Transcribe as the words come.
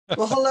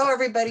Well, hello,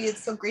 everybody.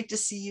 It's so great to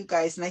see you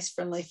guys. Nice,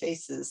 friendly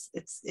faces.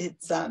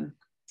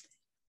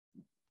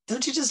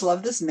 Don't you just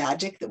love this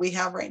magic that we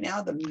have right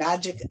now? The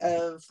magic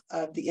of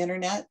the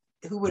internet.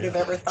 Who would have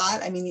ever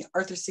thought? I mean,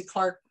 Arthur C.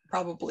 Clarke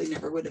probably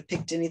never would have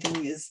picked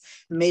anything as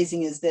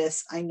amazing as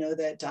this. I know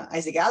that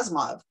Isaac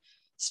Asimov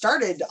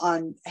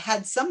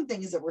had some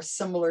things that were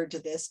similar to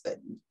this, but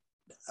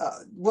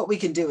what we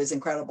can do is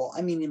incredible.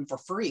 I mean, even for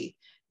free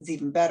is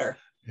even better.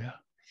 Yeah.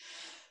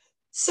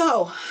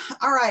 So,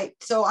 all right.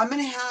 So I'm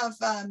going to have,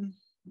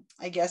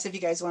 I guess, if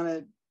you guys want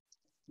to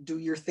do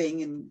your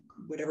thing and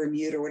whatever,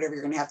 mute or whatever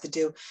you're going to have to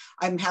do,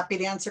 I'm happy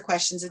to answer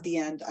questions at the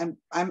end.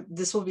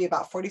 This will be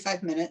about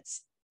 45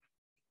 minutes.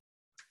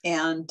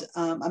 And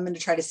I'm going to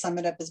try to sum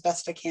it up as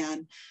best I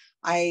can.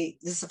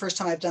 This is the first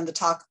time I've done the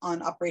talk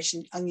on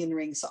Operation Onion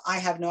Ring. So I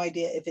have no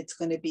idea if it's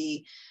going to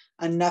be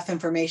enough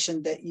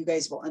information that you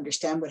guys will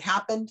understand what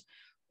happened,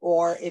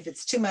 or if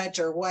it's too much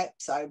or what.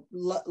 So I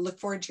look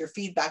forward to your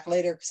feedback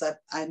later, because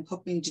I'm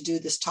hoping to do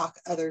this talk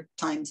other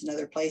times in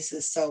other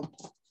places. So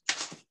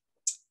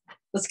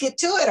let's get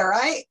to it, all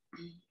right?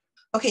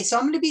 Okay, so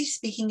I'm going to be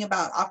speaking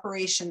about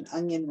Operation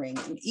Onion Ring,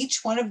 and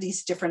each one of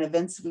these different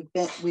events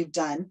we've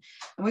done,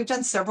 and we've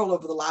done several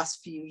over the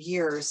last few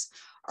years,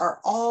 are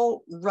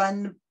all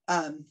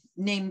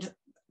named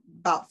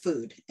about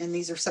food. And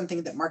these are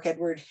something that Mark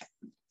Edward,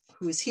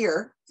 who is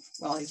here,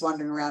 well, he's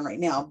wandering around right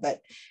now,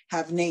 but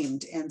have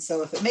named. And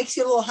so if it makes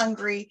you a little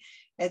hungry,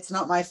 it's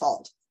not my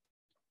fault.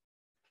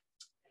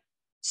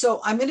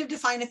 So I'm going to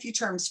define a few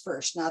terms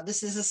first. Now,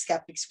 this is a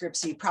skeptic script,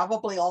 so you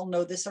probably all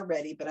know this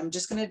already, but I'm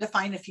just going to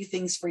define a few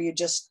things for you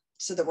just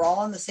so that we're all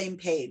on the same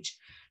page.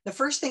 The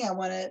first thing I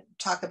want to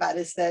talk about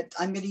is that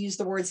I'm going to use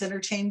the words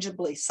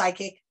interchangeably: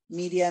 psychic,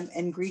 medium,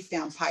 and grief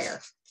vampire.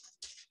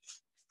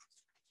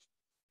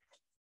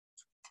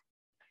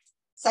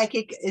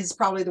 Psychic is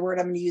probably the word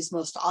I'm going to use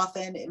most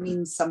often. It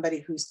means somebody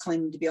who's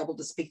claiming to be able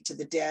to speak to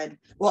the dead.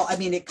 Well, I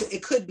mean, it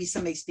could be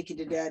somebody speaking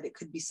to dead. It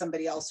could be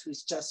somebody else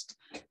who's just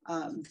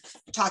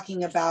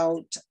talking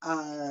about,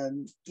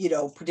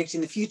 predicting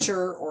the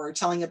future or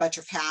telling about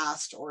your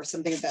past or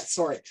something of that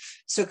sort.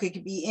 So it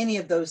could be any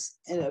of those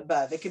and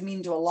above. It could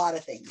mean to a lot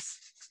of things.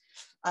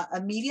 A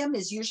medium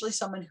is usually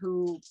someone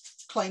who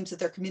claims that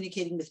they're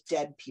communicating with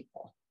dead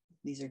people.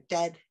 These are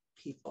dead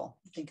people.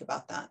 Think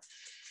about that.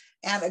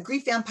 And a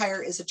grief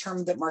vampire is a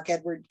term that Mark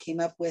Edward came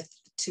up with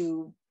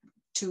to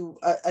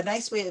a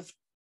nice way of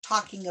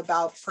talking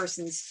about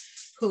persons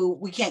who,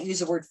 we can't use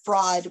the word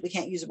fraud, we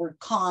can't use the word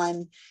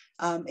con,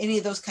 any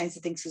of those kinds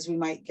of things, because we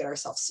might get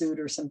ourselves sued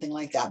or something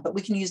like that. But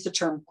we can use the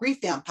term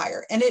grief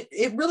vampire, and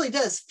it really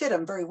does fit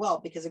them very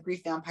well, because a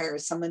grief vampire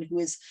is someone who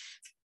is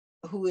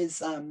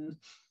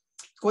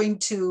going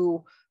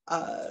to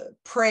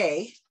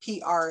prey,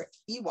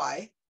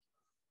 P-R-E-Y,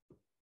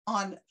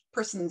 on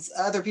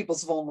other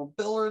people's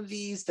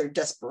vulnerabilities, their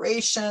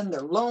desperation,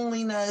 their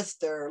loneliness,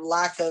 their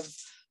lack of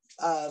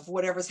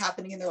whatever's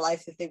happening in their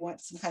life that they want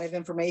some kind of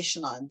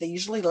information on. They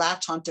usually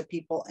latch onto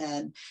people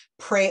and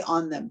prey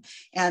on them.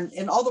 And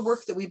in all the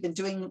work that we've been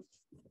doing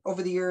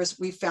over the years,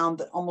 we found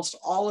that almost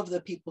all of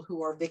the people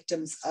who are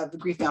victims of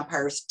grief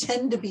vampires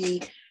tend to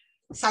be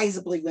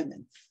sizably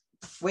women.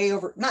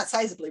 Not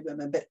sizably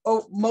women, but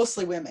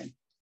mostly women.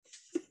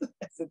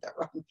 I said that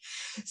wrong.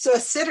 So a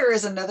sitter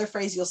is another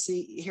phrase you'll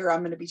see here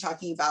I'm going to be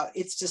talking about.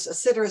 It's just a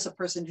sitter is a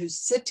person who's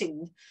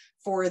sitting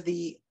for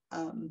the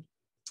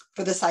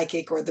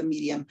psychic or the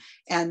medium.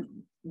 And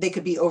they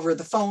could be over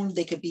the phone,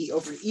 they could be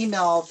over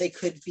email, they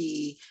could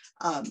be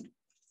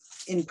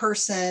in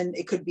person,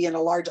 it could be in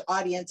a large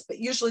audience, but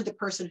usually the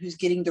person who's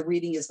getting the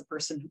reading is the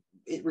person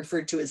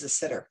referred to as a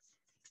sitter.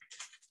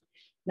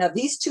 Now,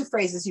 these two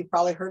phrases you've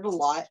probably heard a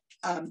lot.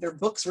 There are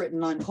books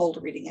written on cold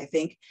reading, I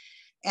think.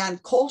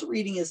 And cold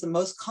reading is the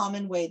most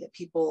common way that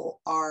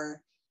people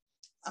are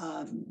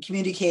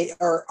communicate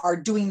or are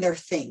doing their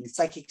thing.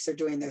 Psychics are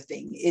doing their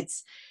thing.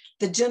 It's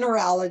the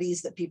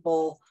generalities that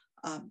people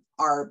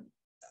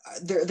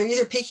they're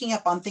either picking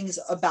up on things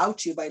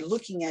about you by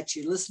looking at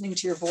you, listening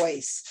to your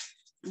voice,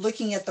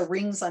 looking at the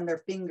rings on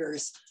their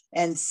fingers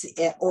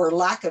or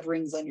lack of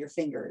rings on your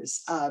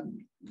fingers,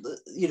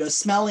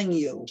 smelling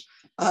you,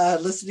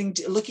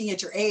 looking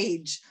at your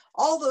age,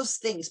 all those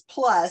things,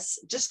 plus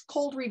just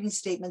cold reading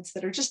statements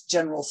that are just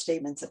general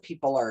statements that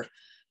people are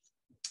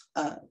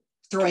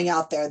throwing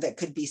out there that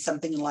could be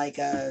something like,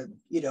 oh,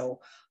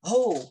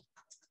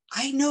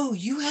 I know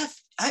you have,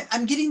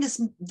 I'm getting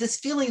this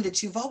feeling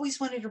that you've always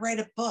wanted to write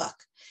a book.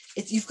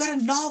 You've got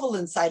a novel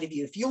inside of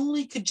you. If you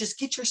only could just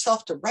get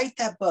yourself to write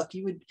that book,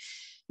 you would,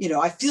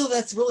 I feel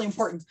that's really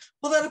important.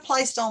 Well, that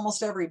applies to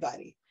almost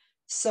everybody.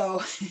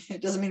 So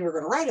it doesn't mean we're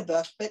going to write a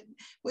book, but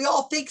we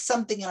all think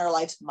something in our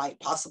lives might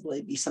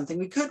possibly be something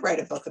we could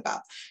write a book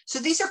about. So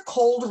these are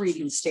cold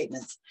reading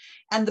statements.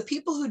 And the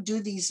people who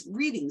do these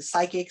readings,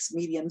 psychics,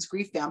 mediums,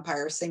 grief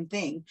vampires, same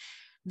thing,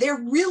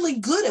 they're really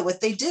good at what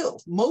they do.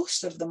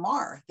 Most of them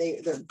are.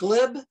 They're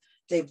glib.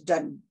 They've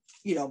done,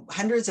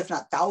 hundreds, if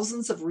not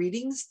thousands of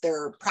readings.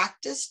 They're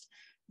practiced.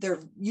 They're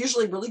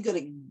usually really good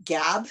at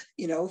gab,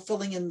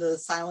 filling in the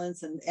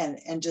silence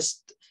and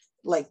just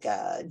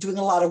doing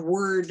a lot of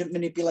word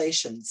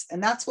manipulations.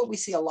 And that's what we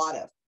see a lot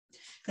of.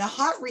 Now,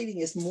 hot reading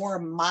is more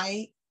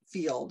my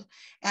field.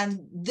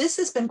 And this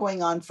has been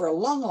going on for a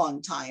long,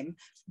 long time.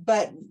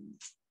 But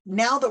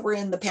now that we're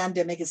in the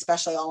pandemic,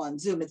 especially all on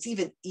Zoom, it's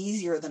even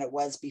easier than it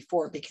was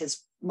before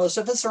because most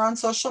of us are on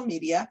social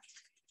media.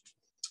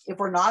 If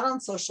we're not on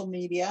social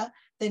media,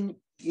 then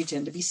you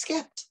tend to be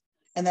skipped.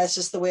 And that's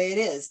just the way it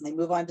is. And they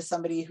move on to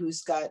somebody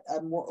who's got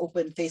a more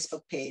open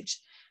Facebook page.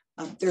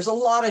 There's a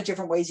lot of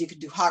different ways you can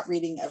do hot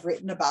reading. I've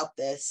written about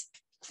this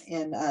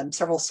in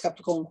several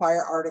Skeptical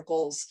Inquirer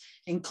articles,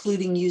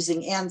 including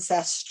using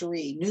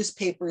Ancestry,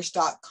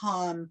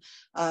 newspapers.com,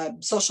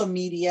 social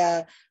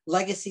media,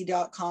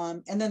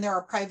 legacy.com. And then there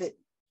are private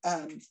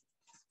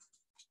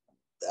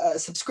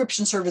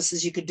subscription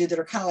services you could do that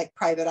are kind of like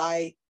private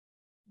eye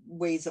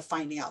ways of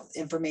finding out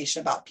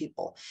information about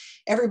people.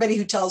 Everybody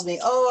who tells me,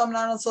 oh, I'm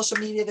not on social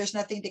media, there's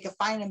nothing they can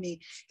find on me.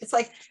 It's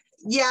like,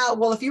 yeah,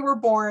 well, if you were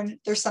born,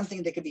 there's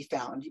something that could be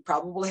found. You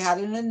probably had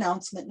an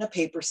announcement in a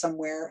paper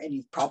somewhere, and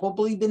you've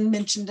probably been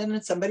mentioned in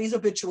somebody's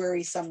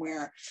obituary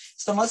somewhere.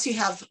 So unless you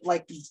have,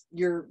 like,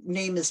 your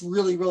name is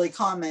really, really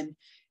common,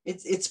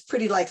 it's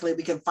pretty likely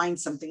we can find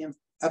something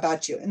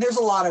about you. And there's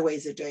a lot of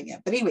ways of doing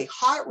it. But anyway,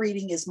 hot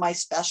reading is my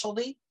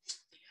specialty.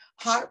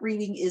 Hot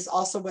reading is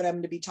also what I'm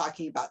going to be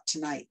talking about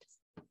tonight.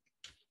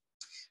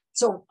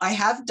 So I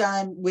have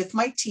done with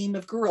my team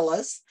of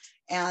gorillas,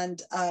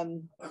 and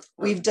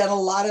we've done a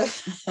lot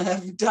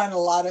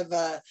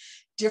of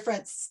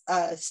different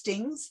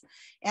stings.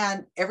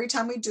 And every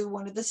time we do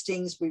one of the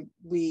stings,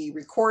 we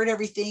record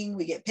everything,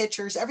 we get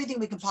pictures, everything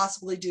we can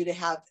possibly do to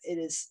have it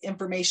as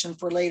information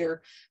for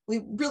later. We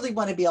really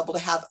want to be able to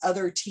have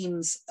other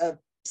teams of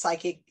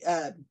psychic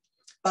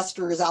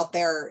busters out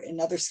there in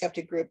other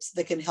skeptic groups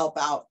that can help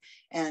out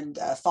and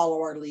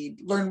follow our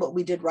lead, learn what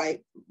we did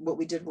right, what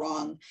we did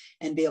wrong,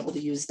 and be able to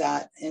use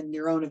that in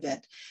your own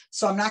event.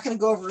 So I'm not going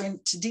to go over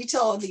into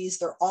detail of these.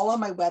 They're all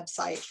on my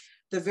website.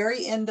 The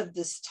very end of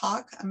this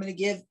talk,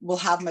 we'll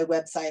have my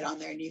website on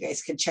there, and you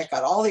guys can check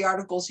out all the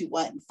articles you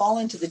want and fall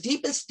into the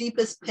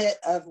deepest pit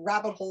of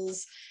rabbit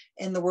holes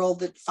in the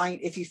world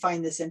if you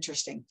find this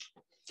interesting.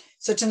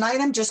 So tonight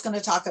I'm just going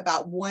to talk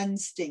about one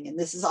sting, and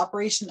this is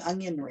Operation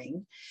Onion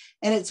Ring.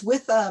 And it's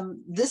with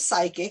this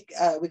psychic,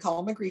 we call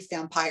him a grief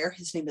vampire.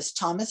 His name is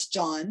Thomas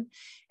John.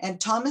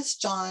 And Thomas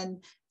John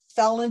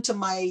fell into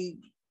my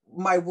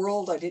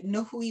world. I didn't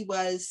know who he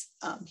was.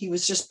 He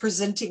was just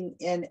presenting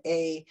in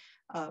a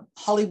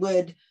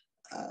Hollywood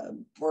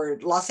or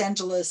Los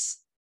Angeles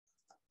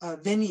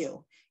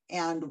venue.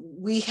 And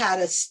we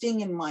had a sting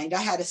in mind.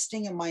 I had a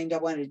sting in mind I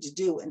wanted to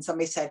do. And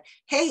somebody said,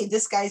 hey,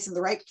 this guy's in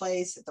the right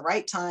place at the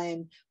right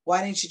time.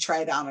 Why didn't you try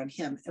it out on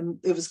him? And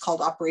it was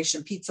called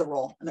Operation Pizza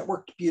Roll. And it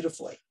worked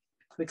beautifully.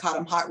 We caught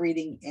him hot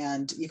reading,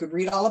 and you could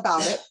read all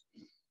about it.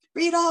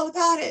 Read all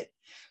about it.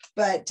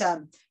 But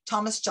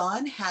Thomas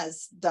John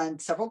has done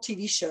several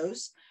TV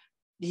shows.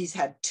 He's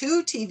had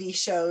 2 TV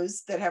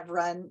shows that have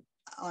run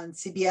on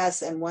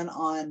CBS and one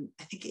on,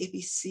 I think,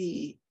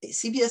 ABC,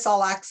 CBS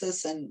All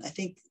Access, and I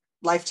think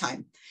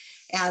Lifetime.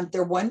 And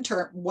they're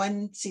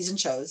one season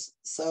shows.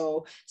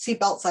 So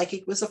Seatbelt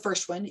Psychic was the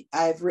first one.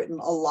 I've written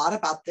a lot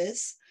about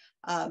this.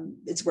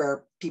 It's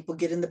where people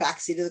get in the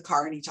backseat of the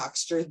car and he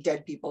talks to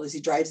dead people as he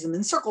drives them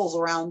in circles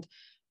around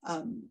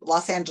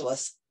Los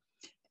Angeles.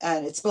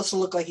 And it's supposed to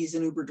look like he's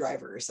an Uber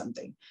driver or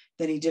something.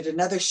 Then he did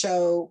another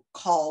show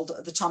called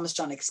The Thomas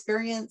John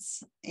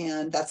Experience.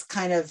 And that's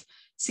kind of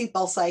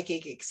Seatbelt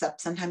Psychic,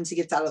 except sometimes he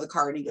gets out of the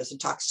car and he goes and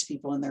talks to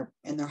people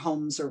in their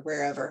homes or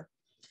wherever.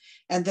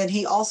 And then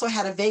he also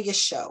had a Vegas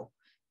show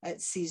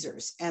at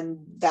Caesars, and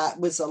that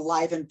was a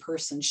live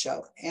in-person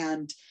show.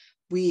 And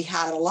we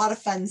had a lot of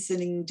fun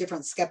sending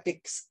different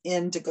skeptics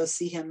in to go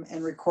see him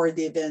and record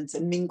the events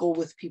and mingle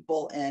with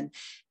people and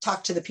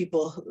talk to the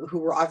people who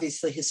were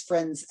obviously his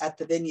friends at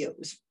the venue.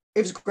 It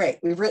was great.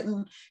 We've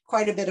written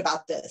quite a bit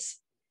about this.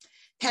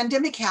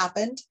 Pandemic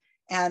happened,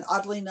 and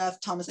oddly enough,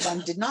 Thomas John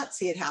did not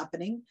see it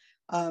happening.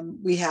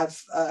 We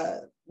have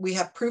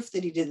proof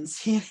that he didn't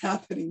see it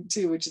happening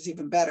too, which is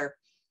even better.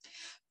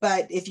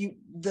 But if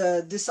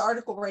this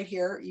article right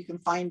here, you can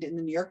find in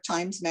the New York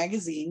Times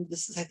Magazine.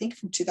 This is, I think,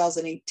 from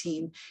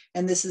 2018.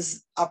 And this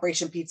is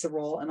Operation Pizza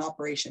Roll and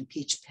Operation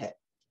Peach Pit.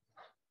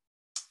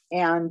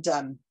 And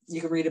you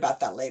can read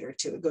about that later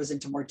too. It goes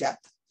into more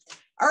depth.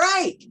 All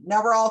right,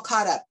 now we're all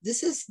caught up.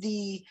 This is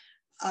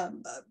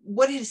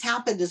what has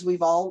happened is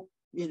we've all,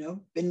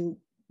 been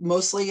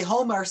mostly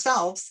home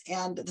ourselves,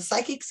 and the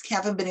psychics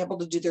haven't been able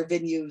to do their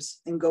venues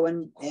and go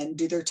in and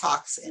do their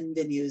talks in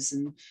venues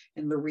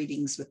and the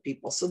readings with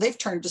people. So they've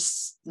turned to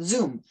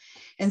Zoom,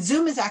 and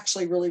Zoom has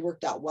actually really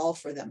worked out well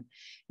for them.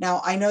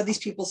 Now, I know these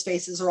people's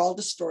faces are all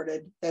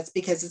distorted. That's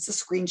because it's a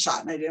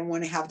screenshot, and I didn't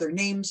want to have their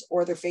names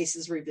or their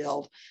faces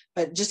revealed,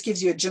 but it just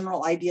gives you a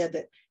general idea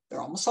that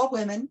they're almost all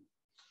women,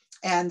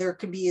 and there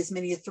could be as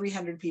many as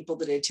 300 people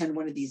that attend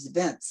one of these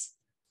events.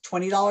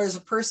 $20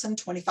 a person,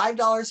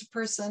 $25 a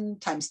person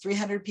times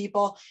 300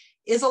 people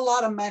is a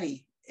lot of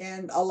money.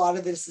 And a lot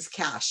of this is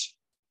cash.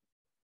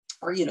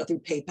 or, through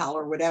PayPal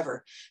or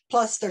whatever.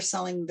 Plus they're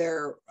selling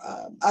their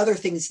other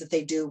things that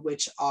they do,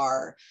 which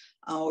are,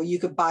 you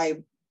could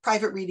buy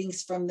private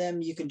readings from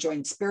them. You can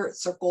join spirit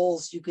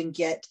circles. You can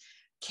get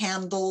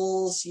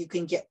candles. You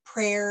can get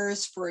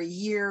prayers for a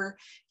year.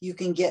 You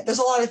can get, there's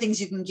a lot of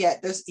things you can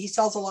get. He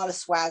sells a lot of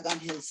swag on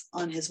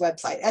his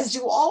website, as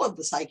do all of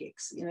the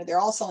psychics. They're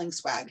all selling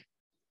swag.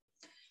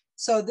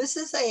 So this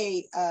is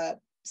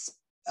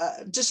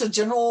just a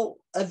general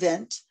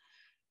event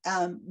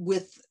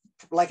with,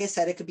 like I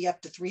said, it could be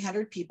up to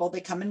 300 people.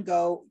 They come and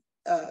go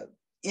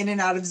in and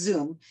out of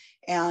Zoom,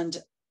 and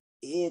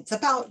it's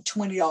about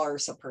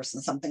 $20 a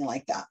person, something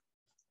like that.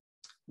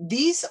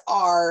 These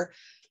are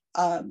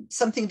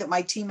something that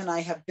my team and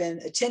I have been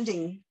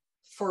attending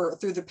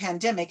through the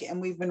pandemic,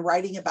 and we've been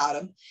writing about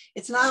them.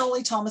 It's not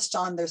only Thomas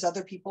John, there's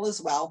other people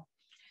as well.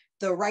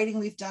 The writing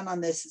we've done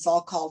on this is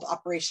all called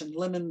Operation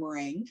Lemon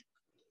Meringue.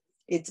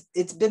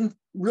 It's been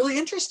really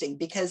interesting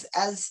because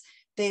as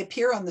they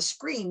appear on the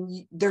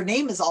screen, their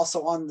name is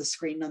also on the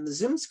screen, on the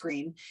Zoom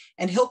screen,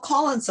 and he'll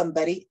call on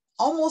somebody.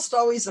 Almost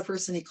always the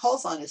person he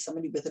calls on is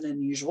somebody with an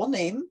unusual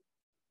name.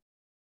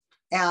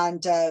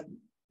 And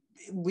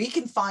we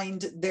can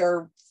find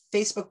their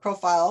Facebook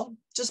profile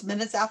just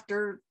minutes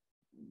after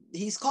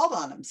he's called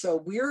on them.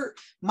 So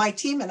my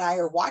team and I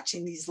are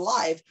watching these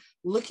live,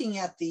 looking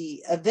at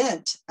the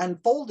event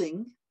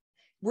unfolding.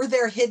 We're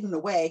there hidden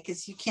away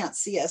because you can't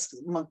see us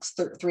amongst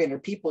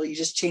 300 people. You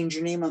just change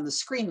your name on the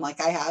screen like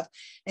I have,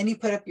 and you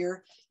put up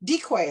your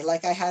decoy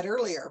like I had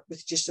earlier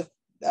with just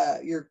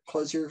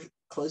close your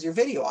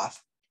video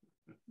off.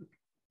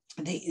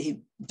 And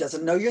he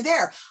doesn't know you're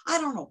there. I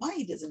don't know why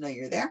he doesn't know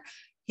you're there.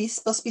 He's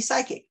supposed to be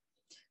psychic.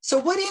 So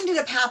what ended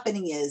up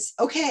happening is,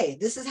 okay,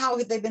 this is how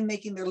they've been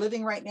making their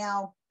living right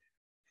now.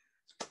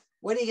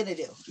 What are you going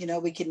to do?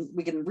 We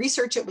can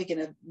research it. We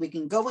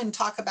can go and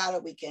talk about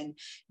it. We can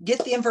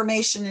get the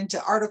information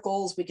into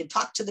articles. We can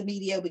talk to the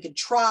media. We can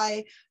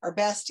try our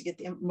best to get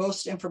the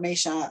most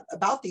information out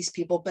about these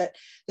people, but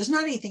there's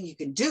not anything you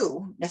can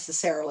do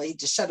necessarily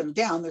to shut them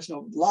down. There's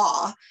no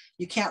law.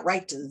 You can't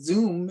write to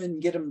Zoom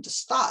and get them to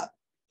stop.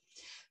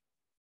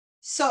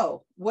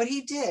 So what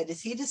he did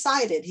is he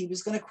decided he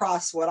was going to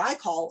cross what I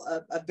call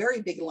a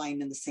very big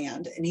line in the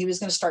sand, and he was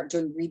going to start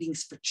doing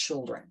readings for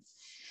children.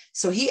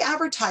 So he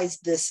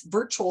advertised this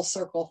virtual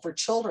circle for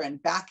children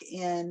back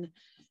in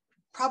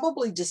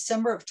probably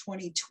December of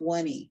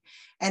 2020.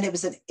 And it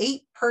was an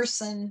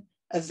 8-person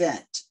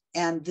event.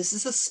 And this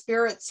is a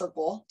spirit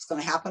circle. It's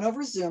going to happen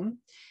over Zoom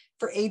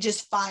for ages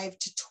 5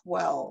 to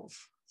 12.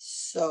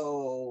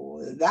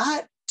 So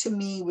that to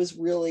me was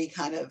really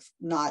kind of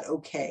not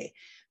okay.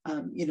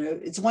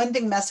 It's one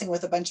thing messing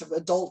with a bunch of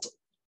adult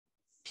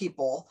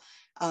people,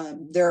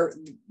 their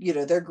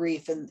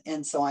grief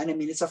and so on. I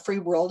mean, it's a free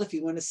world if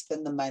you want to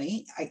spend the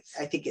money.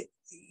 I think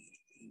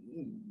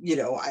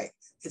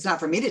it's not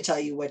for me to tell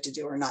you what to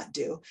do or not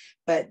do,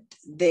 but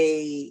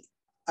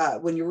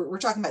when we're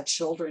talking about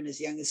children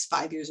as young as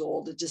 5 years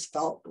old, it just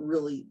felt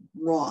really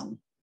wrong.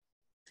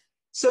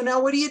 So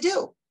now what do you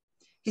do?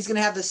 He's going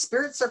to have the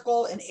spirit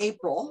circle in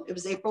April. It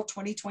was April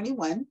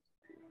 2021.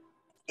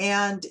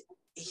 And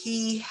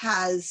he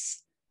has,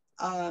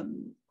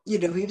 he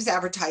was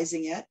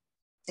advertising it.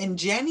 In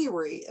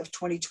January of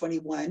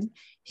 2021,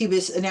 he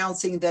was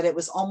announcing that it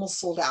was almost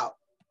sold out.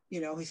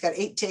 He's got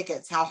 8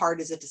 tickets. How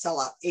hard is it to sell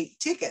out 8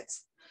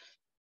 tickets?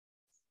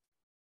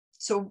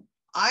 So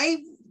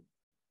I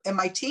and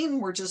my team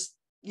were just,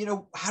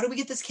 how do we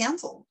get this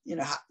canceled?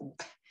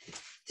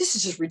 This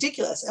is just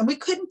ridiculous. And we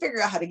couldn't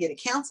figure out how to get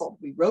it canceled.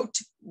 We wrote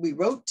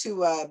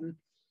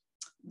to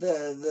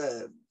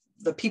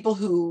the people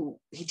who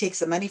he takes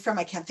the money from.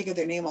 I can't think of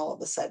their name all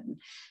of a sudden.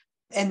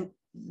 And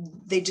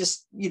they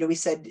just, we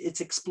said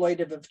it's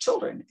exploitive of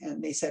children.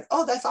 And they said,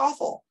 oh, that's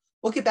awful.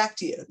 We'll get back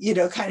to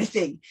you, kind of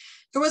thing.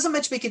 There wasn't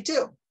much we could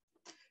do.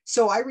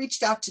 So I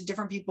reached out to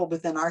different people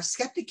within our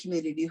skeptic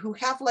community who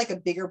have like a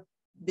bigger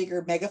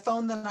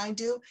megaphone than I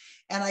do.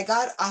 And I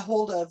got a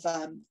hold of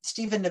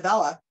Stephen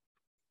Novella,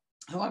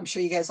 who I'm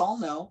sure you guys all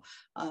know.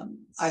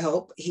 I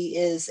hope. He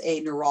is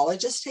a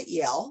neurologist at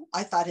Yale.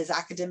 I thought his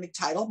academic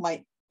title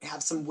might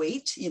have some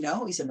weight.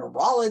 He's a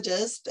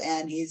neurologist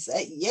and he's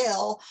at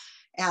Yale.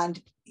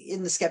 And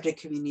in the skeptic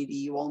community,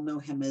 you all know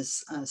him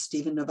as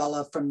Stephen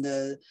Novella from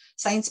the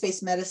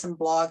Science-Based Medicine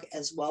blog,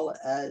 as well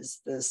as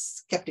the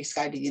Skeptics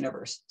Guide to the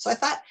Universe. So I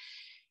thought,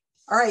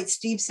 all right,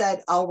 Steve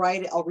said, I'll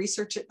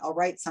research it, I'll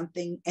write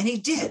something. And he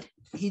did.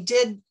 He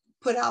did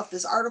put out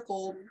this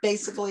article.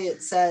 Basically,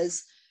 it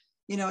says,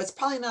 it's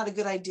probably not a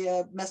good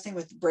idea messing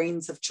with the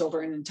brains of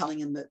children and telling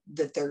them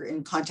that they're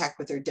in contact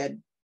with their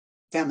dead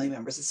family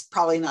members. It's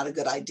probably not a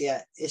good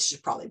idea. It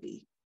should probably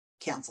be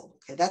canceled.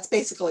 Okay, that's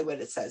basically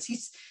what it says. He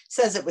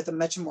says it with a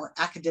much more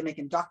academic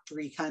and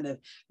doctory kind of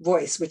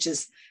voice, which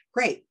is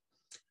great.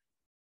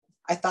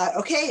 I thought,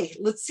 okay,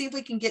 let's see if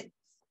we can get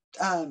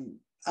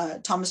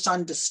Thomas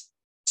John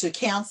to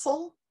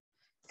cancel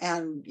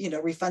and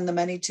refund the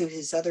money to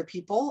his other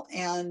people,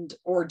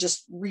 or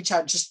just reach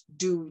out, just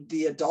do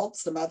the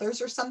adults, the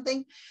mothers or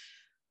something.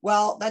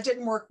 Well, that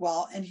didn't work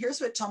well. And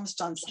here's what Thomas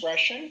John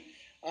said.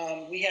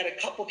 We had a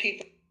couple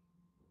people,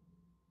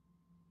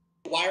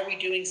 why are we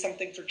doing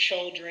something for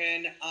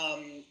children?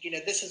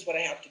 This is what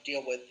I have to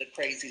deal with, the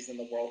crazies in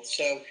the world.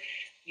 So,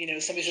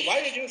 somebody said, why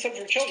are you doing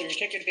something for children? You're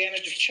taking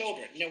advantage of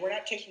children. No, we're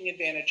not taking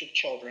advantage of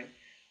children.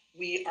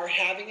 We are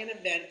having an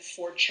event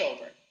for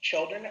children.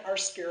 Children are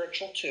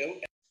spiritual too.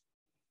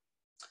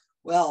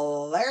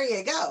 Well, there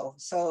you go.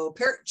 So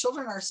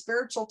children are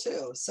spiritual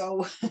too.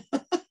 So,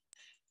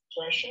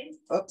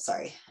 oops,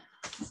 sorry.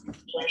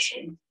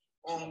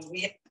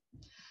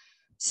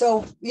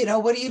 So,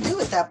 what do you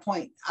do at that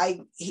point?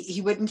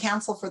 He wouldn't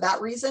cancel for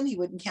that reason. He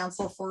wouldn't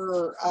cancel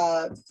for,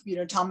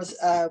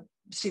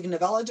 Stephen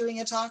Novella doing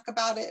a talk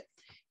about it.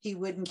 He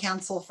wouldn't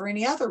cancel for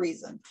any other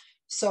reason.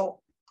 So,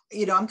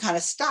 I'm kind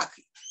of stuck.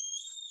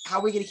 How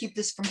are we going to keep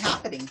this from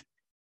happening?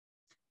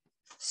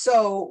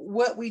 So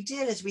what we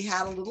did is we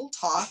had a little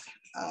talk,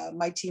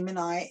 my team and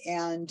I,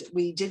 and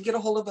we did get a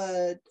hold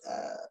of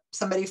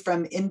somebody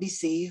from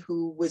NBC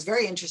who was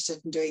very interested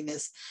in doing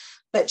this,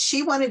 but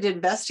she wanted to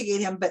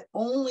investigate him, but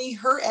only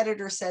her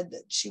editor said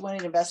that she wanted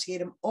to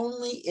investigate him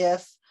only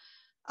if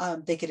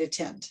they could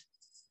attend.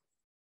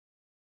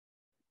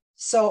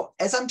 So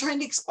as I'm trying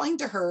to explain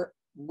to her,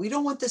 we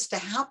don't want this to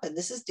happen.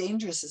 This is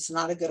dangerous. It's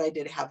not a good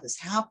idea to have this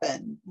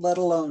happen, let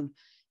alone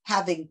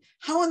how in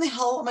the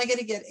hell am I going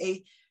to get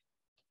a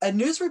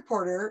news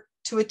reporter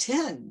to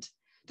attend?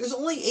 There's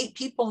only 8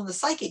 people in the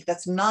psychic.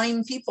 That's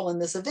 9 people in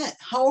this event.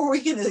 How are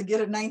we going to get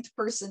a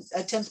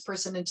 10th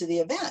person into the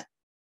event?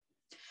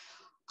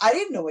 I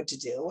didn't know what to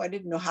do. I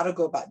didn't know how to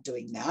go about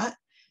doing that.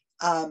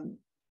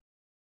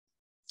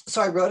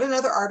 So I wrote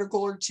another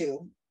article or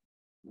two,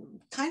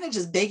 kind of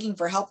just begging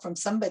for help from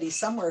somebody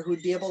somewhere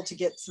who'd be able to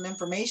get some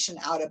information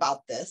out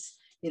about this,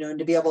 and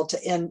to be able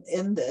to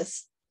end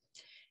this.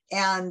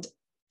 And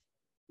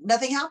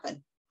nothing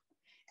happened.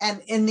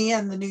 And in the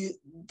end,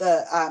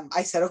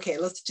 I said, okay,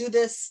 let's do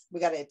this. We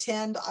got to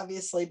attend,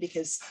 obviously,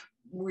 because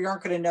we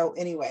aren't going to know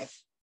anyway.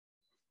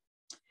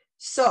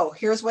 So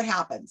here's what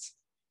happens.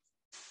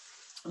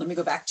 Let me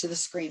go back to the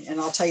screen and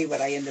I'll tell you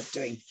what I end up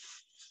doing.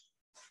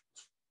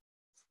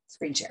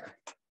 Screen share.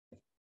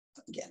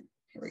 Again,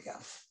 here we go.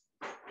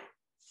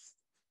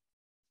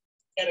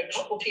 And a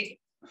couple people.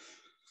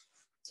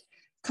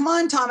 Come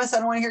on, Thomas, I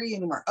don't want to hear you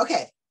anymore.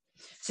 Okay.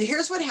 So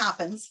here's what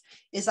happens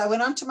is I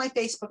went onto my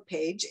Facebook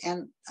page,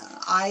 and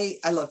I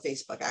love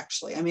Facebook,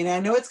 actually. I mean, I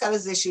know it's got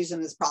its issues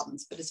and its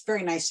problems, but it's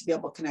very nice to be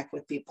able to connect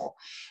with people.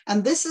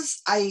 And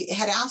I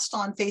had asked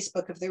on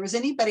Facebook if there was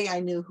anybody I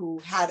knew who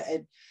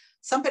had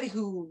somebody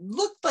who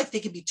looked like they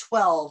could be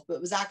 12,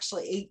 but was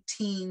actually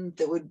 18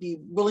 that would be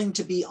willing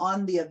to be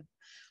on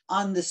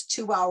this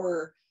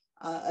 2-hour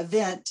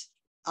event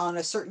on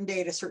a certain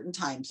day at a certain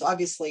time. So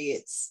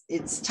obviously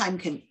it's time,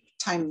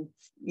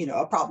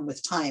 a problem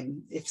with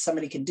time if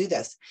somebody can do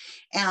this.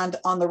 And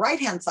on the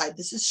right-hand side,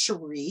 this is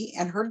Cherie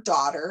and her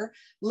daughter,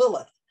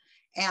 Lilith.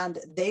 And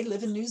they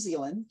live in New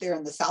Zealand. They're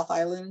in the South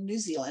Island in New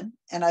Zealand.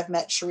 And I've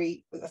met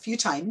Cherie a few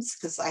times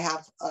because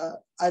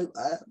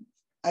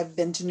I've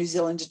been to New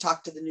Zealand to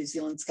talk to the New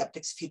Zealand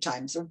Skeptics a few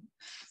times. A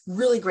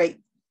really great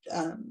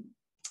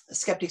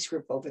skeptics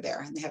group over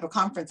there. And they have a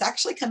conference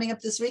actually coming up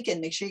this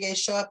weekend. Make sure you guys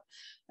show up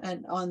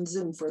on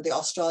Zoom for the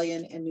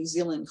Australian and New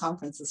Zealand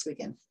conference this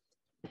weekend.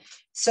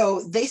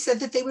 So they said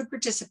that they would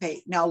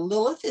participate. Now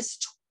Lilith is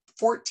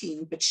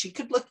 14, but she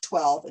could look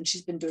 12, and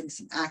she's been doing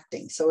some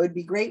acting. So it'd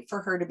be great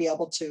for her to be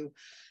able to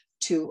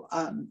do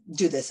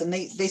this. And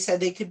they said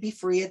they could be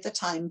free at the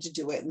time to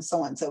do it and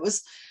so on. So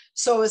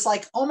it was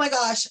like, oh my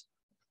gosh,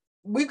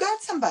 we've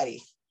got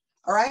somebody.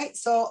 All right.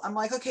 So I'm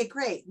like, okay,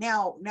 great.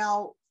 Now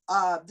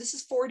this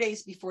is 4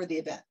 days before the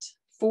event.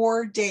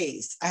 4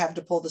 days I have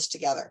to pull this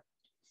together.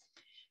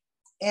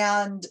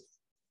 And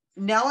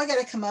now I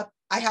got to come up.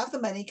 I have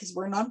the money because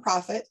we're a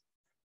nonprofit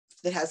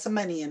that has some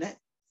money in it.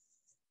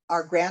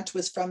 Our grant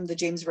was from the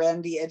James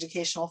Randi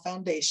Educational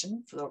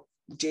Foundation for the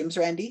James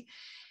Randi.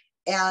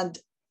 And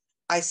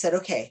I said,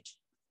 okay,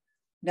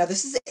 now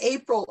this is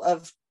April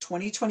of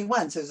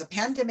 2021. So there's a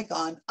pandemic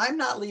on. I'm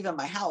not leaving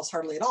my house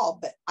hardly at all,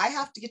 but I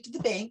have to get to the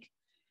bank.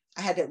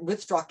 I had to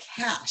withdraw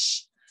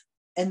cash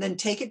and then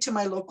take it to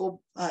my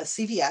local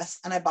CVS.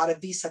 And I bought a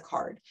Visa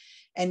card.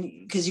 And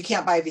because you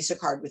can't buy a Visa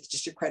card with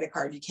just your credit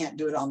card, you can't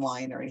do it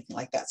online or anything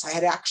like that. So I had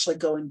to actually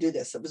go and do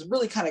this. It was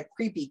really kind of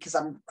creepy because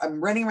I'm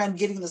running around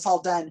getting this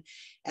all done.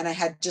 And I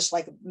had just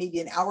like maybe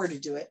an hour to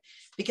do it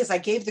because I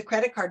gave the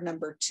credit card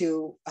number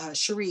to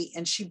Cherie,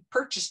 and she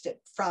purchased it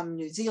from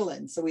New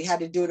Zealand. So we had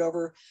to do it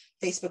over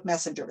Facebook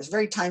Messenger. It was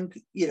very time,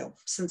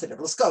 sensitive.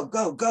 Let's go,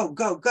 go, go,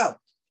 go, go.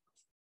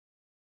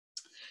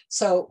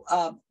 So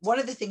one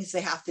of the things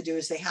they have to do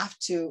is they have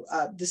to,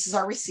 this is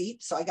our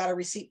receipt. So I got a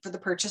receipt for the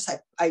purchase.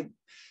 I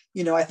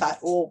thought,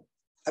 oh,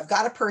 I've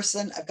got a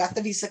person, I've got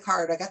the Visa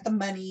card, I got the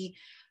money.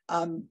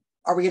 Are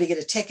we going to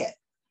get a ticket?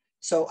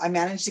 So I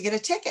managed to get a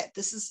ticket.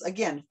 This is,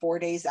 again, 4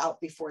 days out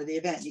before the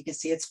event. You can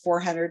see it's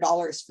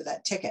 $400 for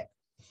that ticket.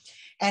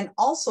 And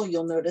also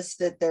you'll notice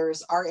that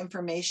there's our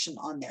information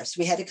on there. So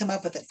we had to come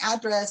up with an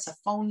address, a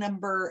phone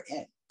number,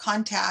 and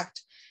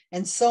contact,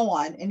 and so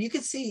on. And you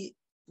can see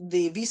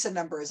the visa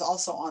number is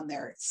also on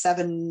there.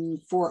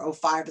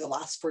 7405 are the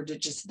last 4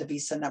 digits of the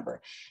visa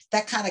number.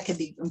 That kind of can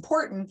be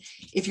important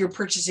if you're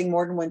purchasing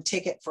more than one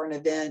ticket for an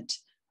event,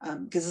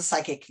 because the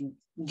psychic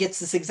gets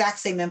this exact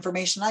same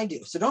information I do.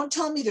 So don't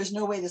tell me there's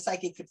no way the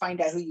psychic could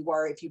find out who you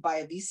are if you buy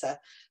a visa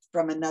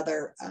from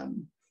another,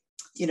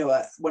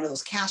 one of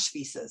those cash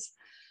visas.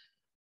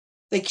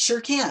 They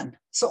sure can.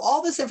 So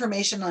all this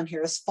information on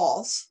here is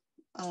false.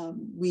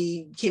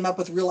 We came up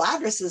with real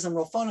addresses and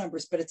real phone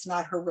numbers, but it's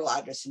not her real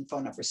address and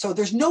phone number. So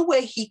there's no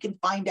way he can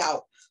find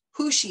out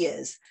who she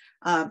is.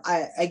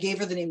 I gave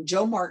her the name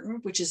Joe Martin,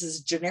 which is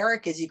as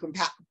generic as you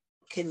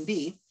can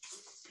be.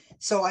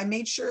 So I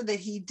made sure that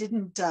he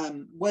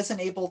wasn't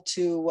able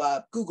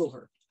to Google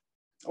her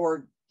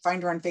or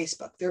find her on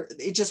Facebook.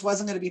 It just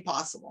wasn't going to be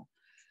possible.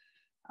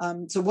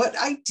 So what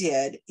I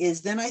did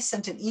is then I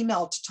sent an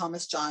email to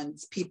Thomas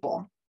John's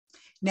people.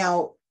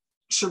 Now,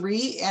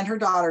 Cherie and her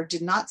daughter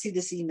did not see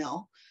this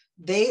email.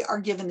 They are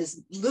given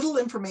as little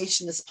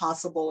information as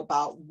possible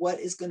about what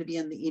is going to be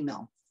in the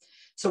email.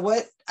 So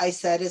what I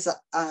said is,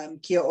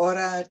 Kia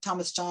ora,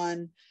 Thomas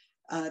John,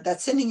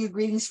 that's sending you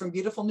greetings from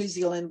beautiful New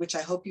Zealand, which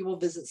I hope you will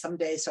visit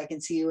someday so I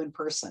can see you in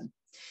person.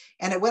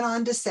 And it went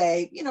on to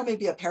say,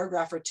 maybe a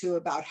paragraph or two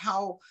about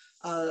how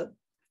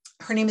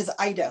her name is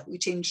Ida. We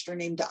changed her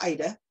name to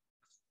Ida.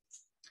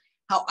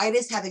 How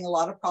Ida's having a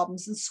lot of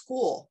problems in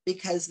school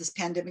because this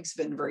pandemic's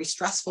been very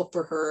stressful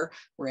for her.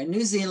 We're in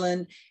New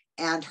Zealand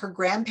and her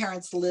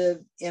grandparents live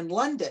in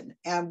London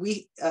and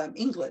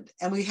England,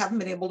 and we haven't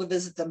been able to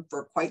visit them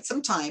for quite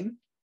some time.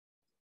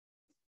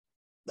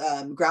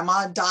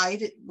 Grandma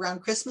died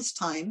around Christmas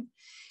time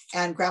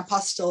and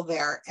grandpa's still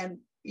there. And,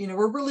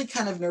 we're really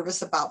kind of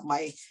nervous about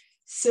my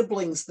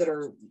siblings that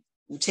are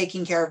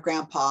taking care of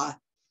grandpa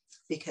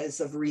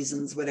because of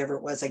reasons, whatever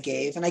it was I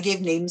gave. And I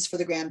gave names for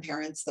the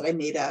grandparents that I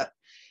made up.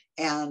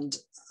 And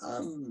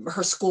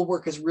her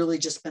schoolwork has really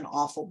just been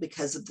awful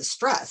because of the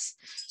stress.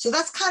 So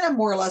that's kind of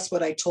more or less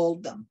what I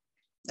told them.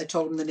 I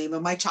told them the name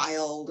of my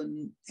child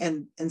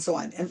and so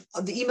on. And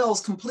the email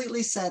was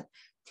completely sent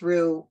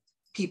through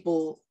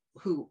people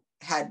who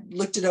had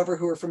looked it over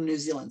who were from New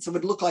Zealand. So it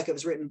would look like it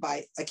was written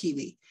by a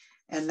Kiwi.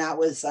 And that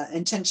was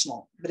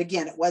intentional. But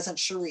again, it wasn't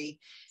Cherie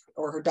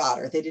or her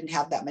daughter. They didn't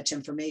have that much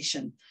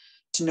information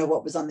to know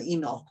what was on the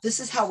email. This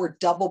is how we're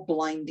double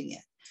blinding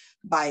it.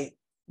 By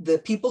the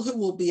people who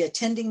will be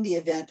attending the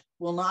event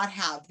will not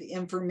have the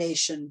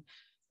information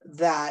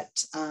that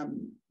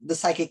the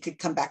psychic could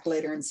come back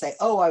later and say,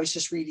 oh, I was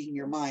just reading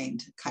your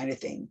mind kind of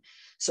thing.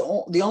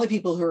 So the only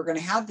people who are going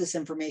to have this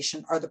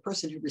information are the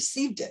person who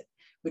received it,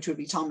 which would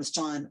be Thomas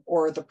John,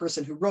 or the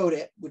person who wrote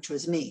it, which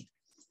was me.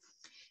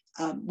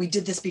 We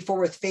did this before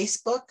with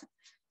Facebook,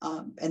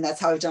 and that's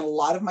how I've done a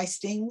lot of my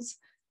stings,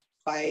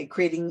 by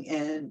creating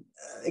an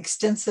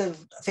extensive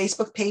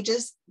Facebook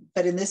pages.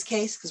 But in this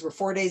case, because we're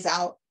 4 days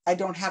out, I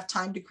don't have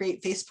time to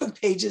create Facebook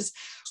pages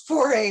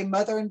for a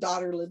mother and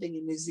daughter living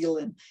in New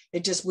Zealand.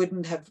 It just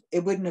wouldn't have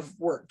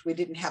worked. We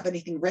didn't have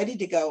anything ready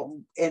to go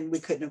and we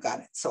couldn't have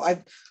gotten it. So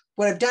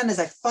what I've done is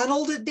I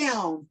funneled it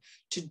down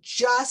to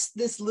just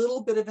this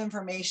little bit of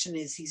information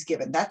is he's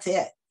given. That's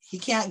it. He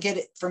can't get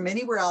it from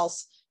anywhere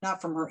else,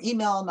 not from her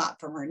email, not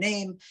from her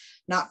name,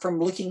 not from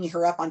looking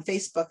her up on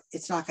Facebook.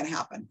 It's not going to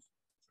happen.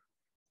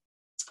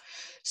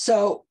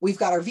 So we've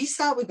got our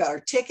visa, we've got our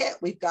ticket,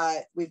 we've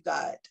got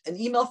an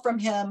email from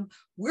him.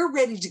 We're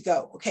ready to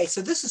go. Okay,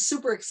 so this is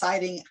super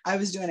exciting. I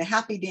was doing a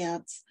happy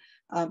dance.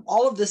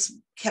 All of this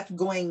kept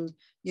going,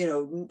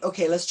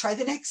 okay, let's try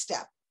the next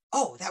step.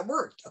 Oh, that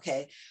worked.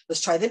 Okay, let's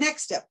try the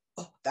next step.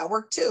 Oh, that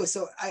worked too.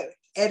 So at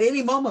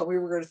any moment we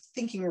were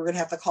thinking we were going to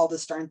have to call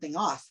this darn thing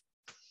off.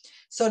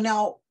 So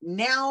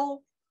now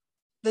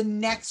the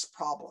next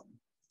problem,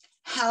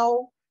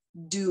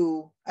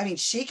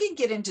 she can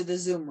get into the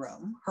Zoom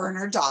room, her and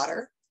her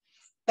daughter,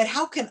 but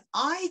how can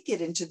I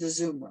get into the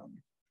Zoom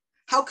room?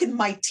 How can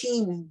my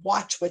team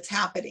watch what's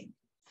happening?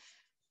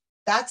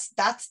 That's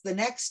the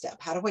next step.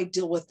 How do I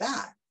deal with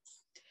that?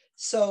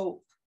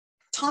 So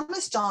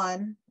Thomas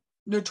John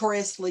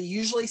notoriously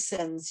usually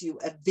sends you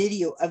a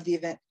video of the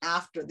event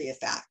after the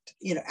fact,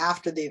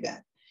 after the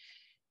event.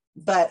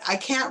 But I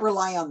can't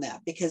rely on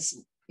that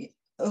because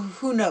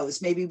who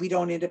knows, maybe we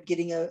don't end up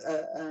getting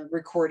a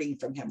recording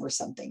from him or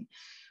something.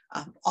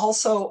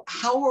 Also,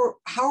 how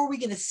are we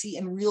going to see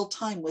in real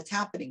time what's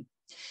happening?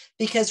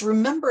 Because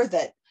remember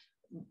that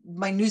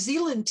my New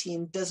Zealand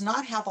team does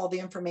not have all the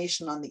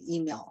information on the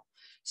email.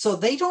 So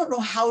they don't know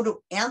how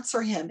to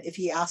answer him if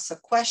he asks a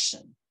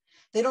question.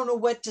 They don't know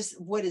what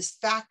is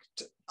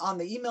fact on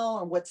the email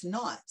and what's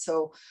not.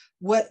 So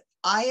what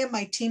I and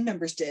my team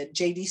members did,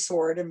 JD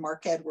Sword and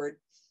Mark Edward,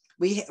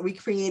 we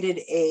created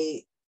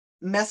a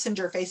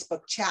messenger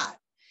Facebook chat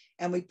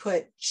and we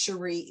put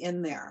Cherie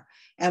in there.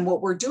 And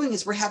what we're doing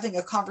is we're having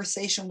a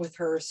conversation with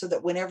her so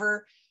that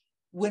whenever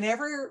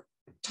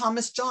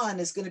Thomas John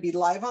is going to be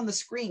live on the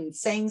screen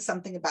saying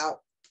something about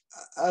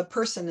a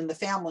person in the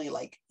family,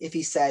 like if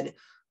he said,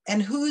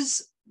 and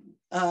who's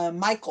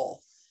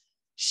Michael,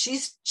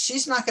 she's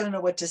not going to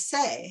know what to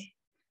say.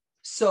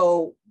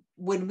 So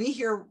when we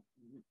hear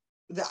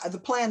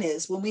the plan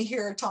is when we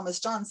hear Thomas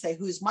John say,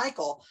 "Who's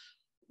Michael?"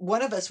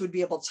 one of us would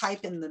be able to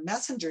type in the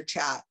messenger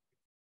chat,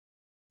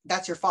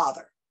 "That's your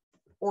father,"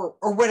 or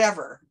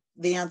whatever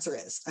the answer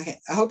is. Okay,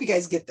 I hope you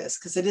guys get this,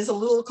 because it is a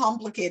little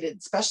complicated,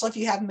 especially if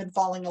you haven't been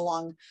following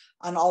along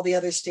on all the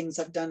other stings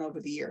I've done over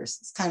the years.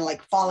 It's kind of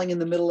like falling in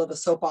the middle of a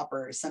soap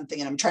opera or something,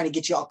 and I'm trying to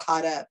get you all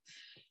caught up.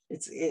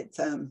 It's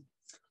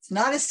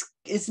not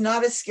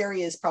as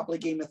scary as probably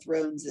Game of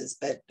Thrones is,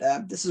 but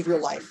this is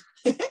real life.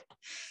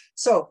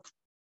 So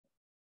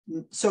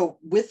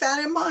with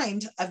that in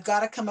mind, I've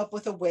got to come up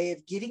with a way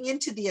of getting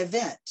into the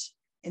event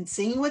and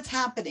seeing what's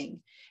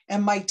happening.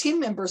 And my team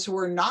members who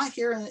are not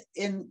here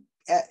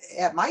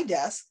at my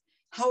desk,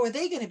 how are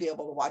they going to be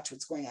able to watch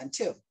what's going on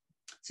too?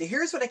 So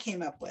here's what I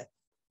came up with.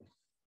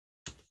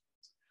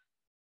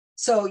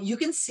 So you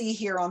can see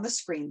here on the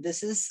screen,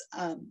 this is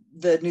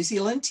the New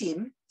Zealand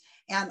team.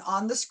 And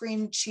on the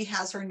screen, she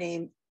has her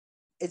name.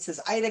 It says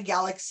Ida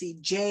Galaxy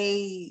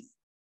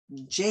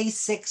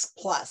J6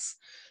 Plus.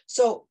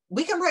 So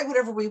we can write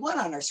whatever we want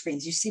on our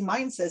screens. You see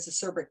mine says a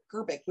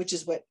Gerbic, which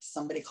is what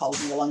somebody called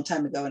me a long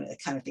time ago. And I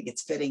kind of think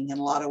it's fitting in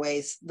a lot of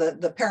ways.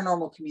 The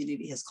paranormal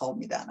community has called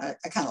me that.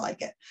 I kind of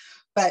like it.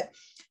 But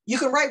you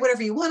can write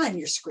whatever you want on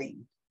your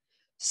screen.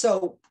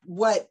 So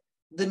what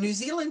the New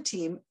Zealand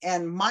team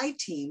and my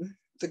team,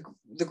 the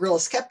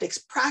Guerrilla Skeptics,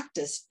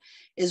 practiced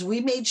is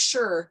we made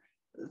sure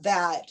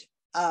that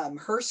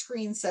her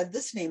screen said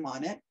this name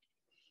on it.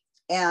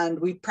 And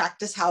we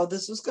practiced how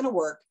this was going to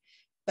work.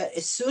 But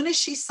as soon as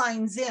she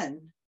signs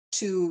in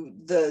to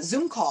the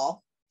Zoom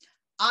call,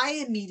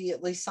 I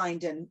immediately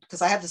signed in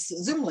because I have this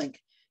Zoom link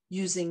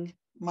using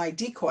my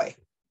decoy.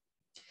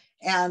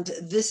 And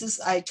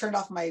I turned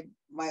off my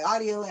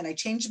audio and I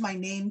changed my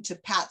name to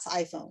Pat's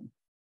iPhone.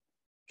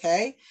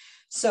 Okay.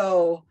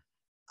 So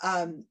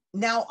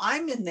now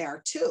I'm in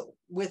there too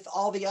with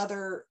all the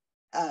other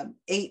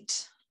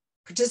 8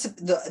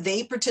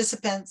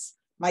 participants,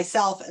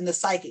 myself and the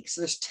psychic.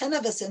 So there's 10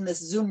 of us in this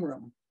Zoom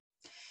room.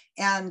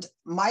 And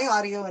my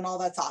audio and all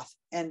that's off.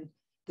 And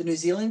the New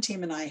Zealand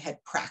team and I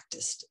had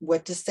practiced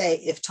what to say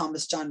if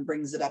Thomas John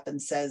brings it up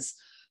and says,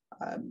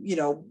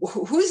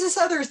 who's this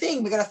other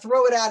thing? We got to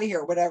throw it out of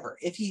here, whatever.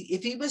 If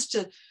he was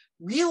to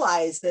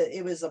realize that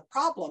it was a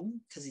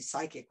problem, because he's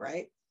psychic,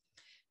 right?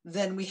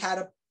 Then we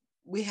had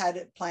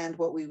it planned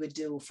what we would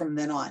do from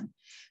then on.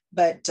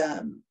 But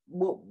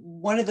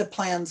one of the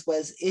plans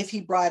was if he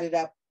brought it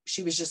up,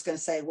 she was just going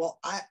to say, well,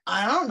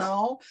 I don't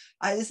know.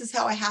 This is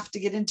how I have to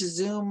get into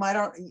Zoom.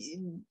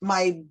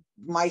 My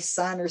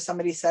son or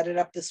somebody set it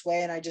up this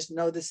way. And I just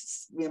know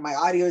this, my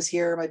audio is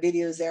here, my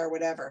video is there,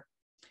 whatever.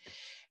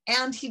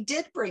 And he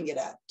did bring it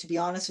up, to be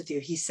honest with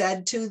you. He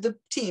said to the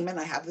team, and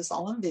I have this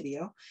all on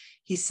video,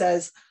 he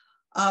says,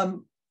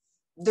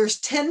 there's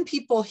 10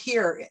 people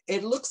here.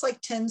 It looks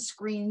like 10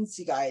 screens,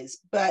 you guys,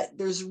 but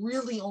there's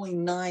really only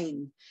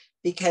 9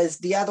 because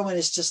the other one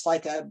is just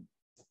like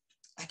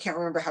I can't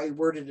remember how he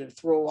worded it, a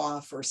throw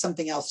off or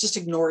something else. Just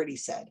ignore it, he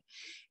said.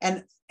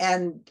 And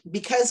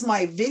because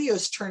my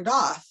video's turned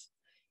off,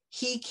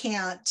 he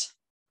can't,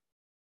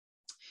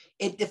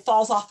 it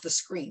falls off the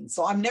screen.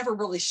 So I'm never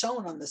really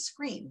shown on the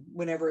screen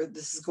whenever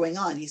this is going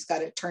on. He's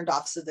got it turned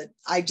off so that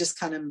I just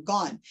kind of am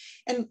gone.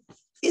 And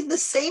in the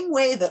same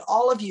way that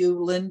all of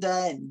you,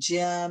 Linda and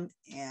Jim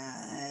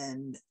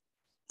and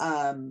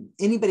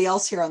anybody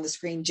else here on the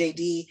screen,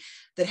 JD,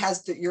 that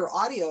has your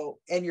audio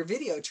and your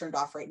video turned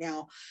off right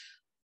now,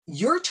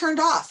 you're turned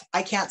off.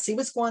 I can't see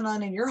what's going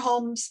on in your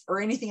homes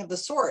or anything of the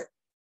sort,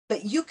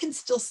 but you can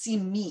still see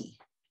me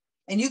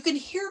and you can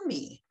hear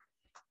me.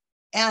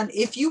 And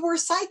if you were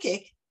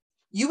psychic,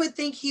 you would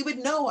think he would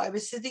know I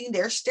was sitting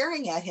there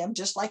staring at him,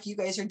 just like you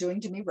guys are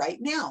doing to me right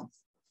now.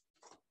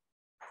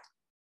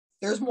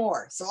 There's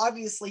more. So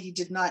obviously he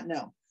did not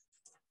know.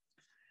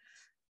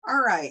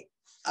 All right.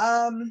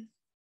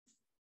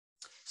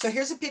 So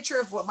here's a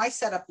picture of what my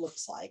setup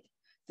looks like.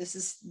 This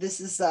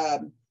is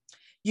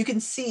you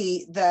can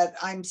see that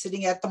I'm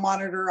sitting at the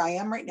monitor. I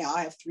am right now.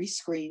 I have 3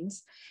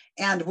 screens.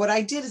 And what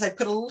I did is I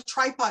put a little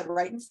tripod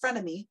right in front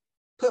of me,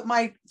 put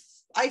my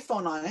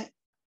iPhone on it,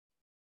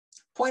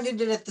 pointed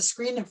it at the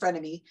screen in front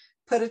of me,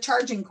 put a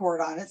charging cord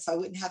on it so I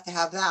wouldn't have to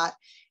have that.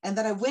 And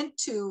then I went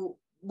to,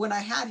 when I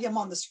had him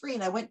on the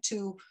screen, I went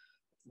to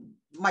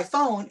my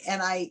phone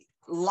and I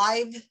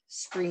live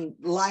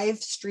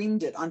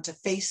streamed it onto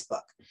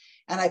Facebook.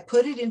 And I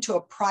put it into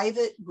a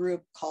private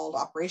group called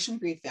Operation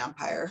Grief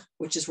Vampire,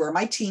 which is where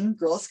my team,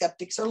 Guerrilla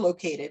Skeptics, are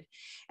located.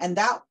 And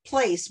that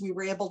place, we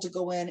were able to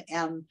go in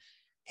and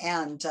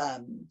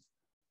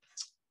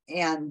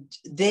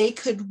they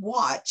could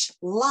watch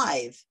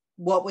live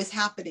what was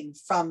happening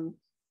from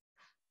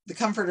the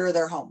comfort of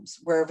their homes,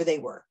 wherever they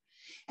were.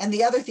 And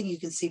the other thing you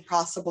can see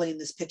possibly in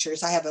this picture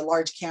is I have a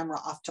large camera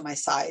off to my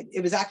side.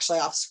 It was actually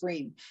off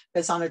screen,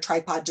 but it's on a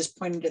tripod just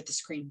pointed at the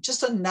screen.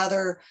 Just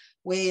another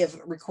way of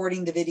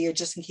recording the video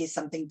just in case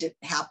something did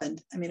happen.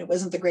 I mean, it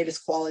wasn't the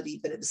greatest quality,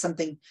 but it was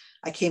something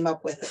I came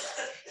up with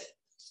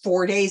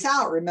 4 days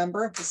out.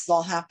 Remember, this is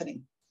all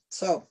happening.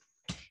 So,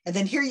 and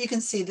then here you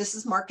can see, this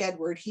is Mark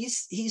Edward.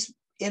 He's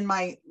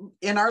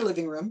in our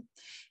living room,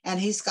 and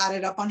he's got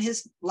it up on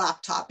his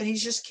laptop, and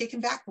he's just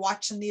kicking back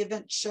watching the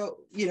event show,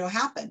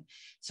 happen.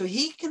 So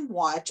he can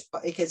watch,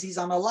 because he's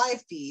on a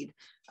live feed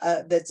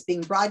that's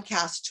being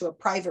broadcast to a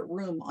private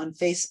room on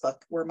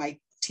Facebook where my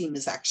team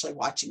is actually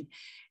watching.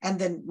 And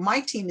then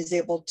my team is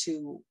able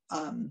to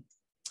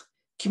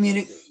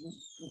communicate.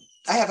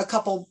 I have a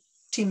couple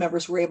team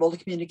members who were able to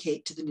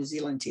communicate to the New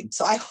Zealand team.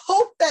 So I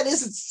hope that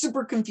isn't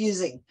super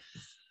confusing.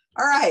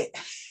 All right.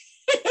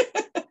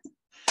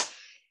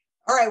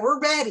 All right, we're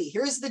ready.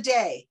 Here's the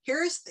day.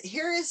 Here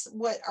is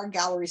what our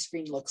gallery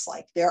screen looks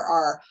like. There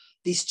are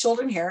these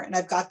children here, and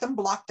I've got them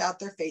blocked out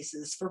their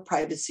faces for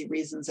privacy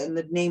reasons, and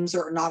the names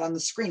are not on the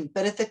screen.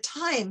 But at the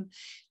time,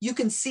 you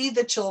can see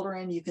the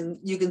children, you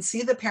can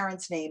see the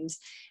parents' names,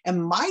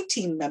 and my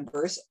team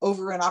members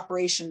over in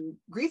Operation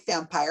Grief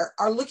Vampire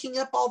are looking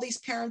up all these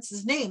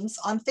parents' names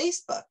on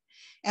Facebook.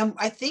 And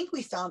I think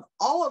we found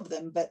all of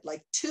them, but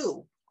like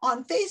 2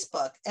 on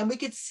Facebook, and we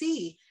could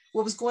see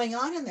what was going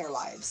on in their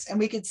lives, and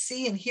we could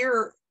see and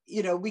hear.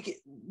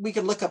 We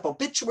could look up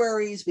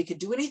obituaries, we could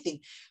do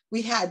anything.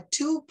 We had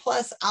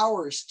 2+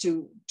 hours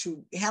to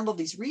handle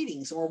these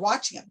readings, and we're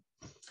watching them.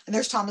 And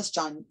there's Thomas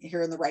John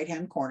here in the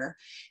right-hand corner.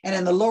 And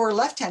in the lower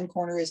left-hand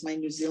corner is my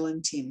New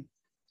Zealand team,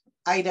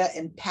 Ida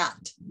and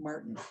Pat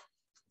Martin,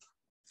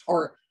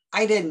 or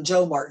Ida and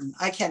Joe Martin.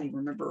 I can't even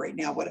remember right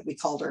now what we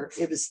called her.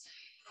 It was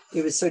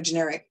so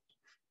generic.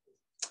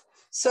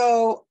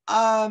 So,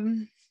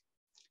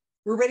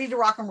 we're ready to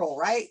rock and roll,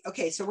 right?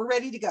 Okay, so we're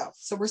ready to go.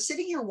 So we're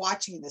sitting here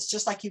watching this,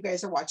 just like you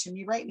guys are watching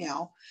me right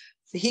now.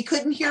 He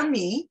couldn't hear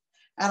me,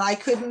 and I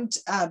couldn't,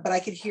 but I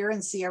could hear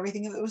and see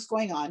everything that was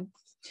going on.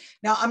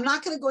 Now, I'm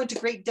not going to go into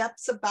great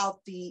depths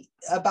about the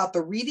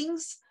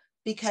readings,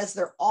 because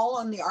they're all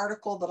on the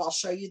article that I'll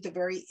show you at the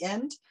very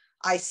end.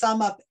 I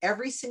sum up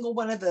every single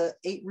one of the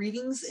 8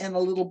 readings in a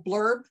little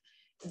blurb.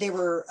 They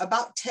were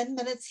about 10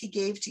 minutes he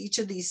gave to each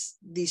of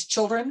these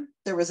children.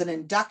 There was an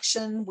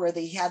induction where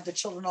they had the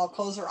children all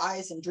close their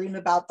eyes and dream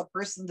about the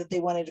person that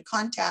they wanted to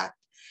contact.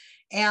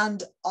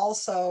 And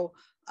also,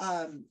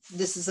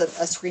 this is a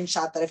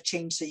screenshot that I've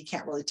changed so you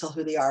can't really tell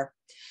who they are.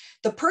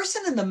 The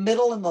person in the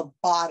middle and the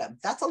bottom,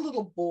 that's a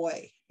little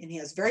boy, and he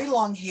has very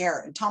long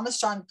hair. And Thomas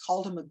John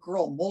called him a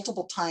girl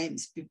multiple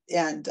times,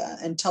 and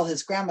until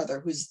his grandmother,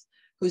 who's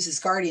his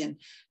guardian,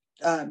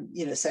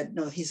 said,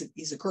 no,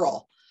 he's a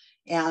girl.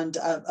 And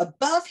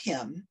above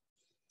him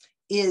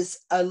is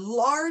a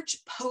large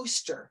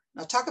poster.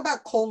 Now, talk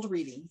about cold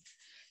reading.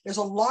 There's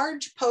a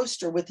large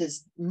poster with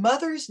his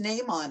mother's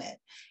name on it.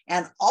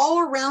 And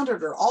all around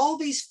it are all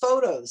these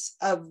photos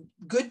of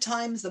good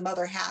times the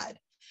mother had.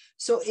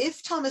 So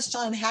if Thomas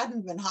John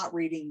hadn't been hot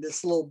reading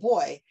this little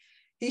boy,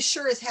 he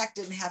sure as heck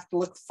didn't have to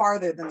look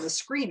farther than the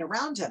screen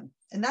around him.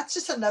 And that's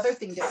just another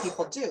thing that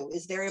people do,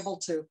 is they're able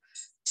to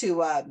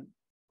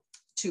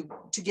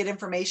get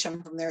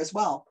information from there as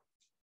well.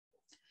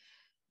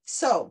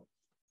 So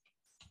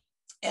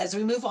as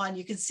we move on,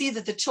 you can see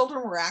that the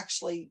children were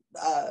actually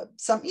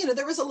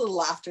there was a little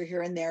laughter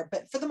here and there,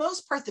 but for the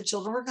most part, the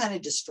children were kind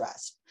of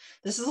distressed.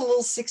 This is a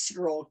little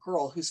 6-year-old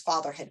girl whose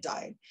father had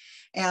died.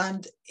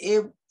 And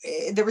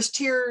there was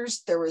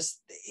tears.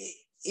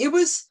 It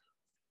was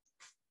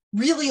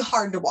really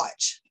hard to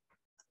watch.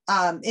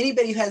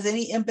 Anybody who has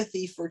any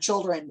empathy for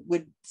children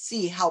would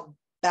see how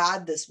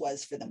bad this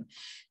was for them.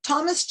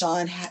 Thomas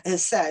John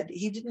has said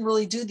he didn't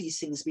really do these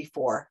things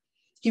before.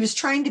 He was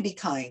trying to be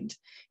kind.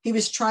 He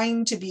was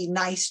trying to be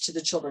nice to the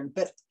children,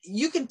 but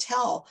you can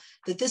tell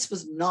that this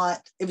was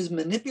it was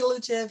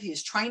manipulative. He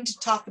was trying to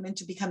talk them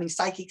into becoming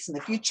psychics in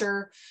the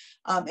future,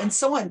 and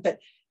so on. But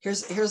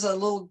here's a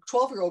little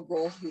 12-year-old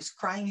girl who's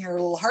crying her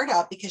little heart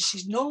out because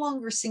she's no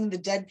longer seeing the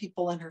dead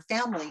people in her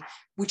family,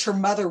 which her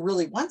mother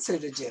really wants her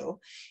to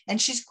do.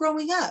 And she's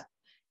growing up.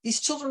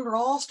 These children are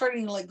all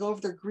starting to let go of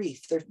their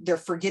grief. They're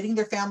forgetting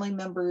their family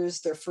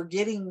members. They're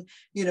forgetting,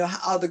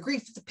 how the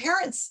grief. The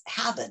parents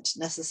haven't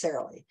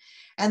necessarily,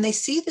 and they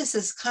see this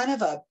as kind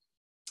of a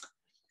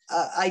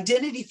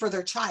identity for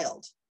their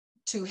child,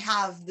 to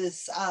have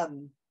this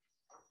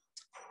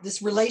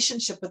this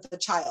relationship with the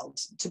child,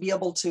 to be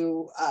able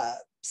to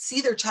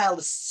see their child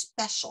as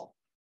special.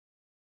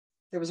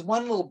 There was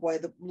one little boy,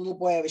 the little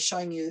boy I was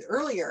showing you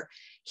earlier.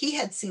 He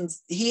had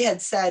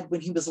said when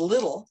he was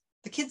little,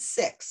 the kid's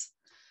 6.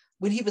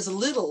 When he was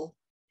little,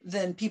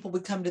 then people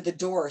would come to the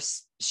door,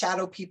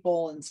 shadow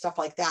people and stuff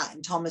like that.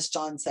 And Thomas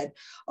John said,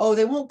 oh,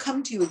 they won't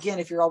come to you again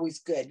if you're always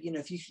good.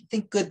 If you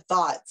think good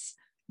thoughts,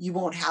 you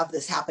won't have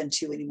this happen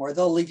to you anymore.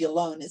 They'll leave you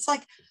alone. It's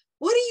like,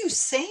 what are you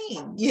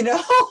saying? It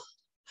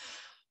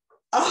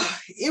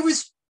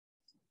was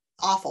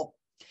awful.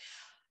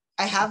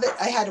 I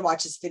had to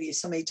watch this video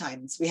so many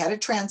times. We had it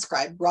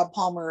transcribed. Rob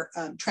Palmer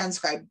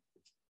transcribed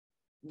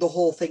the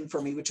whole thing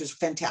for me, which was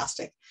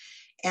fantastic.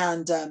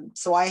 And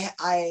so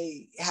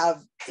I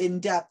have in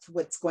depth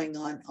what's going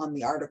on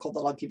the article that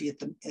I'll give you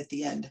at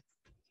the end.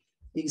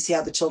 You can see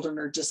how the children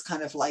are just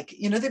kind of like,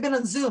 they've been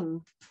on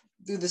Zoom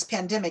through this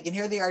pandemic, and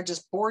here they are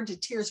just bored to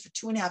tears for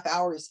 2.5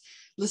 hours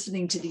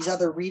listening to these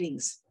other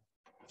readings.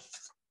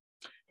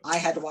 I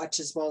had to watch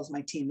as well as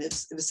my team.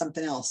 It was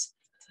something else.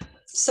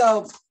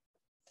 So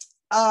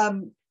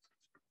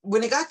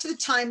when it got to the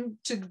time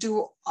to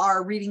do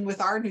our reading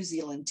with our New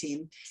Zealand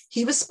team,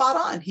 he was spot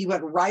on. He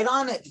went right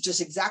on it,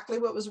 just exactly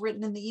what was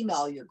written in the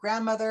email. Your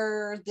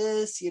grandmother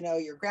this,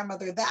 your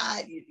grandmother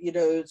that,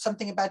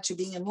 something about you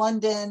being in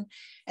London.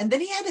 And then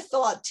he had to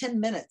fill out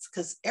 10 minutes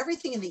because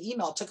everything in the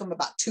email took him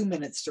about 2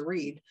 minutes to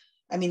read.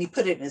 I mean, he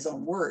put it in his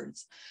own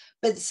words.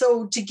 But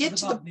so to get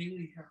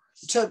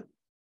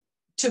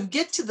to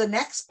get to the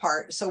next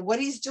part, so what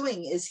he's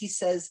doing is he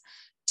says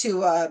to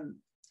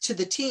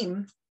the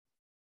team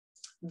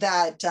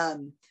that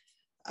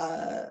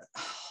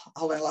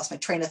hold on, I lost my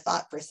train of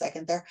thought for a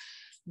second there,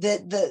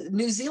 that the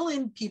New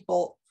Zealand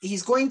people,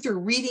 he's going through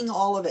reading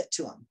all of it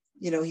to them.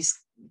 He's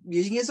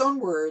using his own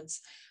words,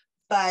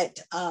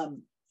 but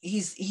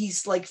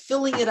he's like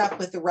filling it up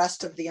with the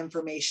rest of the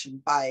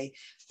information by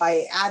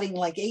adding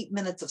like 8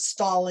 minutes of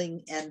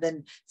stalling, and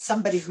then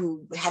somebody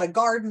who had a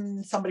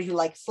garden, somebody who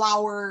liked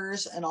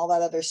flowers and all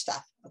that other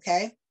stuff.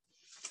 Okay,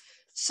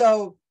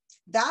 so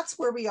that's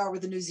where we are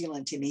with the New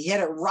Zealand team. He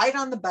had it right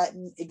on the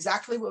button,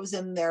 exactly what was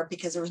in there,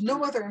 because there was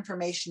no other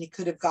information he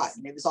could have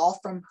gotten. It was all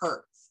from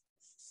her.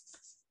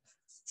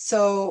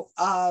 So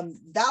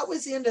that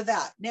was the end of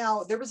that.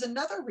 Now, there was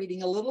another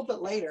reading a little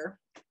bit later.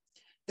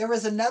 There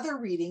was another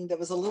reading that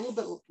was a little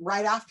bit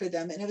right after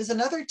them, and it was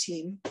another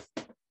team,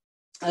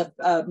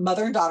 a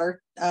mother and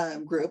daughter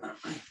group.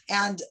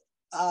 And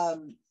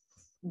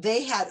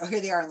they had, here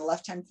they are in the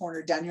left-hand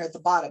corner down here at the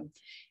bottom.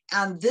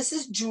 And this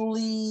is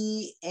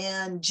Julie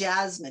and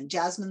Jasmine.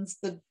 Jasmine's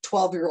the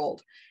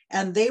 12-year-old.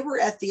 And they were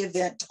at the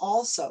event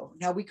also.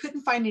 Now, we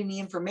couldn't find any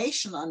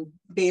information on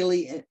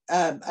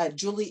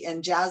Julie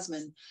and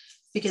Jasmine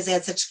because they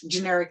had such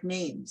generic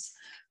names.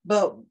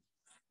 But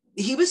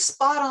he was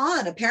spot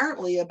on,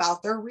 apparently,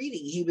 about their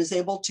reading. He was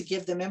able to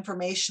give them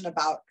information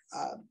about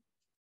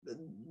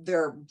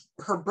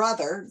her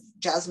brother,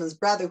 Jasmine's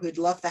brother, who had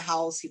left the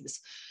house. He was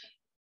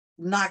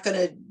not going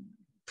to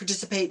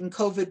participate in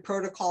COVID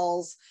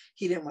protocols.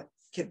 He didn't want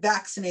to get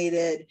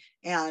vaccinated.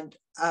 And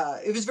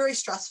it was very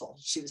stressful.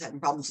 She was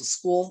having problems with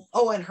school.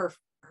 Oh, and her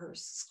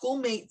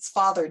schoolmate's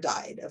father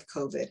died of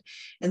COVID.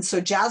 And so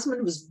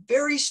Jasmine was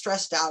very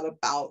stressed out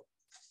about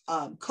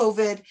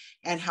COVID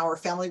and how her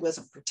family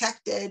wasn't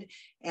protected,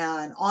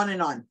 and on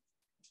and on.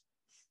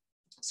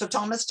 So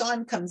Thomas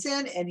John comes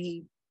in and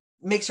he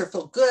makes her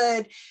feel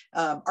good.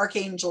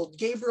 Archangel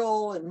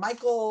Gabriel and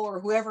Michael or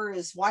whoever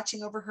is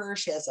watching over her.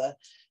 She has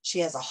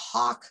a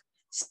hawk,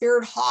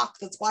 spirit hawk,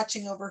 that's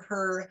watching over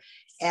her.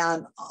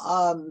 And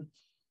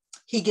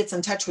he gets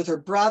in touch with her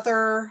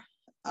brother,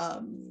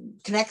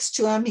 connects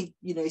to him. He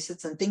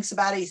sits and thinks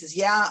about it. He says,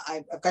 yeah,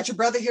 I've got your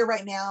brother here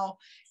right now,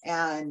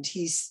 and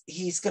he's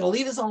going to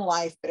lead his own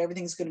life, but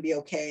everything's going to be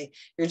okay.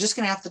 You're just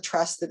going to have to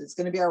trust that it's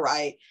going to be all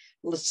right.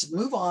 Let's just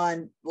move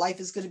on.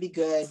 Life is going to be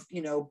good.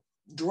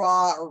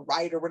 Draw or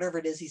write or whatever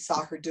it is he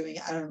saw her doing.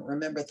 I don't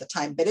remember at the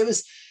time, but it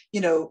was,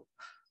 they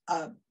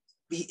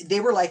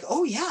were like,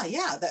 oh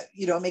yeah, that,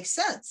 it makes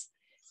sense.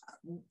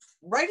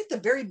 Right at the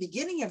very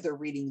beginning of their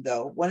reading,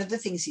 though, one of the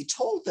things he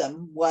told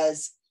them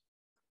was,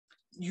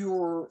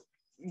 there's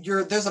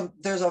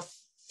a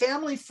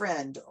family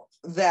friend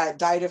that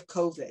died of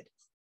COVID.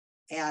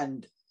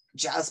 And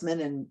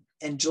Jasmine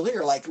and Julie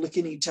are like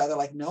looking at each other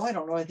like, no, I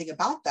don't know anything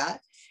about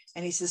that.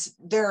 And he says,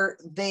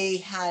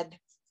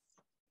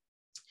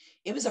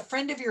 it was a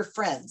friend of your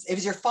friends. It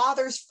was your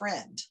father's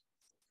friend.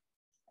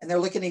 And they're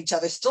looking at each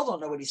other, still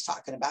don't know what he's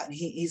talking about. And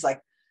he's like,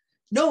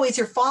 no, it's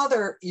your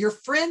father, your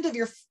friend of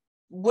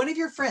one of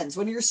your friends,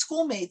 one of your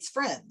schoolmates'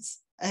 friends,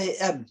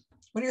 one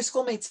of your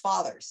schoolmates'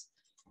 fathers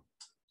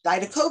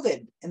died of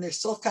COVID. And they're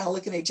still kind of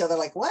looking at each other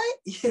like, what?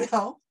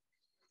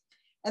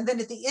 And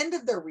then at the end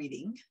of their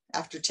reading,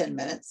 after 10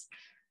 minutes,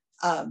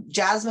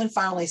 Jasmine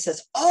finally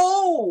says,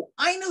 oh,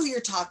 I know who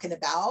you're talking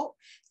about.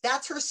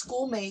 That's her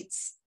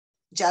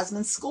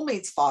Jasmine's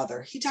schoolmate's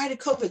father. He died of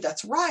COVID.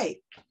 That's right.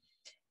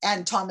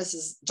 And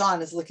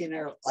John is looking at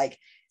her like,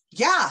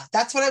 yeah,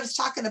 that's what I was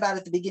talking about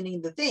at the beginning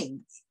of the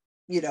thing,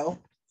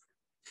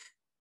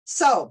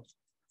 So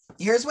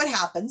here's what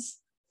happens.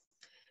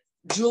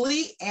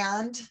 Julie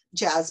and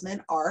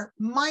Jasmine are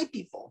my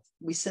people.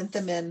 We sent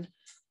them in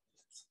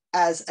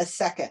as a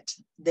second.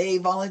 They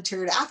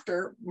volunteered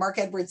after. Mark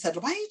Edwards said,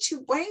 why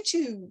don't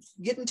you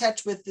get in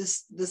touch with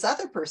this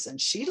other person?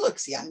 She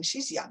looks young.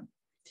 She's young.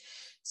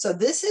 So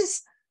this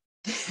is,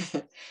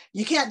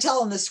 you can't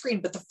tell on the screen,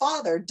 but the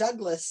father,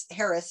 Douglas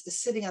Harris,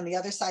 is sitting on the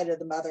other side of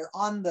the mother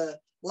on the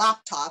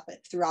laptop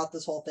throughout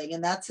this whole thing.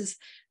 And that's his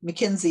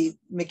Mackenzie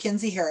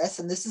Harris.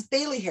 And this is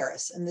Bailey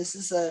Harris. And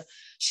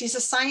she's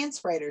a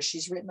science writer.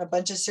 She's written a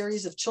bunch of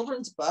series of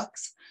children's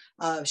books.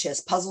 She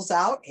has puzzles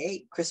out.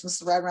 Hey,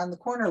 Christmas is right around the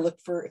corner. Look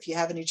for, if you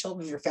have any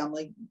children in your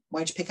family, why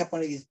don't you pick up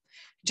one of these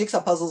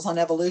jigsaw puzzles on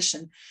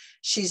evolution.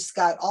 She's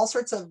got all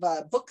sorts of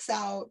books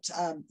out,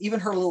 even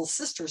her little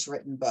sister's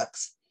written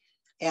books.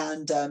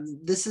 And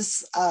this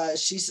is,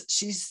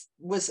 she's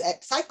was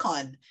at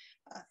PsyCon,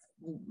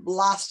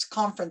 last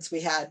conference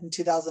we had in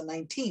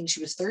 2019.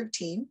 She was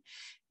 13,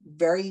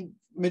 very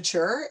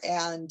mature.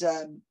 And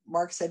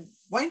Mark said,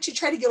 why don't you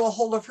try to get a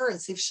hold of her and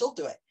see if she'll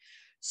do it?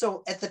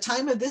 So at the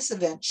time of this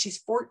event, she's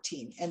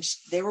 14, and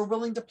they were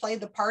willing to play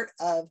the part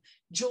of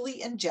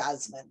Julie and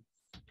Jasmine.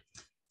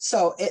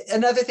 So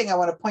another thing I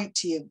want to point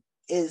to you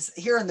is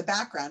here in the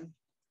background,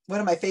 one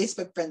of my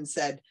Facebook friends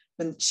said,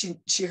 when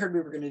she heard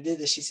we were going to do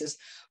this, she says,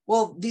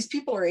 well, these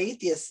people are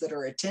atheists that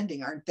are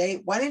attending, aren't they?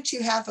 Why don't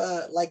you have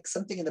like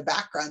something in the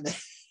background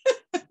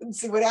and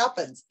see what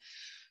happens?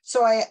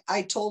 So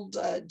I told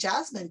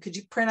Jasmine, could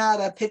you print out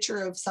a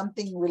picture of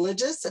something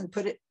religious and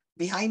put it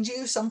behind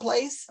you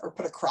someplace, or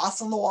put a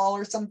cross on the wall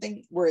or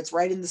something where it's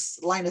right in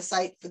this line of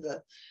sight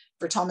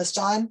for Thomas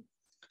John?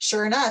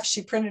 Sure enough,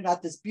 she printed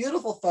out this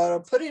beautiful photo,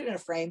 put it in a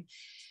frame,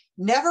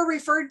 never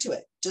referred to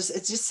it.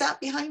 It just sat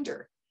behind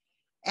her.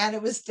 And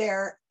it was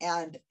there,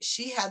 and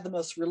she had the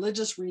most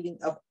religious reading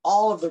of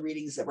all of the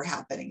readings that were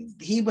happening.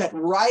 He went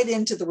right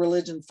into the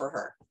religion for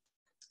her.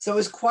 So it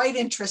was quite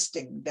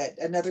interesting that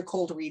another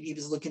cold read, he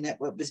was looking at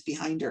what was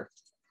behind her.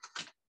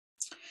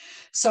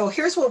 So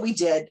here's what we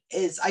did,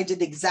 is I did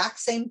the exact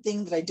same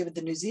thing that I did with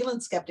the New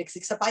Zealand Skeptics,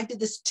 except I did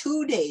this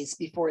 2 days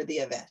before the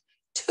event.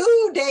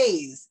 2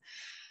 days.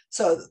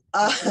 So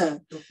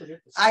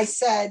I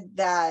said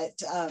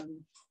that,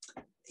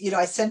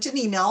 I sent an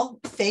email,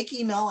 fake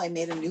email. I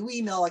made a new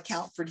email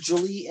account for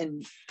Julie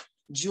and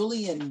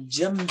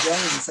Jim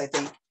Jones, I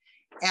think.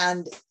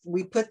 And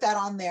we put that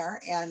on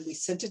there and we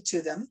sent it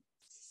to them.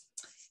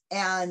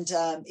 And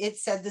it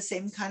said the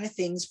same kind of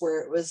things,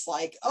 where it was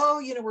like,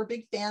 oh, we're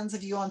big fans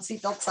of you on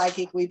Seatbelt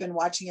Psychic. We've been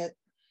watching it.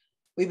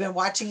 We've been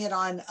watching it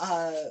on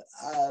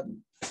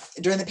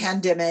during the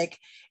pandemic.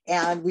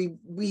 And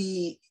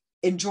we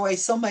enjoy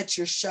so much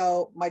your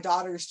show. My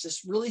daughter's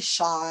just really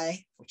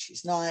shy, which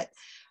she's not.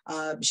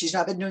 She's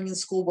not been doing in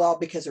school well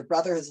because her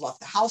brother has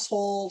left the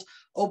household.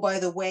 Oh, by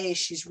the way,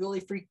 she's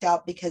really freaked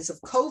out because of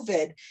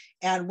COVID.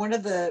 And one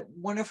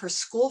of her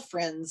school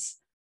friends'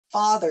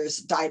 fathers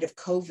died of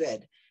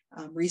COVID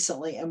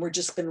recently. And we're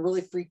just been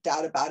really freaked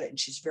out about it. And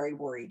she's very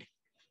worried.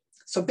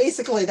 So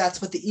basically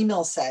that's what the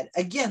email said.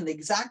 Again, the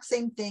exact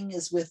same thing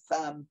is with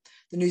the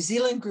New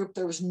Zealand group.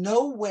 There was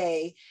no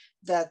way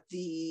that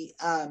he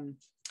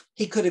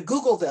could have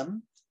Googled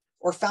them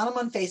or found them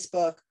on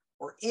Facebook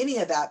or any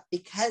of that,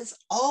 because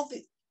all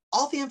the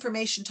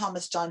information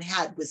Thomas John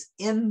had was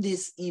in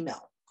this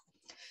email.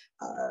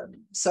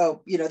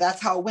 So,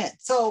 that's how it went.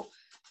 So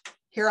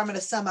here, I'm going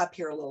to sum up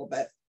here a little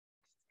bit.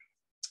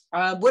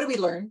 What did we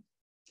learn?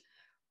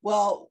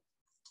 Well,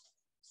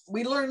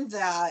 we learned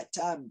that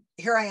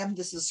here I am.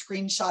 This is a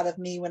screenshot of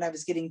me when I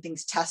was getting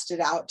things tested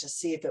out to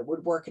see if it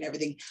would work and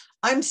everything.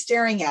 I'm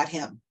staring at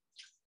him.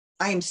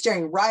 I am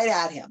staring right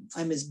at him.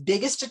 I'm his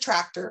biggest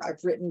detractor.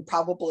 I've written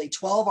probably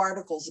 12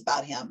 articles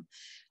about him.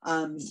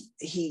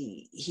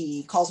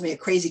 He calls me a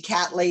crazy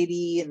cat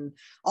lady and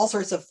all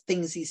sorts of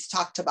things he's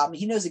talked about me.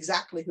 He knows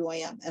exactly who I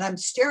am. And I'm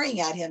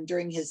staring at him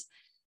during his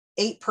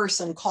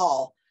 8-person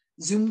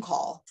Zoom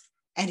call,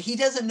 and he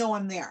doesn't know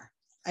I'm there.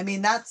 I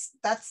mean, that's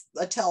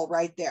a tell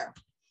right there.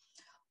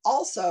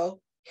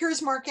 Also,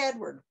 here's Mark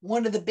Edward,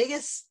 one of the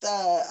biggest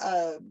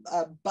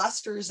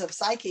busters of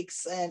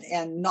psychics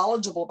and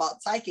knowledgeable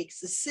about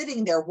psychics, is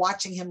sitting there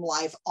watching him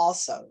live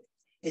also,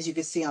 as you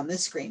can see on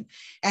this screen.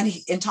 And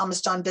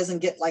Thomas John doesn't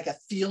get like a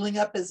feeling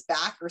up his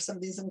back or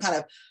something, some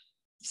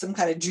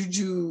kind of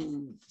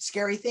juju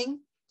scary thing.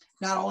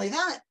 Not only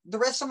that, the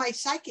rest of my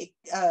psychic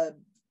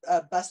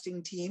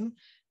busting team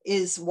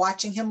is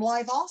watching him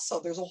live also.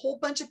 There's a whole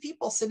bunch of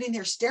people sitting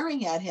there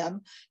staring at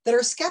him that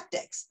are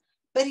skeptics,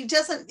 but he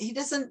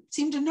doesn't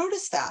seem to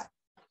notice that.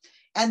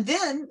 And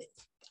then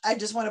I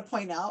just want to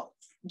point out,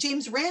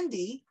 James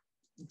the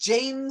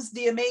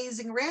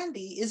Amazing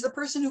Randy is the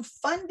person who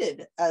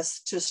funded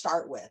us to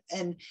start with.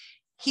 And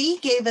he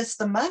gave us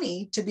the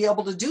money to be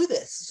able to do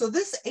this. So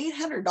this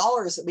 $800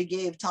 that we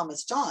gave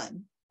Thomas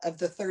John, of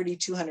the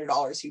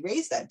 $3,200 he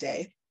raised that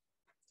day,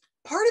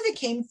 part of it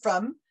came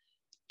from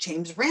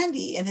James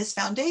Randi and his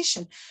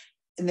foundation.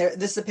 And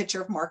this is a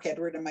picture of Mark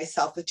Edward and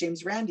myself with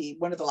James Randi,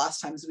 one of the last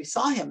times we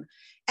saw him.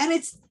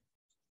 And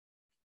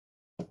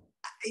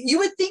you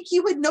would think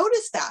you would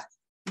notice that.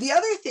 The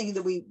other thing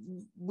that we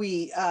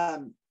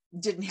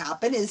didn't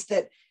happen is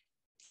that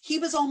he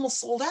was almost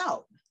sold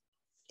out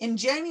in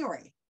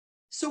January.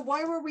 So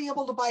why were we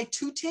able to buy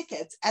 2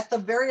 tickets at the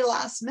very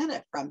last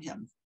minute from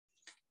him?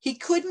 He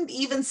couldn't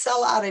even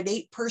sell out an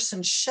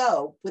 8-person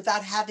show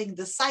without having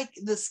the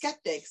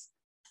skeptics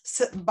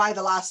buy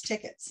the last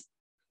tickets.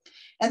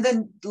 And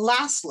then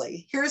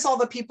lastly, here's all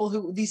the people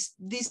who, these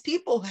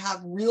people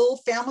have real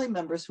family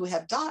members who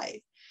have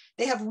died.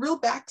 They have real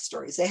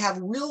backstories. They have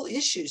real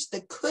issues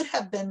that could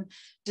have been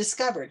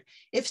discovered.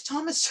 If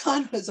Thomas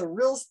John was a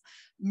real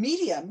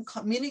medium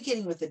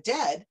communicating with the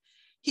dead,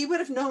 he would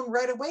have known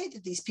right away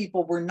that these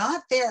people were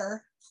not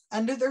there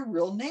under their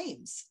real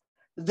names.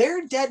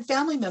 Their dead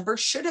family member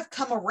should have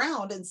come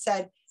around and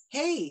said,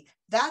 hey,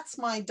 that's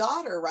my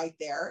daughter right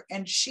there.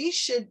 And she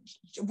should,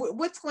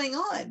 what's going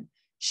on?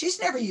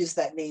 She's never used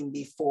that name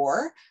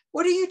before.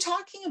 What are you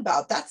talking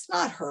about? That's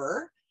not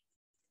her.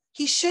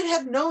 He should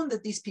have known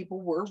that these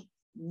people were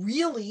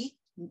really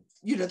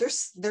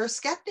they're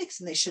skeptics,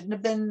 and they shouldn't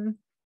have been,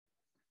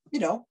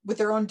 with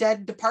their own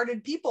dead,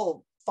 departed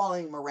people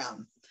following them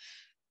around.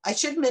 I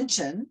should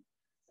mention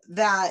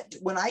that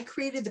when I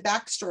created the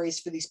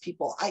backstories for these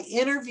people, I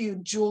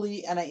interviewed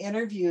Julie and I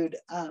interviewed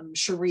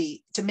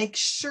Cherie to make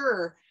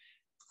sure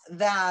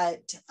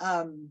that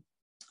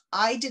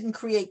I didn't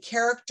create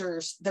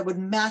characters that would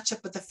match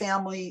up with the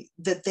family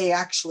that they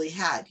actually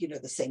had,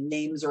 the same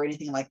names or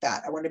anything like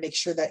that. I wanted to make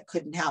sure that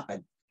couldn't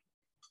happen.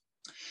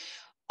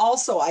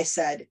 Also, I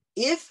said,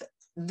 if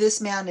this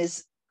man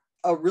is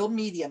a real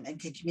medium and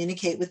can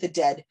communicate with the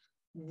dead,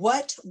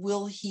 what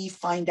will he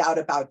find out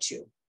about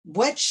you?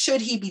 What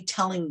should he be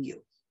telling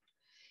you?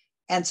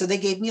 And so they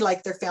gave me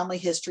like their family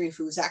history of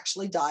who's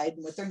actually died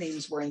and what their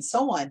names were and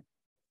so on.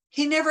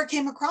 He never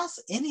came across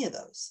any of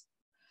those.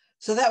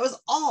 So that was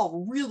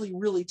all really,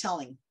 really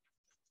telling.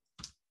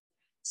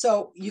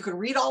 So you can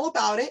read all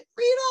about it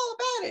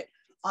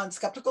on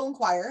Skeptical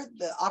Inquirer,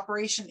 the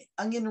Operation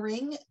Onion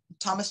Ring,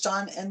 Thomas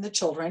John and the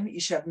Children. You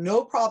should have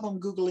no problem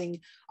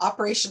Googling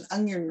Operation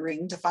Onion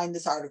Ring to find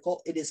this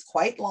article. It is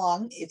quite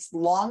long. It's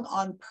long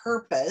on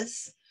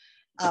purpose.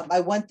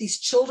 I want these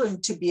children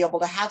to be able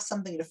to have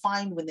something to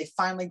find when they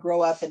finally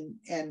grow up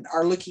and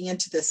are looking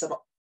into this.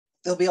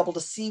 They'll be able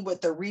to see what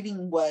their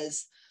reading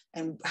was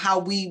and how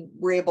we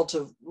were able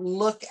to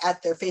look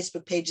at their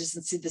Facebook pages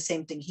and see the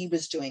same thing he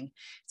was doing.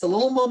 It's a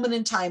little moment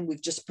in time.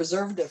 We've just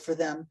preserved it for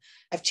them.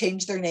 I've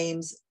changed their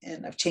names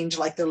and I've changed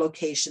like their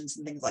locations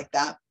and things like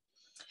that.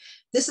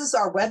 This is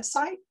our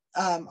website.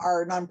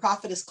 Our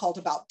nonprofit is called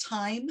About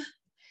Time.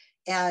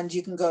 And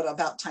you can go to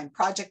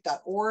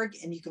abouttimeproject.org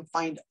and you can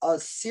find a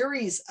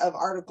series of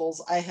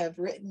articles I have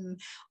written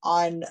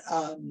on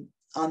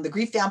the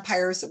grief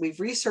vampires that we've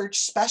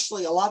researched,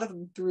 especially a lot of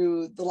them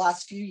through the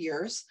last few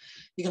years.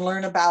 You can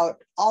learn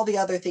about all the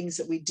other things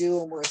that we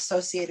do and we're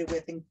associated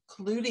with,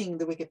 including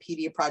the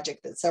Wikipedia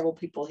project that several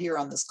people here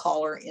on this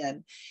call are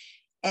in.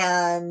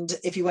 And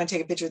if you want to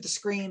take a picture of the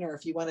screen or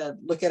if you want to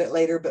look at it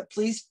later, but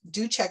please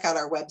do check out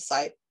our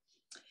website.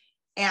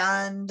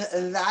 And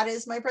that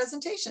is my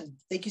presentation.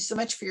 Thank you so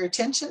much for your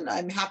attention.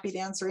 I'm happy to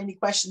answer any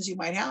questions you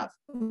might have.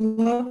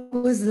 What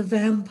was the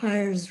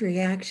vampire's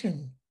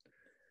reaction?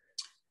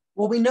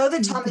 Well, we know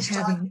that Thomas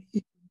John,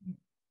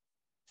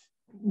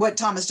 what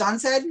Thomas John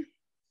said?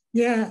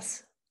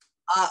 Yes.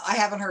 I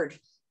haven't heard.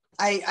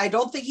 I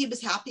don't think he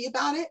was happy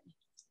about it,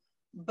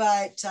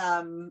 but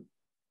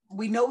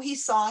we know he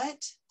saw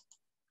it.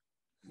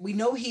 We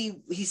know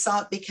he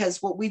saw it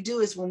because what we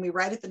do is when we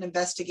write up an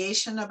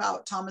investigation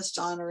about Thomas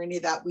John or any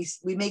of that,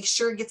 we make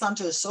sure it gets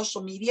onto the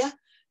social media,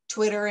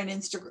 Twitter and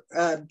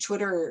Instagram,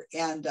 Twitter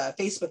and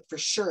Facebook for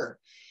sure.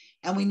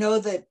 And we know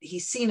that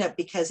he's seen it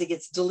because it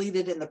gets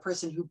deleted and the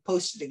person who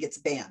posted it gets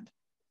banned.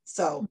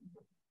 So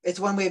it's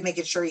one way of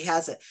making sure he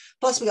has it.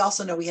 Plus, we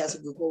also know he has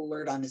a Google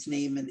alert on his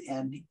name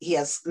and he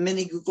has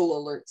many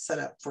Google alerts set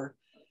up for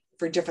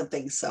different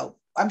things. So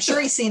I'm sure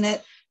he's seen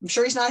it. I'm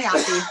sure he's not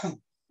happy.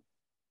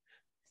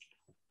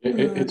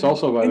 It's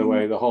also, by the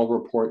way, the whole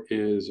report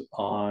is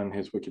on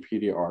his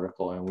Wikipedia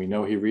article, and we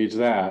know he reads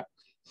that.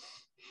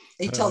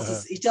 He tells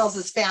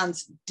his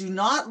fans, do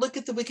not look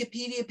at the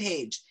Wikipedia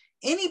page.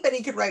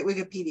 Anybody could write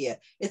Wikipedia.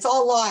 It's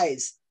all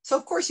lies. So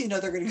of course, they're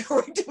going to go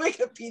right to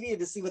Wikipedia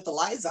to see what the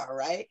lies are,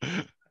 right?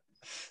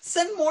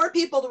 Send more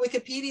people to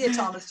Wikipedia,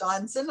 Thomas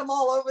John. Send them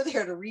all over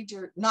there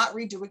to not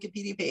read your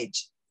Wikipedia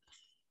page.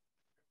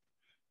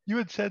 You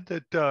had said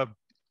that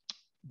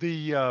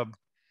the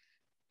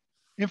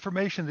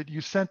information that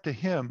you sent to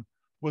him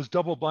was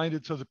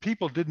double-blinded, so the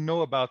people didn't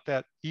know about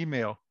that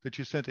email that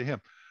you sent to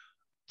him.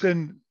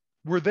 Then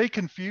were they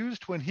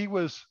confused when he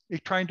was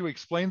trying to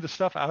explain the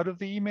stuff out of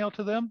the email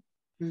to them?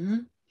 Mm-hmm.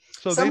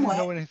 So they didn't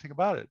know anything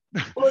about it.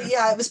 Well,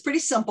 yeah, it was pretty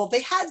simple.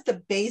 They had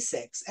the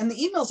basics, and the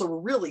emails were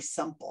really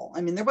simple.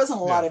 I mean, there wasn't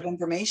a lot of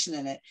information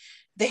in it.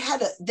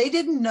 They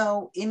didn't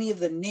know any of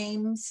the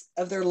names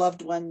of their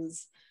loved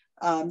ones.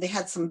 They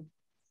had some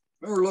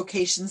or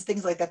locations,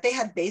 things like that. They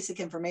had basic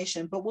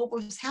information, but what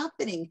was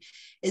happening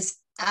is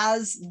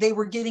as they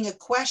were getting a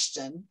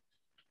question,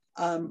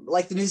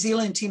 like the New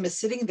Zealand team is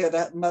sitting there,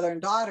 that mother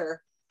and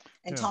daughter,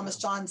 and Thomas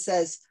John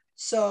says,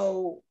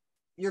 so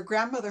your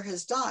grandmother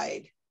has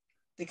died.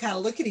 They kind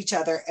of look at each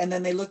other and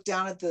then they look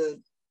down at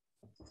the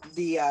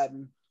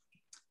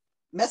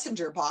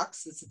messenger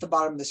box that's at the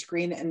bottom of the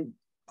screen, and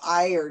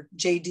I or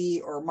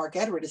JD or Mark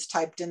Edward is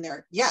typed in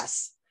there,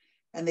 yes.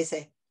 And they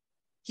say,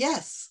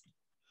 yes.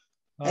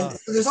 And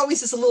so there's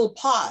always this little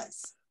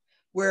pause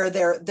where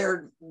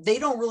they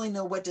don't really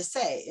know what to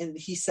say. And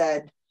he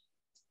said,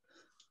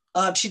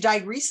 she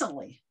died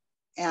recently.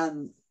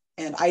 And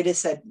Ida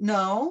said,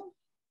 no.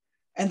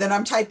 And then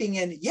I'm typing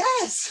in,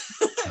 yes.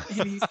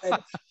 And he said,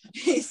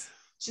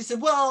 she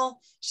said,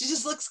 well, she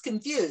just looks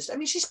confused. I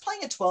mean, she's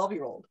playing a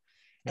 12-year-old.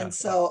 Yeah. And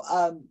so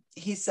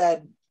he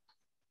said,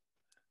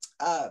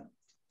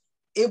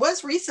 it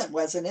was recent,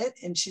 wasn't it?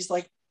 And she's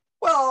like,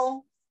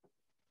 well,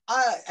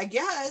 I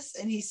guess.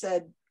 And he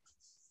said,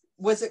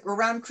 was it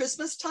around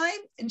Christmas time?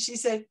 And she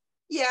said,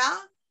 yeah.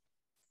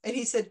 And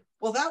he said,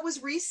 well, that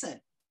was recent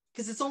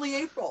because it's only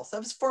April. So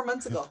that was 4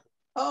 months ago.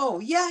 Oh,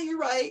 yeah, you're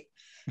right.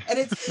 And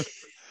it's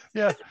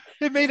Yeah,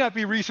 it may not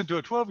be recent to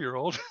a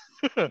 12-year-old.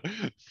 but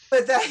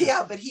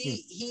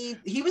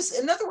he was,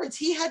 in other words,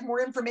 he had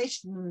more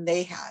information than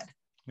they had.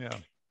 Yeah.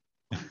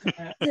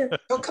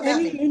 Don't come at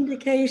Any me.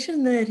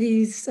 indication that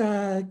he's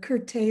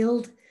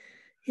curtailed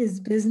his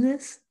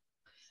business?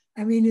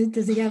 I mean,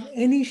 does he have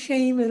any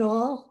shame at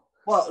all?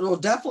 Well,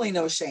 definitely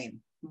no shame.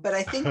 But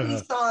I think we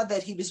saw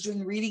that he was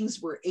doing readings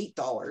were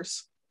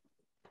 $8.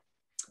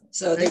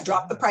 So they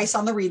dropped the price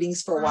on the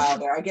readings for a while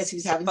there. I guess he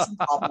was having some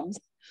problems.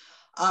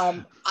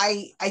 I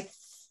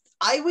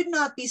would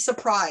not be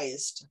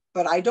surprised,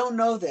 but I don't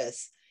know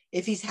this,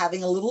 if he's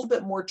having a little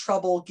bit more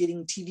trouble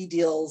getting TV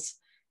deals,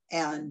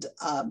 and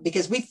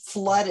because we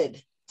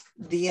flooded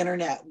the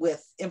internet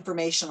with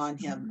information on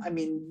him. I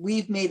mean,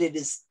 we've made it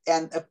as,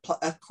 and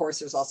of course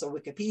there's also a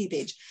Wikipedia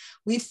page.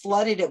 We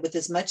flooded it with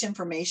as much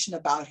information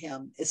about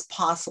him as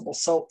possible.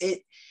 So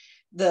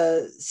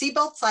the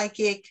Seatbelt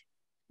Psychic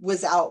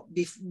was out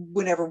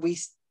whenever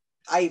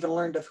I even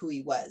learned of who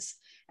he was.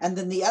 And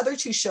then the other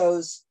two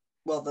shows,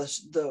 well,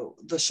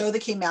 the show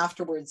that came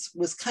afterwards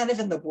was kind of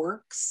in the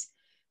works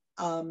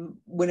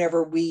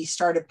whenever we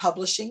started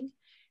publishing.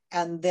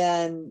 And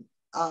then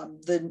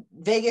the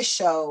Vegas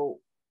show,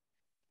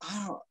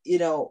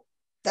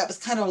 that was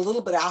kind of a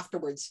little bit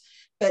afterwards,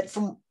 but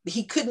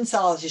he couldn't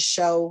sell his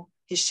show.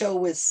 His show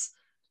was,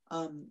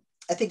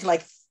 I think,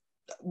 like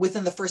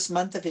within the first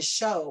month of his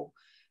show,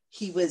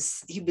 he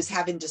was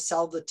having to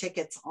sell the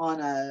tickets on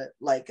a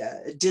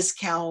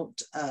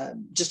discount,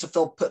 just to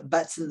put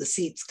butts in the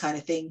seats kind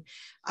of thing.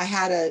 I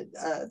had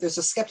there's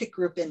a skeptic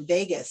group in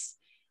Vegas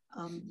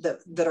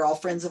that are all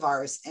friends of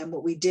ours. And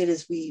what we did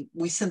is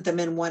we sent them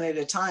in one at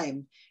a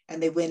time,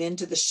 and they went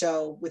into the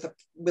show with a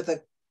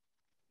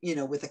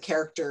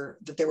character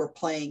that they were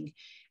playing,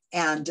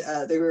 and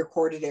they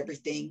recorded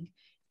everything.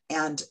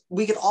 And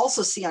we could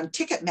also see on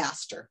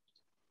Ticketmaster,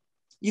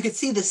 you could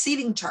see the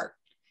seating chart,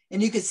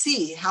 and you could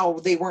see how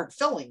they weren't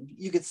filling.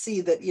 You could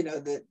see that,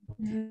 that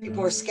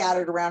people were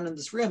scattered around in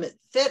this room. It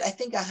fit, I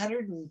think,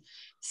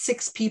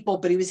 106 people,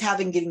 but he was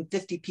getting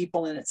 50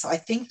 people in it. So I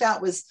think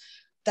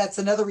that's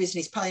another reason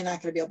he's probably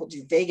not going to be able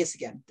to do Vegas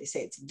again. They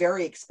say it's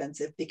very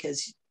expensive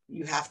because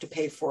you have to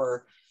pay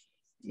for,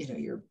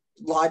 your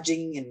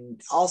lodging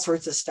and all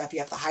sorts of stuff. You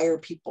have to hire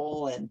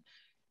people, and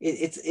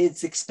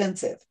it's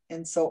expensive.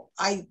 And so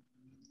I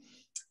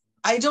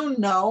don't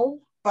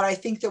know, but I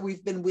think that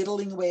we've been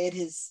whittling away at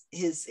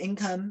his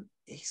income.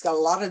 He's got a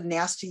lot of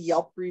nasty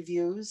Yelp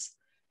reviews.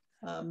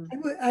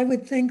 I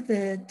would think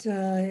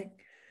that,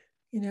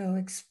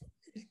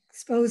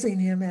 exposing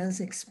him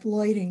as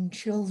exploiting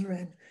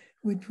children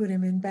would put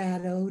him in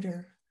bad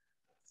odor.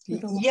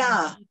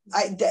 Yeah,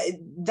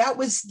 that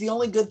was the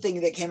only good thing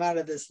that came out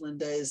of this,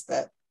 Linda, is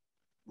that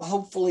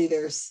hopefully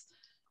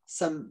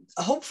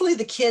hopefully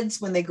the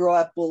kids, when they grow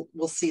up,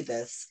 will see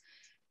this.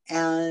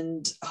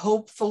 And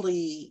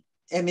hopefully,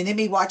 I mean, they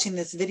may be watching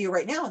this video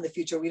right now in the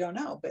future. We don't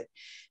know, but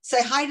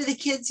say hi to the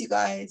kids, you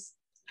guys.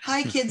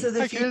 Hi, kids of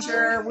the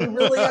future.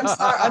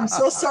 I'm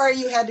so sorry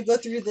you had to go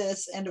through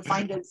this and to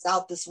find us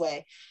out this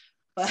way.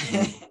 But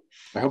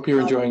I hope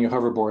you're enjoying your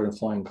hoverboard and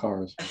flying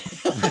cars.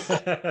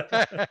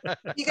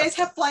 You guys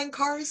have flying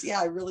cars?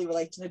 Yeah, I really would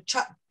like to know.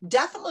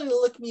 Definitely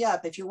look me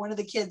up if you're one of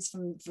the kids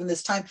from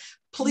this time.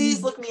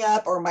 Please look me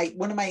up, or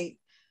one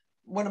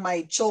of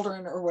my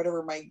children, or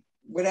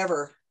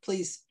whatever.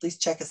 Please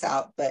check us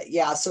out. But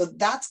yeah, so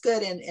that's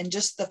good. And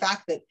just the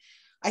fact that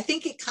I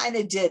think it kind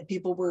of did.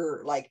 People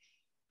were like,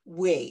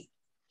 wait,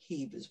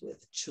 he was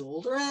with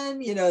children,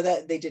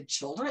 that they did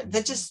children.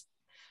 That just.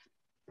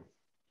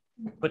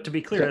 But to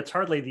be clear, it's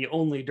hardly the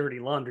only dirty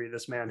laundry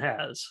this man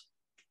has.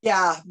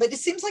 Yeah, but it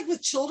seems like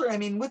with children, I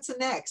mean, what's the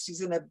next? He's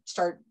going to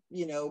start,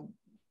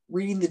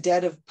 reading the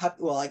dead of puppy.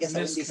 Well, I guess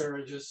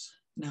miscarriages.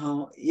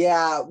 No,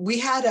 yeah, we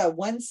had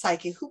one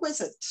psychic. Who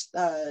was it?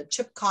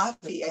 Chip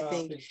Coffey, I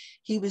think.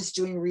 He was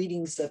doing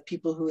readings of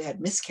people who had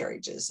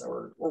miscarriages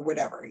or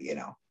whatever,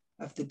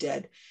 of the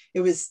dead.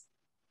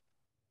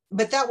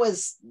 But that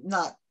was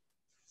not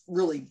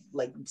really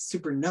like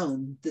super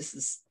known.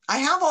 I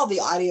have all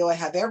the audio, I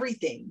have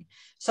everything.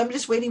 So I'm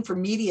just waiting for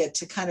media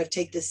to kind of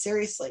take this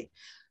seriously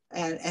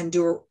and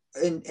do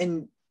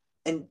and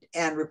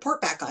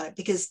report back on it,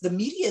 because the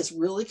media is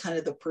really kind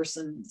of the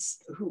person's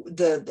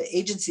the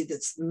agency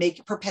that's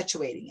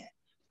perpetuating it.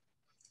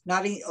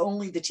 Not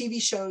only the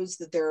TV shows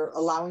that they're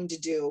allowing to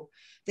do,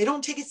 they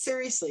don't take it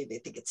seriously. They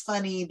think it's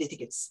funny. They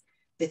think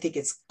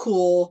it's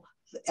cool.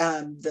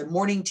 The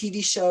morning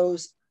TV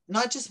shows,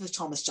 not just with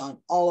Thomas John,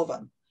 all of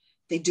them,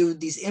 they do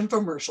these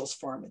infomercials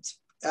for him. It's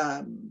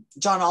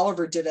John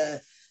Oliver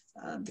the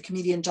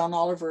comedian John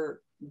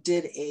Oliver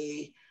did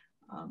a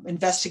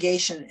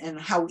investigation and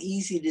how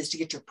easy it is to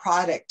get your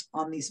product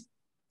on these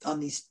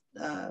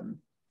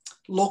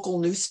local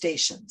news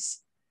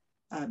stations.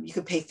 You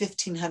could pay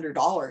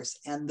 $1,500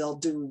 and they'll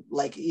do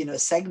a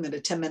segment, a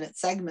 10-minute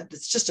segment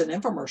that's just an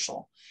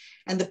infomercial.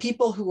 And the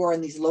people who are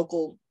in these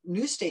local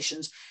news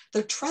stations,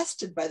 they're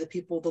trusted by the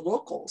people, the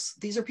locals.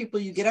 These are people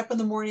you get up in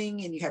the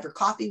morning and you have your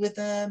coffee with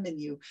them and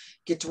you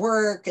get to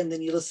work and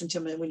then you listen to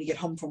them when you get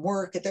home from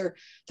work. They're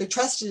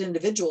trusted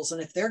individuals.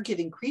 And if they're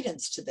giving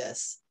credence to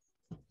this,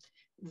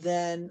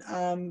 then,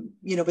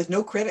 with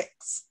no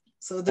critics.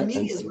 So the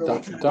media is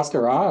really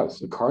Dr. Oz,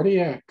 the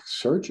cardiac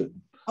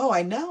surgeon. Oh,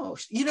 I know.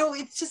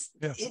 It's just,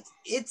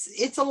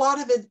 it's a lot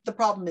of it. The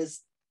problem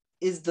is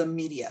the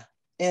media.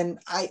 And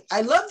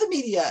I love the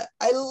media.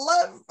 I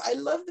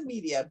love the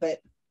media, but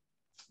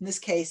in this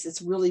case,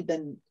 it's really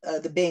been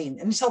the bane.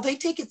 And until they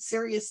take it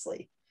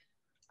seriously,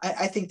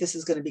 I think this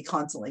is going to be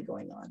constantly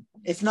going on.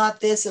 If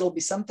not this, it'll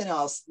be something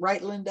else.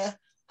 Right, Linda?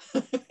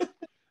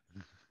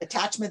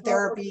 Attachment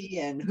therapy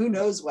and who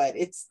knows what.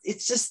 It's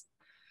just,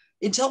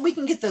 until we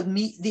can get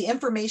the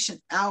information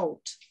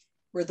out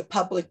where the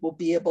public will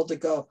be able to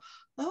go,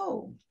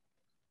 oh.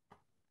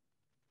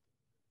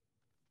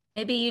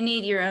 Maybe you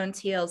need your own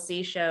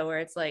TLC show where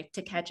it's like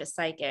To Catch a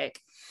Psychic.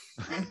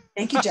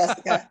 Thank you,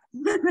 Jessica.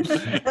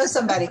 Know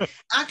somebody.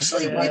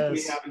 Actually,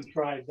 we haven't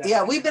tried that.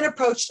 Yeah, we've been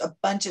approached a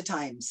bunch of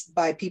times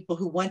by people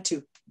who want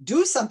to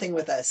do something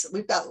with us.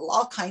 We've got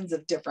all kinds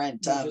of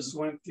different. We just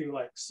went through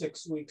like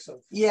 6 weeks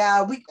of.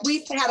 Yeah,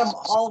 we've had them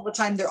all the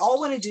time. They all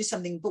want to do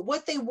something, but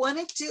what they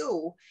want to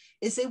do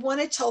is they want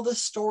to tell the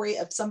story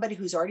of somebody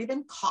who's already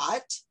been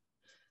caught,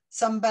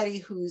 somebody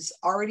who's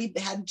already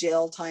had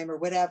jail time or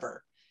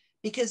whatever,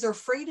 because they're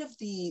afraid of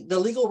the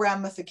legal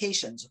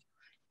ramifications,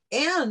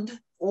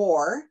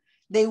 or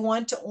they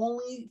want to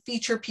only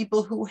feature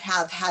people who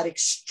have had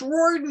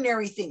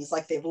extraordinary things,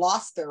 like they've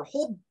lost their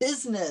whole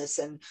business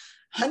and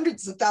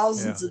hundreds of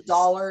thousands of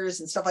dollars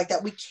and stuff like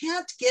that. We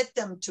can't get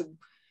them to,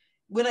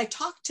 when I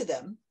talk to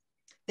them,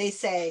 they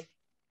say,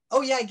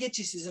 oh yeah, I get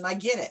you, Susan, I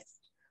get it.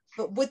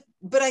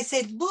 But I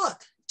say, look,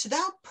 to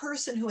that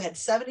person who had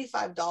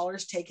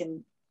 $75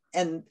 taken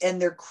and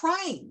they're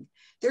crying,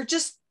 they're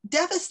just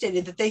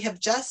devastated that they have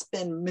just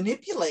been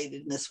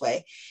manipulated in this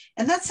way.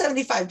 And that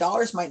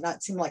 $75 might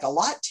not seem like a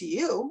lot to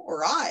you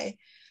or I,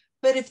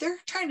 but if they're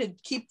trying to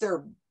keep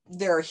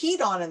their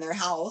heat on in their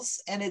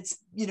house and it's,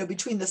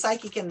 between the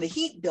psychic and the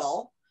heat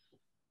bill,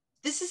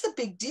 this is a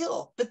big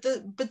deal. But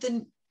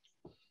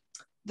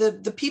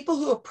the people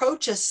who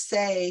approach us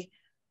say,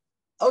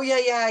 oh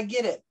yeah, I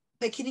get it.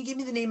 But can you give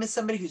me the name of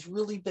somebody who's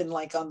really been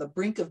like on the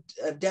brink of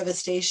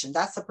devastation?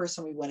 That's the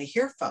person we want to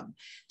hear from.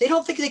 They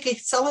don't think they can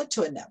sell it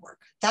to a network.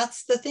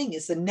 That's the thing,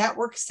 is the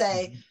networks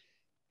say,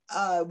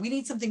 we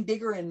need something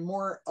bigger and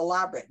more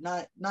elaborate,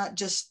 not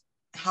just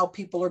how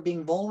people are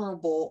being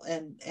vulnerable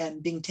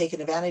and being taken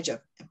advantage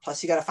of. And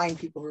plus you got to find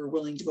people who are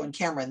willing to go on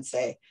camera and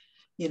say,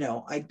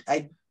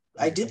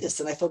 I did this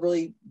and I feel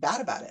really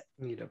bad about it.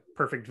 You need a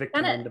perfect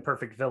victim and a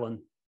perfect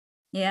villain.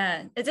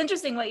 Yeah, it's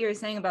interesting what you were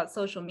saying about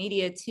social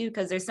media too,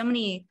 because there's so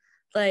many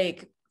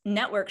like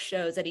network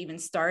shows that even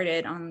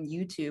started on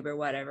YouTube or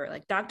whatever.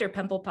 Like Dr.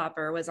 Pimple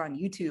Popper was on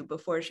YouTube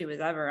before she was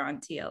ever on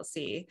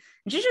TLC,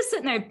 and she's just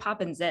sitting there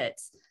popping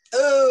zits.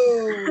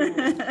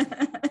 Oh,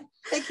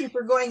 thank you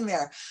for going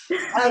there.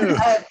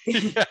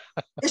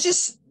 It's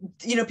just,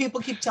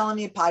 people keep telling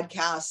me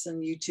podcasts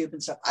and YouTube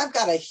and stuff. I've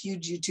got a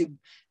huge YouTube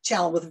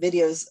channel with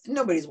videos.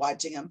 Nobody's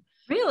watching them.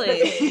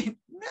 Really?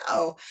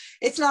 No,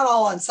 it's not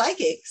all on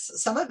psychics.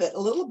 Some of it, a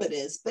little bit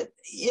is, but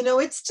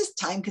it's just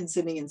time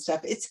consuming and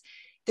stuff.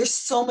 There's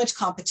so much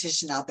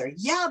competition out there.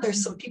 Yeah,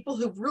 there's some people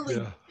who've really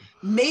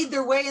made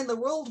their way in the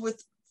world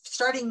with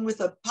starting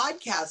with a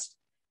podcast,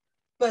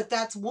 but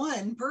that's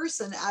one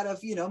person out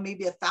of,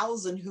 maybe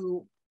 1,000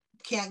 who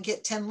can't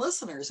get 10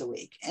 listeners a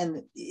week.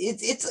 And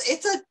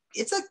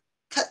it's a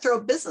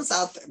cutthroat business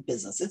out there.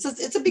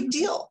 It's a big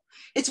deal.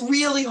 It's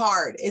really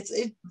hard.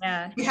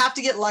 You have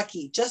to get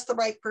lucky. Just the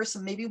right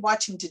person, maybe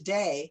watching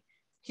today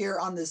here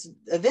on this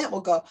event,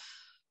 will go,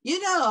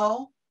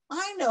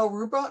 I know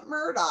Rupert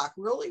Murdoch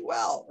really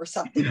well, or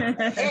something.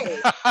 Hey,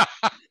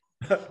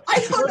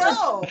 I don't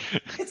know.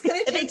 It's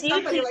going to take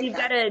somebody like you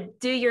got to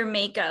do your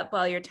makeup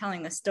while you're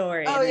telling the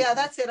story. Oh yeah,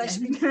 that's it. I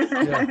should be.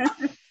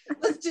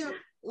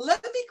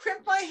 Let me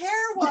crimp my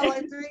hair while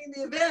I'm doing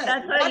the event.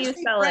 That's how you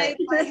sell it.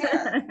 My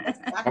hair.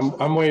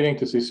 I'm waiting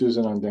to see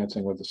Susan on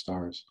Dancing with the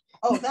Stars.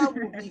 Oh, that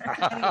would be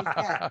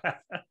fantastic.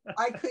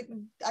 I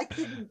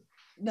couldn't,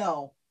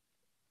 no.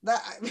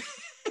 That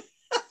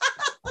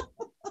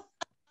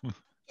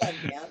can't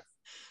dance.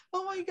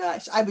 Oh my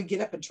gosh. I would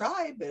get up and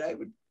try, but I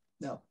would,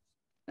 no,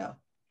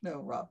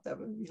 Rob, that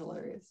would be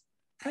hilarious.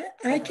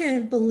 I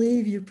can't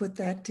believe you put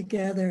that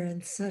together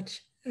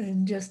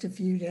in just a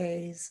few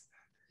days.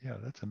 Yeah,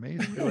 that's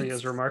amazing. It really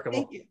is remarkable.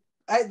 Thank you.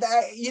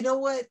 You know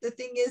what the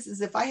thing is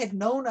if I had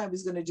known I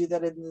was going to do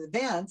that in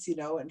advance,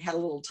 and had a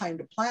little time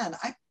to plan,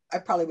 I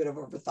probably would have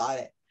overthought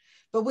it.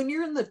 But when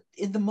you're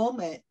in the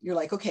moment, you're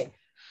like, okay,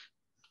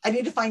 I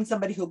need to find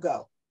somebody who'll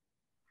go.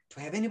 Do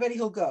I have anybody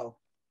who'll go?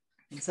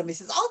 And somebody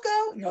says, I'll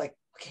go. And you're like,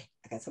 okay,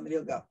 I got somebody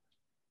who'll go.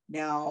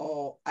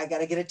 Now I got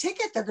to get a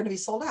ticket. They're going to be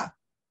sold out.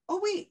 Oh,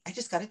 wait, I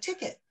just got a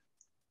ticket.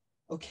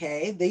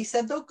 Okay. They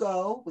said they'll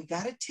go. We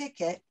got a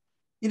ticket.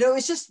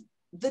 It's just,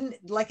 then,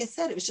 like I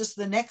said, it was just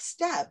the next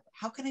step.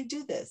 How can I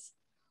do this?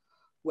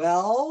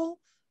 Well,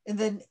 and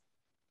then,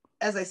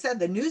 as I said,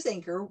 the news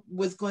anchor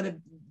was going to,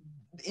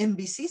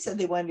 NBC said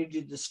they wanted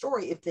to do the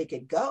story if they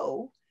could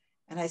go.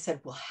 And I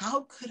said, well,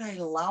 how could I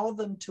allow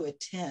them to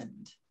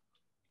attend?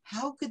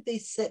 How could they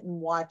sit and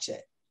watch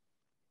it?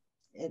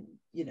 And,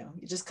 you know,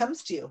 it just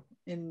comes to you.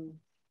 And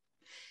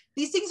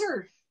these things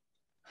are, it's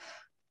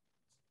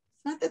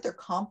not that they're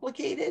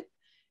complicated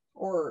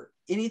or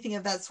anything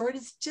of that sort.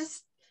 It's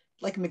just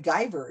like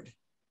MacGyvered.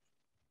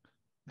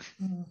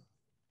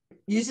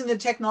 Using the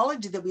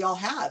technology that we all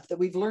have, that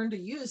we've learned to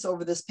use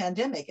over this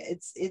pandemic.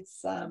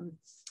 It's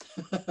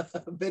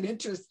been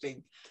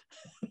interesting.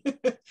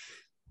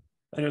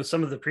 I know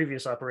some of the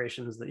previous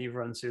operations that you've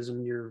run,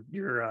 Susan, your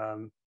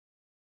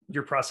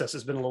process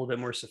has been a little bit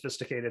more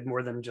sophisticated,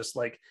 more than just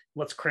like,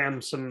 let's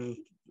cram some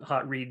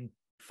hot read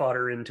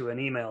fodder into an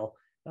email.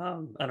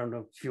 I don't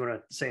know if you want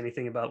to say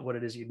anything about what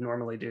it is you'd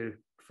normally do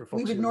for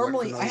folks. We would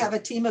normally, I have a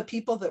team of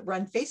people that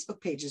run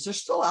Facebook pages. They're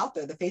still out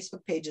there, the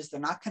Facebook pages. They're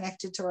not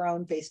connected to our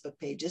own Facebook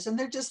pages, and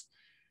they're just,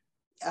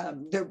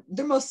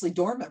 they're mostly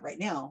dormant right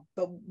now.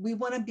 But we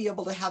want to be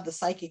able to have the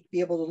psychic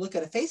be able to look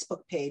at a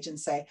Facebook page and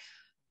say,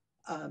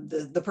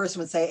 the person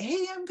would say,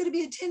 hey, I'm going to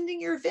be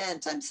attending your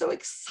event. I'm so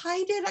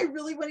excited. I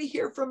really want to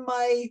hear from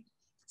my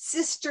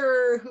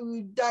sister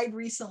who died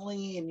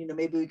recently. And, you know,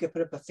 maybe we could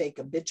put up a fake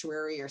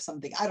obituary or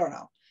something. I don't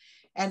know.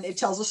 And it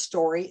tells a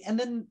story. And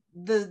then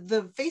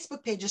the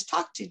Facebook pages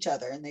talk to each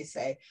other and they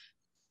say,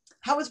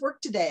 how was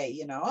work today?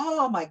 You know,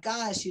 oh my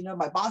gosh, you know,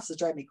 my bosses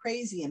drive me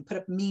crazy, and put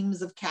up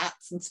memes of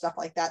cats and stuff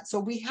like that. So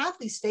we have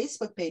these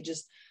Facebook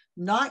pages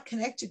not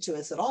connected to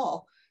us at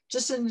all,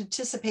 just in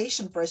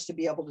anticipation for us to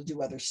be able to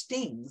do other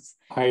stings.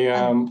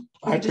 I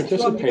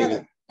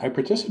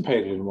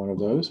participated in one of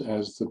those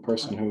as the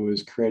person who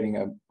was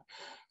creating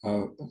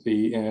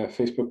the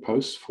Facebook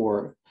posts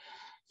for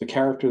the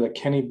character that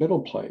Kenny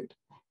Biddle played.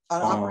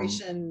 On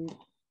Operation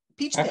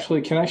Peach Pit.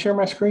 Actually, can I share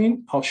my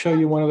screen? I'll show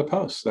you one of the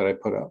posts that I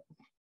put up.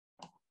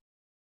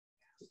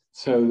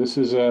 So this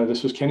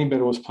was Kenny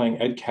Biddle was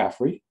playing Ed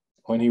Caffrey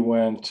when he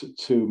went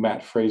to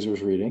Matt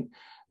Fraser's reading.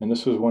 And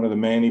this was one of the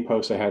many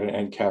posts I had in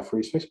Ed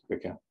Caffrey's Facebook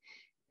account.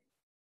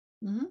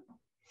 Mm-hmm.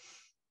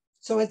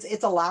 So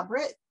it's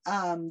elaborate.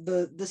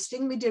 The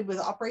sting we did with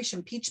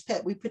Operation Peach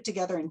Pit, we put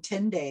together in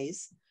 10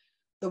 days.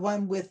 The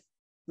one with,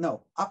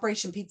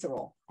 Operation Pizza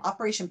Roll.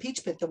 Operation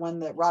Peach Pit, the one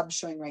that Rob's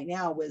showing right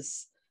now,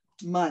 was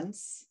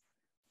months.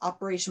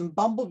 Operation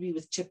Bumblebee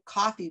with Chip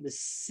Coffee was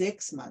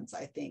 6 months,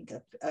 I think,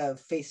 of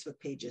Facebook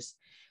pages.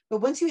 But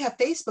once you have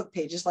Facebook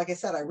pages, like I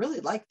said, I really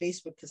like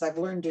Facebook because I've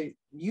learned to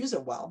use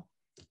it well.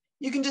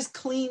 You can just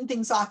clean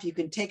things off. You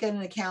can take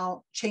an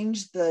account,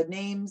 change the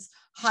names,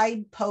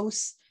 hide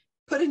posts,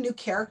 put a new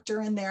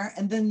character in there,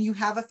 and then you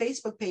have a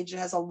Facebook page that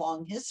has a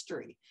long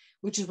history,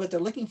 which is what they're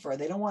looking for.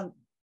 They don't want,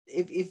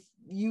 if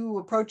you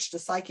approached a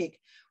psychic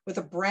with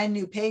a brand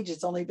new page,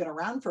 it's only been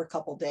around for a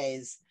couple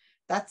days,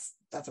 that's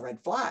a red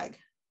flag.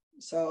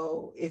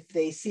 So if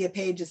they see a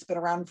page that's been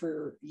around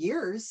for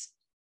years,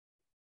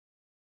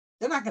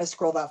 they're not going to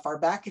scroll that far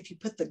back. If you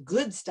put the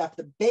good stuff,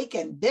 the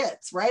bacon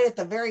bits right at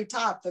the very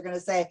top, they're going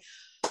to say,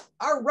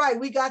 all right,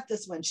 we got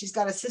this one. She's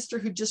got a sister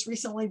who just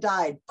recently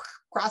died.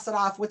 Cross it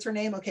off. What's her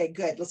name? Okay,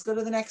 good. Let's go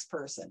to the next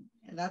person.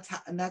 And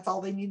that's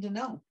all they need to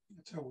know.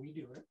 That's how we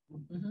do it.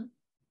 Mm-hmm.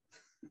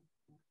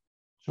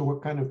 So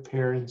what kind of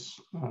parents,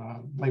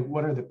 like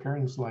what are the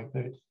parents like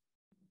that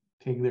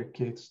take their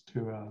kids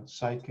to a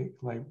psychic?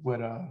 Like what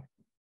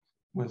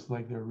was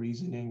like their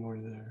reasoning or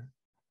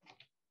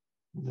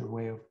their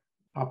way of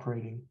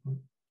operating?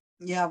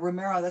 Yeah,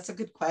 Romero, that's a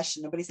good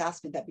question. Nobody's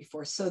asked me that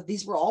before. So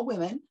these were all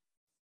women.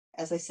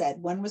 As I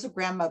said, one was a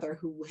grandmother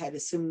who had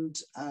assumed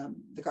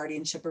the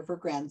guardianship of her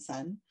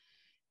grandson.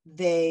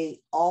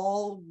 They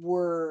all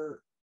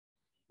were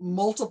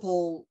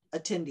multiple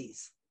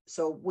attendees.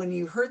 So when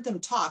you heard them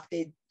talk,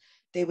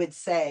 they would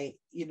say,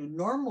 you know,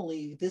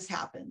 normally this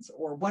happens.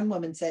 Or one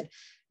woman said,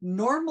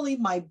 normally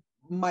my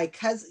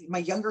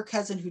younger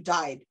cousin who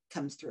died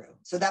comes through.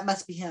 So that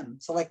must be him.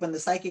 So like when the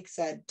psychic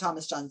said,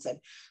 Thomas John said,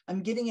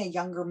 I'm getting a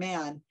younger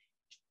man,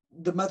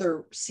 the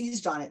mother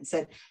seized on it and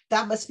said,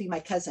 that must be my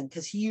cousin,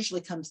 because he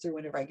usually comes through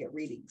whenever I get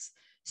readings.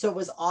 So it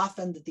was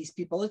often that these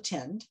people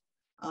attend.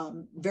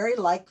 Very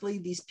likely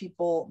these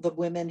people, the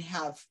women,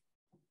 have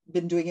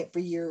been doing it for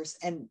years,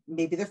 and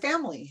maybe their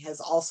family has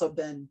also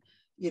been,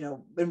 you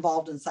know,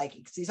 involved in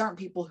psychics. These aren't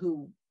people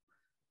who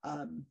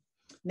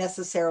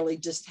necessarily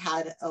just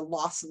had a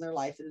loss in their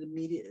life and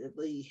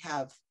immediately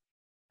have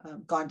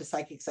gone to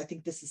psychics. I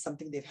think this is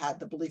something they've had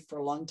the belief for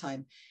a long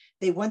time.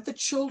 They want the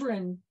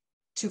children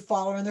to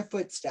follow in their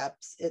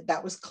footsteps.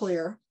 That was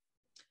clear.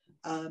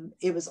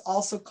 It was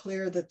also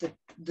clear that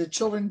the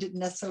children didn't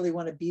necessarily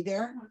want to be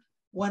there.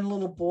 One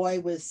little boy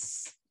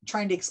was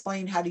trying to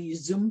explain how to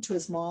use Zoom to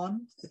his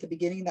mom at the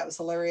beginning. That was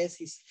hilarious.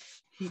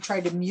 He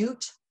tried to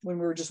mute when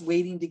we were just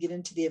waiting to get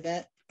into the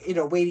event, you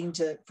know, waiting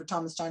for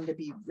Thomas John to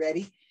be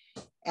ready.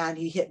 And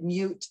he hit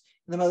mute.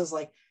 And the mother's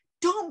like,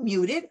 don't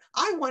mute it.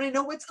 I want to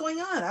know what's going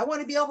on. I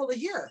want to be able to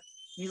hear. And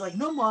he's like,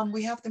 no, Mom,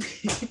 we have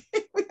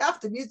to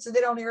to mute so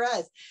they don't hear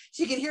us.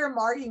 So you could hear him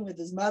arguing with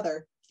his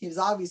mother. He was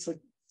obviously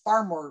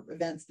far more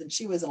events than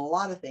she was in a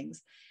lot of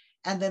things.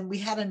 And then we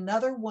had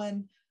another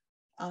one.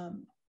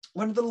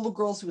 One of the little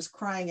girls who was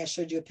crying, I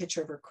showed you a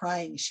picture of her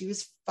crying. She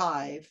was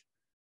 5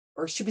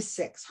 or she was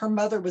 6. Her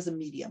mother was a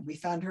medium. We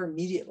found her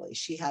immediately.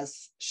 She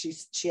has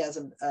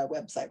a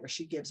website where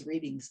she gives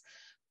readings,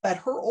 but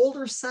her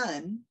older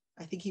son,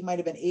 I think he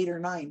might've been 8 or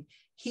 9.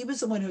 He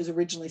was the one who was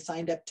originally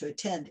signed up to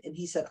attend. And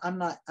he said, I'm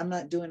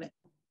not doing it.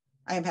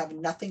 I am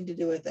having nothing to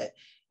do with it.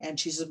 And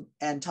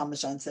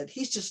Thomas John said,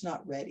 he's just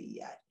not ready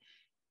yet.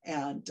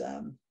 And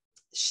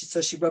so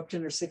she roped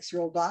in her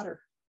 6-year-old daughter.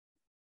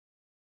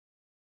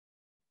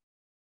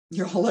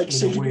 You're all like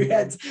shaking your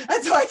heads.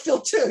 That's how I feel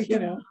too, you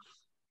know.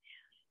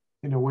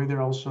 In a way,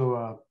 they're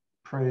also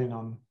preying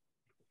on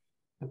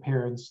the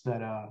parents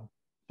that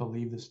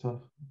believe this stuff.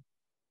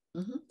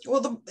 Mm-hmm.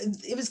 Well,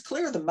 it was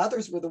clear the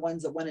mothers were the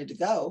ones that wanted to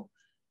go.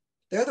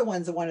 They're the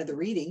ones that wanted the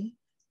reading.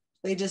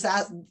 They just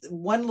asked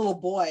one little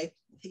boy,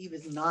 I think he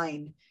was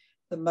 9.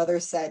 The mother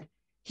said,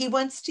 he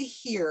wants to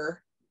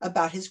hear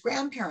about his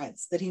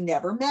grandparents that he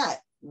never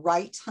met.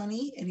 Right,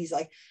 honey? And he's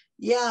like,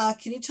 yeah,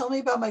 can you tell me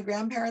about my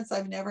grandparents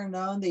I've never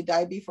known? They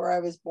died before I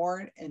was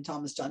born. And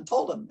Thomas John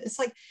told him. It's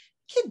like,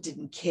 kid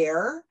didn't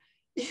care.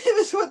 It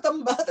was what the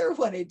mother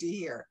wanted to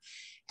hear.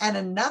 And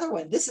another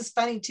one, this is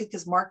funny too,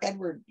 because Mark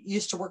Edward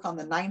used to work on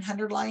the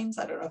 900 lines.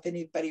 I don't know if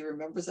anybody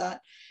remembers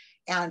that.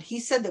 And he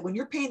said that when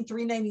you're paying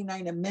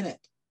 $3.99 a minute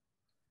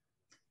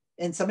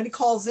and somebody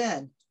calls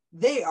in,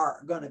 they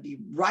are going to be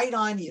right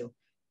on you.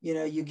 You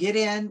know, you get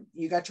in,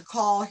 you got your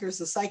call, here's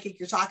the psychic,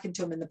 you're talking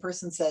to him, and the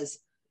person says,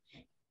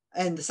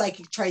 and the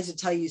psychic tries to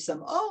tell you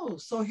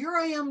so here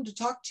I am to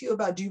talk to you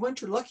about, do you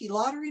want your lucky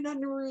lottery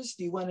numbers?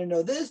 Do you want to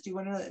know this? Do you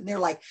want to know? And they're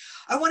like,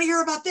 I want to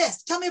hear about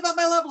this. Tell me about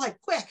my love life,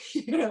 quick.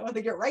 You know, and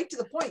they get right to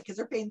the point because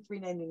they're paying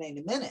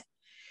 $3.99 a minute.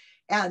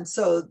 And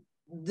so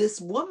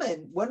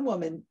one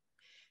woman,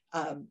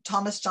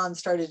 Thomas John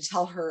started to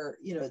tell her,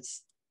 you know,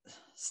 it's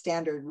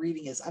standard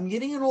reading is, I'm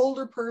getting an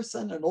older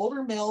person, an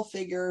older male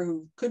figure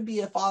who could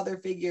be a father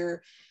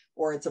figure,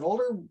 or it's an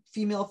older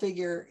female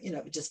figure, you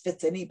know, it just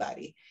fits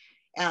anybody.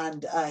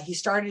 And he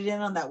started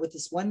in on that with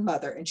this one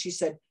mother. And she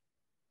says,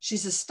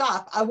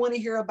 stop. He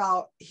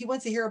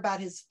wants to hear about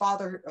his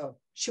father. Oh,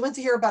 she wants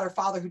to hear about her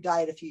father who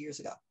died a few years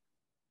ago.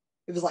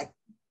 It was like,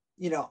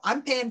 you know,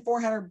 I'm paying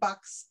 $400.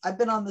 I've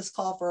been on this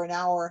call for an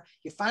hour.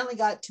 You finally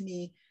got to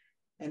me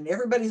and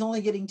everybody's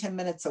only getting 10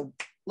 minutes. So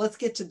let's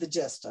get to the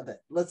gist of it.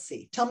 Let's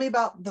see. Tell me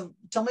about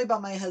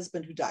my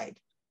husband who died.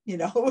 You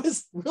know, it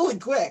was really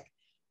quick.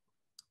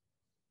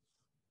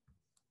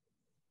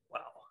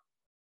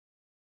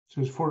 So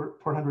it's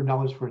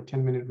 $400 for a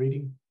 10-minute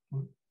reading.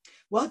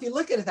 Well, if you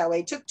look at it that way,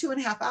 it took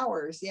 2.5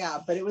 hours. Yeah,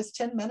 but it was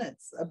 10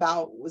 minutes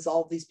about was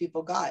all these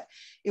people got.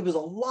 It was a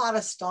lot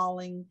of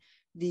stalling.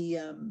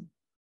 With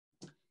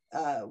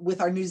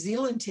our New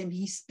Zealand Tim,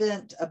 he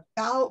spent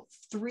about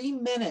 3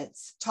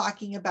 minutes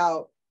talking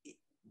about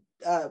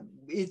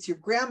it's your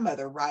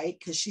grandmother, right?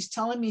 Because she's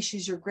telling me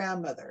she's your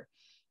grandmother.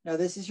 No,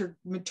 this is your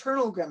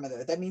maternal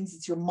grandmother. That means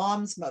it's your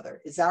mom's mother.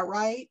 Is that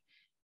right?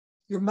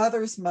 Your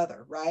mother's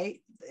mother,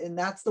 right? And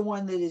that's the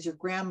one that is your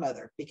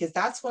grandmother, because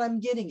that's what I'm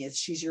getting is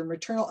she's your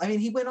maternal. I mean,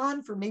 he went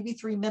on for maybe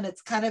 3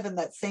 minutes, kind of in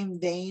that same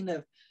vein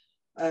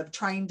of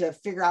trying to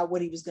figure out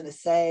what he was going to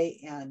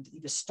say, and he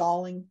was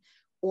stalling,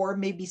 or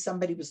maybe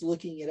somebody was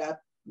looking it up.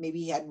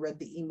 Maybe he hadn't read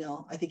the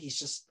email. I think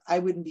I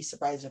wouldn't be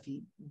surprised if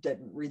he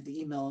didn't read the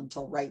email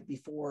until right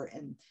before,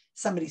 and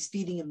somebody's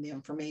feeding him the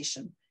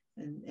information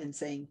and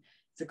saying,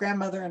 it's a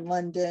grandmother in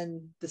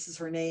London. This is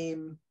her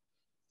name.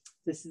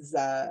 This is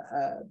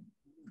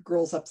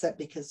girl's upset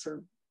because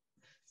her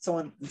so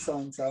on and so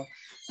and so.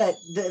 But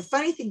the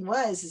funny thing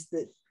is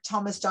that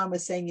Thomas John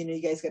was saying, you know,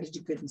 you guys got to do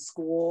good in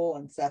school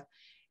and stuff.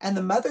 And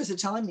the mothers are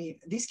telling me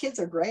these kids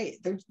are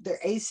great. They're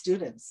A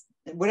students,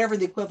 and whatever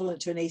the equivalent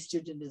to an A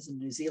student is in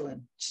New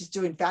Zealand. She's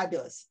doing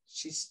fabulous.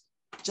 She's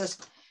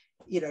just,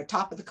 you know,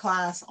 top of the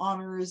class,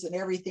 honors and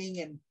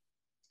everything. And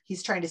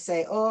he's trying to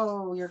say,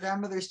 oh, your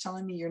grandmother's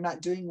telling me you're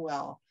not doing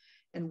well.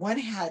 And one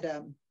had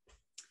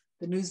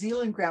the New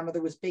Zealand grandmother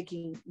was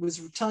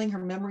telling her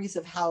memories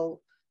of how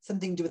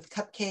something to do with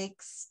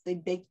cupcakes they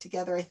baked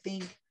together. I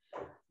think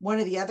one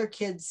of the other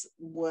kids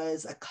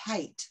was a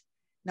kite.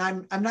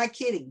 Now I'm not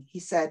kidding. He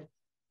said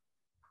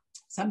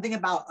something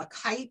about a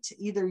kite.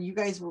 Either you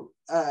guys were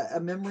a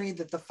memory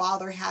that the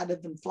father had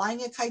of them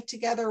flying a kite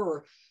together,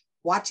 or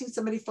watching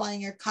somebody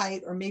flying a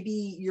kite, or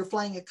maybe you're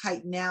flying a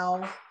kite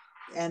now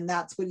and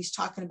that's what he's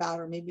talking about,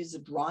 or maybe it's a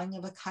drawing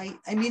of a kite.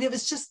 I mean, it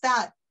was just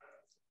that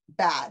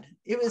bad.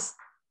 It was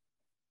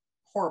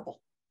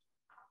horrible.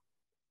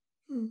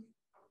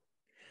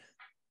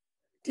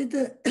 Did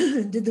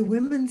the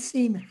women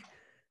seem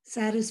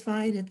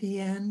satisfied at the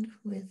end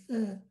with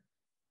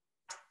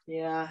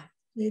Yeah,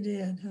 they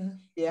did, huh?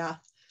 Yeah,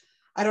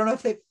 I don't know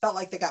if they felt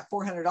like they got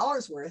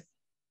 $400 worth.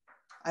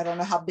 I don't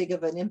know how big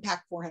of an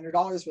impact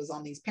 $400 was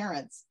on these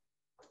parents.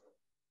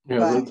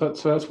 Yeah,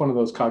 so that's one of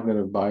those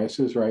cognitive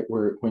biases, right?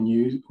 Where when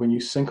you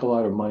sink a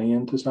lot of money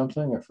into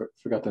something, I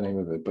forgot the name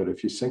of it, but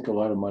if you sink a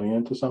lot of money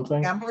into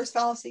something, gambler's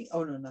fallacy.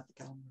 Oh no, not the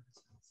gambler's.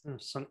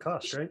 Sunk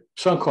cost, right?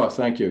 Sunk cost.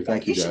 Thank you, you,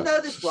 Jeff. Should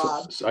know this,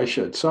 Rob. I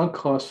should. Sunk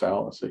cost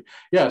fallacy.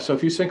 Yeah. So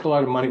if you sink a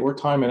lot of money or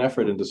time and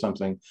effort into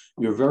something,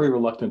 you're very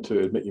reluctant to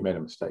admit you made a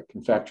mistake.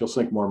 In fact, you'll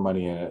sink more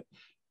money in it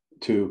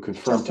to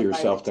confirm to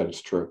yourself that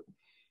it's true.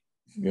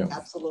 Yeah,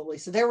 absolutely.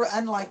 So they were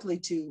unlikely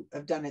to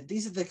have done it.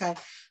 These are the kind,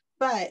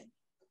 but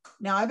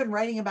now I've been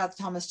writing about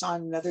Thomas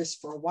John and others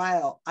for a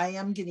while. I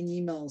am getting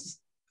emails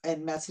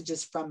and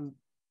messages from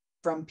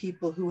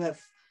people who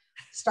have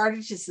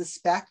started to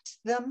suspect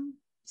them.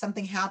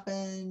 Something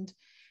happened,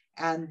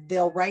 and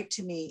they'll write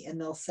to me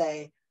and they'll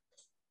say,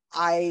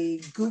 I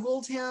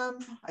Googled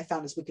him. I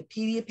found his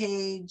Wikipedia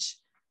page.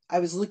 I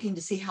was looking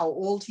to see how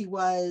old he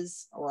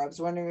was, or I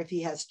was wondering if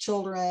he has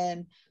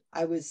children.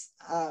 I was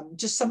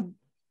just some,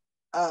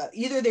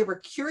 either they were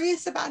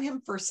curious about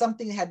him for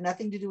something that had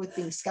nothing to do with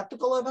being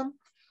skeptical of him,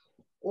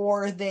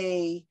 or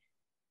they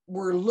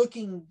were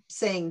looking,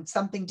 saying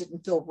something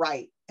didn't feel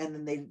right. And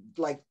then they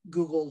like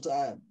Googled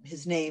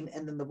his name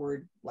and then the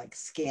word like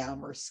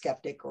scam or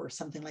skeptic or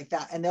something like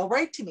that. And they'll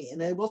write to me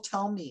and they will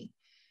tell me.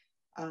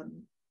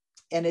 And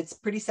it's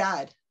pretty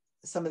sad,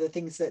 some of the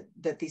things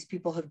that these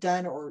people have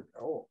done, or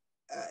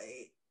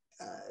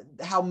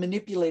how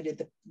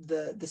manipulated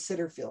the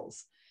sitter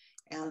feels.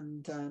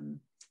 And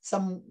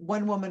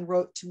one woman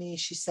wrote to me,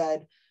 she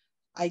said,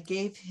 I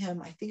gave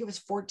him, I think it was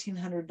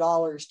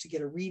 $1,400 to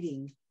get a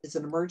reading as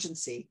an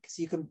emergency, because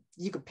you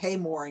can pay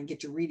more and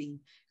get your reading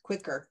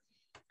quicker.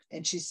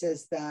 And she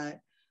says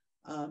that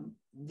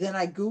then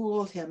I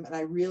Googled him and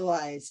I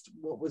realized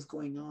what was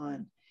going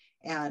on.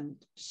 And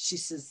she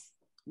says,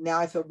 now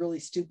I feel really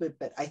stupid,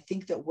 but I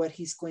think that what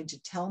he's going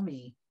to tell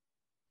me,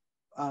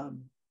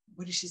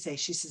 what did she say?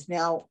 She says,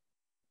 now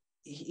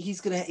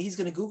he's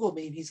gonna Google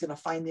me and he's gonna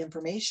find the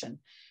information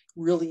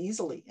really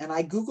easily. And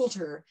I Googled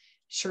her.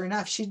 Sure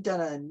enough, she'd done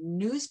a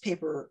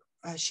newspaper,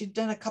 she'd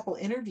done a couple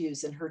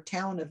interviews in her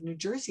town of New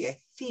Jersey. I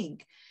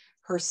think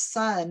her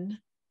son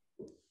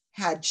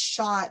had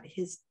shot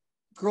his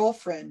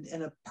girlfriend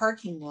in a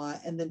parking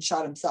lot and then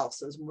shot himself.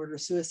 So it was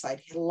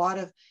murder-suicide. He had a lot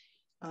of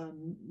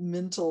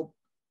mental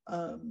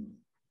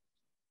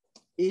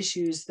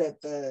issues that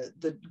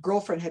the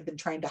girlfriend had been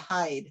trying to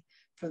hide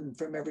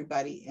from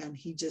everybody. And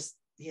he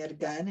had a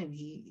gun and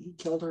he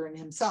killed her and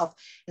himself.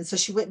 And so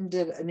she went and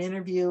did an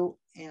interview,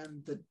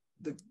 and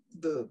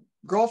the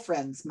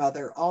girlfriend's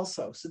mother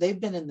also. So they've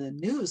been in the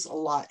news a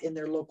lot in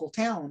their local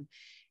town,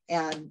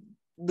 and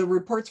the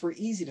reports were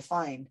easy to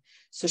find.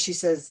 So she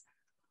says,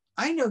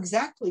 I know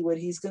exactly what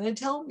he's going to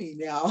tell me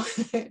now.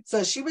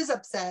 So she was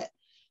upset.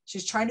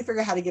 She's trying to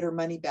figure out how to get her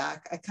money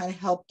back. I kind of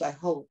helped, I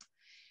hope.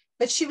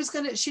 But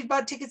she'd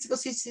bought tickets to go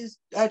see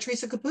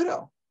Teresa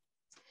Caputo.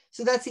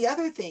 So that's the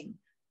other thing.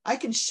 I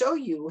can show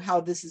you how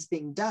this is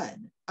being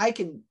done. I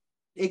can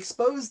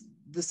expose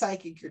the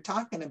psychic you're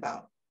talking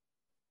about,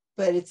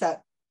 but it's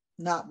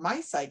not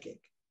my psychic,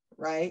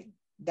 right?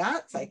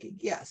 That psychic,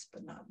 yes,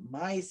 but not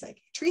my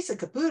psychic. Teresa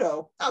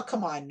Caputo, oh,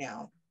 come on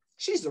now.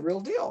 She's the real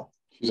deal.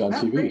 She's on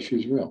TV. Great.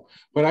 She's real.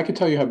 But I can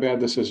tell you how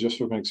bad this is just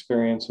from an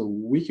experience a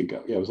week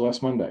ago. Yeah, it was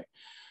last Monday.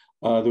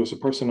 There was a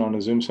person on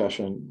a Zoom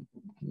session,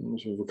 it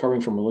was a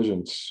recovering from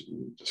religion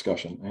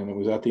discussion, and it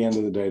was at the end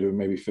of the day. There were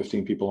maybe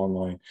 15 people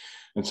online,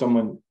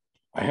 and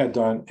I had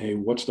done a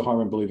 "What's the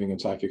harm in believing in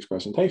psychics"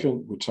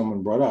 presentation, which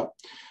someone brought up,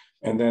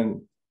 and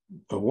then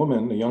a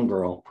woman, a young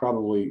girl,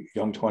 probably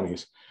young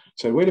 20s,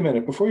 said, "Wait a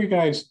minute, before you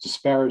guys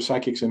disparage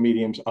psychics and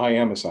mediums, I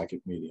am a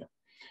psychic medium."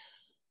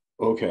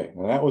 Okay,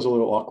 and that was a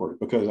little awkward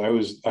because I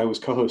was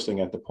co-hosting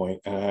at the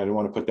point, and I didn't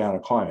want to put down a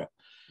client,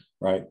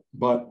 right?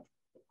 But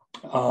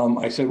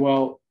I said,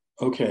 well,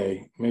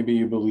 okay, maybe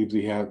you believe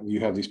you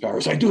have these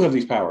powers. I do have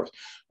these powers,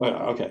 but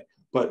okay.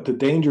 But the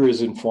danger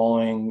is in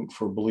falling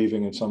for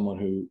believing in someone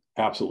who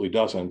absolutely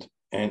doesn't,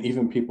 and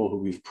even people who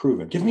we've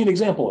proven. Give me an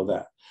example of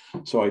that.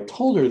 So I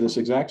told her this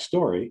exact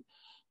story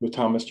with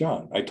Thomas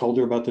John. I told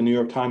her about the New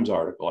York Times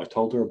article. I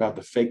told her about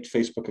the faked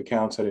Facebook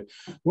accounts.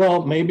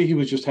 Well, maybe he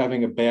was just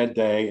having a bad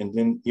day, and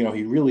then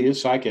he really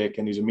is psychic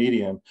and he's a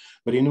medium,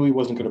 but he knew he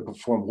wasn't going to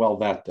perform well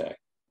that day.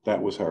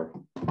 That was her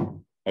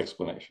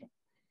explanation.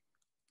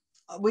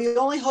 We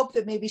only hope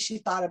that maybe she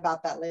thought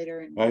about that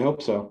later. I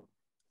hope so.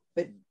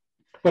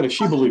 But if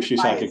she believes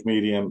she's psychic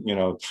medium,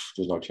 there's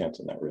no chance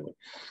in that, really.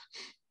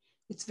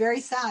 It's very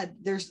sad.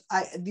 There's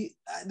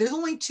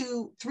only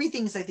three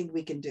things I think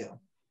we can do.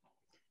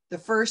 The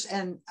first,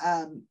 and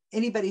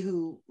anybody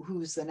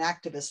who's an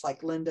activist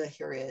like Linda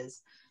here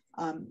is,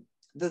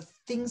 the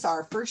things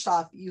are, first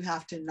off, you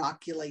have to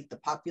inoculate the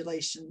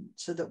population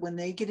so that when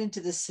they get into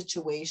this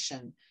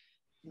situation,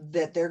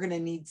 that they're going to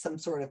need some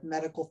sort of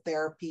medical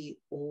therapy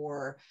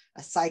or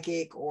a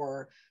psychic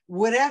or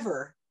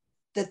whatever,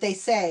 that they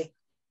say,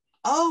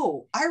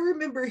 oh, I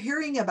remember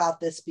hearing about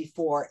this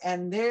before,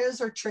 and those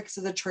are tricks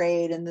of the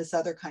trade and this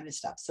other kind of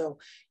stuff. So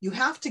you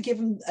have to give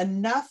them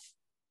enough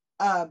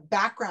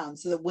background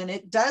so that when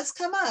it does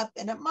come up,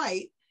 and it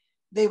might,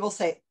 they will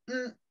say,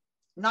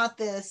 not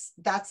this,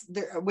 that's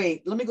there.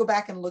 Wait, let me go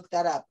back and look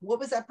that up. What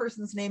was that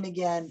person's name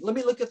again? Let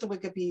me look at the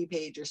Wikipedia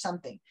page or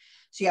something.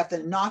 So you have to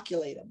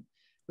inoculate them.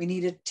 We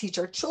need to teach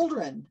our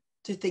children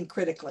to think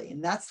critically.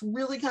 And that's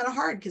really kind of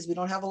hard because we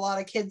don't have a lot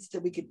of kids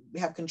that we could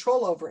have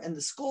control over. And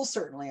the schools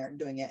certainly aren't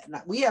doing it.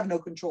 And we have no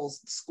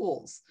controls,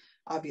 schools,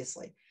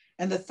 obviously.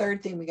 And the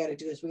third thing we got to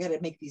do is we got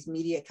to make these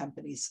media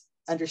companies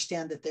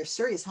understand that there's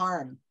serious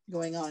harm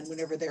going on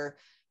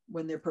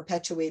when they're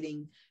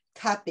perpetuating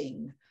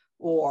cupping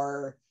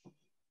or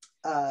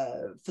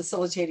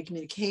facilitated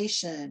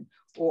communication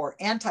or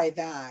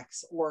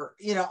anti-vax or,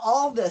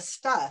 all this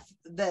stuff,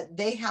 that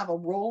they have a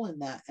role in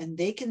that, and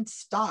they can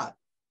stop.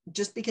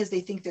 Just because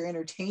they think they're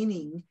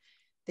entertaining,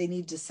 they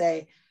need to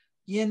say,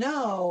 in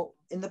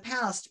the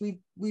past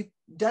we've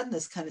done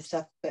this kind of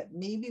stuff, but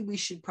maybe we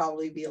should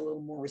probably be a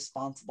little more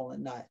responsible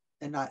and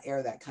not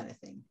air that kind of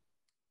thing.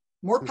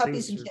 More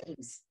puppies and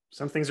kittens.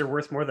 Some things are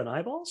worth more than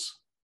eyeballs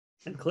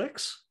and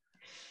clicks.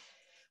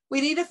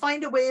 We need to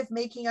find a way of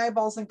making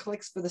eyeballs and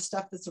clicks for the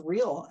stuff that's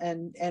real,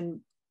 and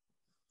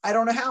I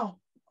don't know how.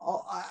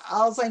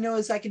 All I know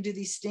is I can do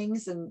these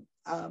stings, and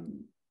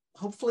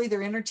hopefully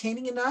they're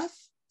entertaining enough.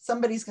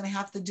 Somebody's going to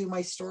have to do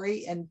my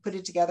story and put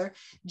it together.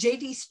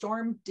 JD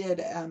Storm did,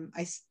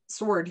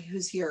 Sword,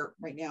 who's here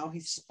right now,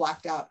 he's just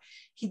blacked out.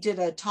 He did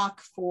a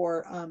talk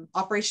for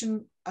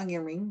Operation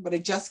Onion Ring, what I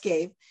just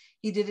gave.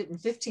 He did it in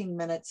 15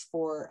 minutes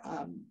for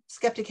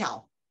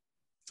Skeptical.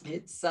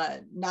 It's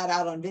not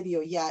out on video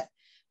yet,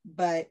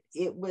 but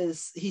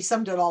he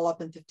summed it all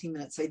up in 15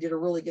 minutes. So he did a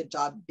really good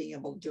job being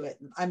able to do it.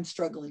 And I'm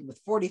struggling with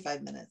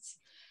 45 minutes.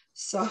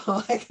 So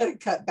I got to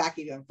cut back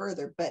even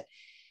further. But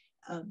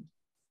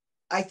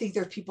I think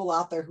there are people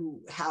out there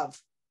who have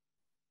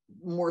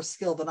more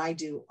skill than I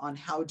do on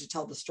how to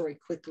tell the story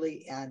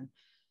quickly and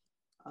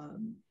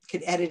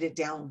could edit it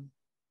down.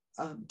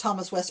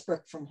 Thomas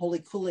Westbrook from Holy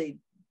Kool-Aid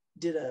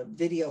did a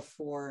video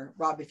for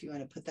Rob, if you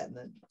want to put that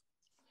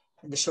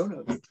in the show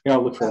notes. Yeah,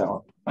 I'll look for that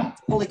one.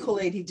 Holy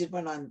Kool-Aid, he did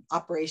one on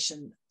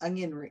Operation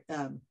Onion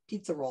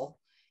Pizza Roll,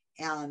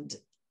 and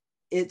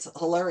it's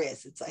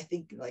hilarious. It's, I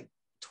think, like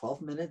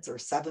 12 minutes or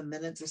 7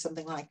 minutes or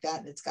something like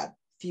that, and it's got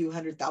few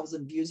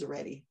 100,000 views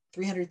already,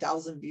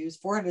 300,000 views,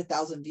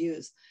 400,000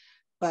 views,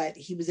 but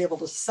he was able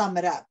to sum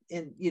it up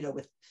in,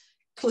 with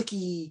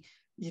clicky,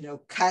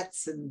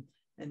 cuts and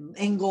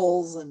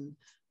angles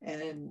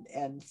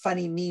and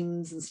funny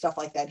memes and stuff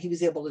like that. He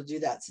was able to do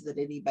that so that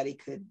anybody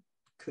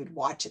could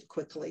watch it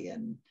quickly.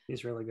 And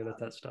he's really good at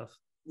that stuff.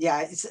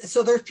 Yeah.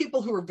 So there's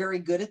people who are very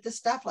good at this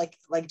stuff. Like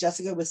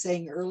Jessica was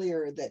saying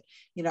earlier that,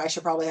 I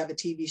should probably have a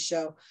TV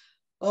show.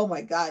 Oh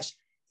my gosh.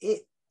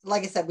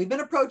 Like I said, we've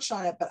been approached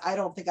on it, but I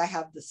don't think I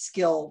have the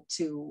skill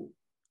to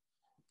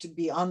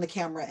be on the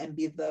camera and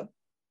be the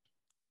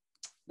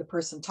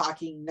person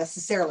talking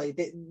necessarily.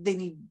 They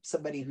need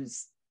somebody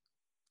who's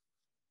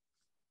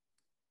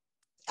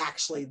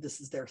actually,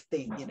 this is their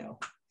thing,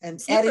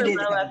 and edited.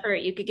 Super low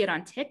effort. You could get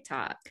on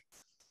TikTok.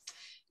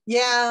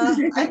 Yeah,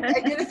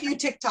 I did a few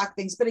TikTok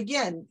things, but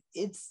again,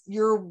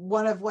 you're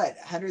one of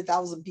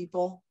 100,000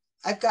 people.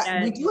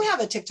 We do have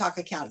a TikTok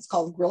account. It's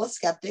called Gorilla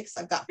Skeptics.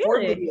 I've got 4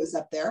 videos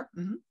up there.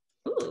 Mm-hmm.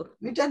 Ooh.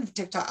 We've done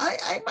TikTok.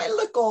 I might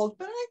look old,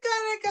 but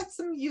I got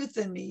some youth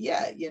in me.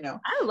 Yeah,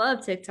 I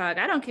love TikTok.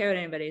 I don't care what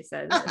anybody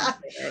says.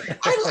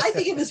 I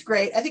think it was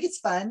great. I think it's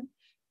fun.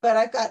 But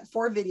I've got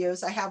 4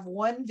 videos. I have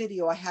one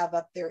video I have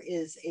up there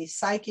is a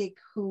psychic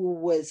who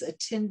was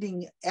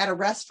attending at a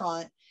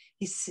restaurant.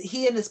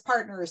 He and his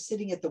partner are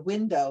sitting at the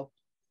window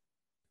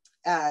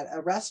at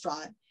a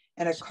restaurant,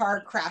 and a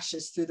car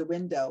crashes through the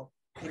window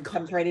and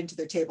comes right into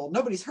their table.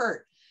 Nobody's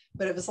hurt,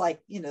 but it was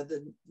like,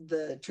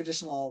 the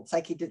traditional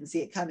psyche didn't see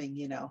it coming,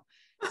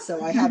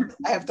 So I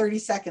have 30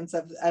 seconds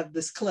of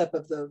this clip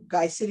of the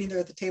guy sitting there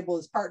at the table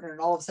with his partner, and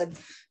all of a sudden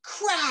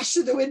crash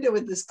through the window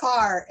with this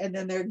car. And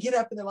then they get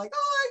up and they're like,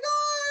 oh my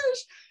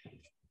gosh.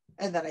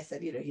 And then I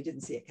said, he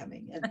didn't see it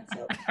coming. And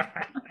so,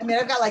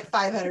 I've got like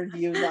 500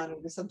 views on it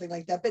or something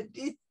like that, but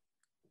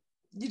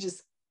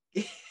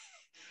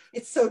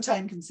it's so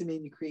time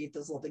consuming to create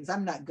those little things.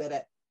 I'm not good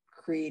at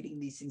creating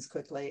these things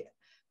quickly,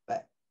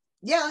 but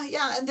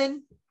yeah. And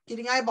then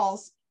getting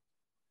eyeballs.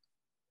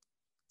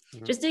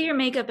 Just do your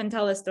makeup and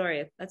tell a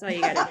story. That's all you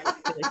got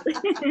to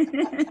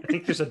do. I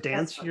think there's a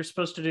dance you're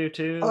supposed to do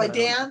too. Oh, a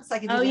dance? I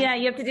can do that. Yeah,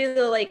 you have to do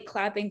the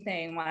clapping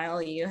thing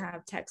while you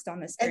have text on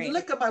the screen. And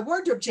look at my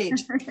wardrobe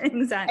change.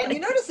 Exactly. And you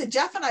notice that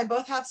Jeff and I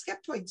both have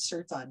Skeptoid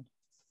shirts on.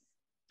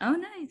 Oh,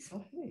 nice.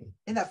 Oh, hey.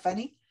 Isn't that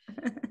funny?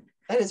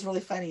 That is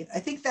really funny. I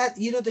think that,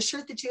 the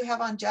shirt that you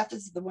have on, Jeff,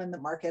 is the one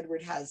that Mark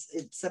Edward has.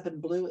 It's up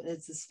in blue, and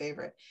it's his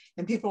favorite.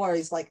 And people are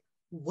always like,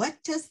 what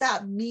does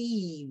that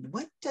mean?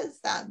 What does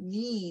that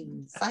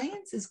mean?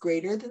 Science is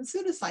greater than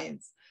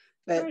pseudoscience.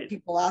 But right.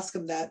 People ask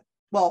him that.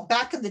 Well,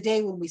 back in the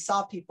day when we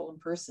saw people in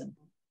person.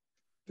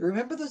 Do you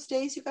remember those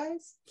days, you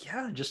guys?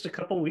 Yeah, just a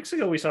couple of weeks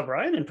ago, we saw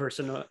Brian in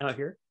person out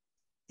here.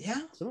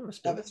 Yeah, some of us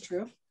did. That was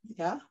true.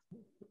 Yeah.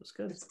 It was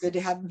good. It's good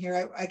to have him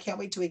here. I can't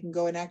wait till we can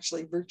go and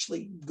actually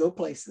virtually go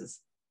places.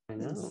 I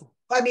know.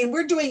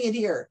 We're doing it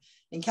here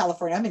in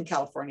California. I'm in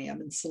California.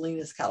 I'm in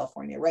Salinas,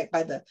 California, right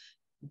by the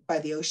by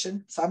the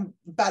ocean. So I'm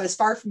about as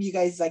far from you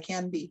guys as I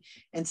can be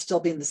and still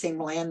be in the same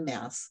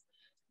landmass.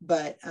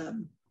 But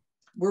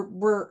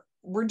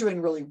we're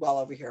doing really well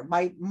over here.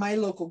 My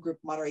local group,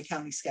 Monterey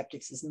County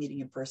Skeptics, is meeting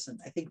in person.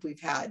 I think we've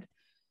had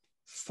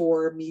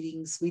 4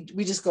 meetings.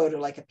 We just go to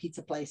like a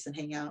pizza place and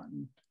hang out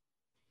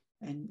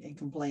and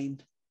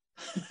complain.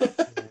 Yeah,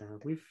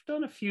 we've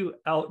done a few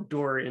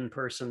outdoor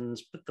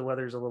in-persons, but the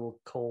weather's a little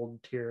cold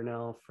here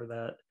now for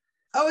that.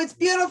 Oh, it's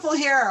beautiful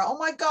here. Oh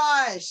my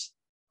gosh.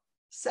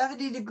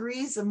 70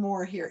 degrees and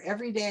more here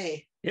every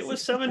day. It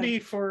was 70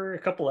 for a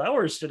couple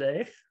hours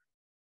today.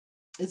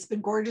 It's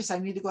been gorgeous. I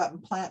need to go out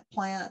and plant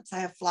plants. I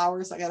have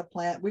flowers I got to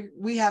plant.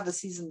 We have a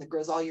season that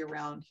grows all year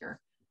round here.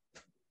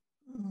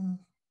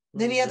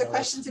 Any other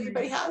questions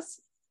anybody has?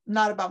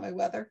 Not about my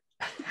weather.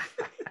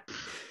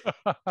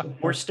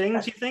 More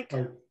stings, you think?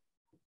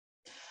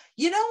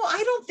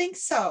 I don't think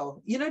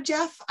so.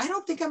 Jeff, I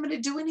don't think I'm going to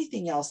do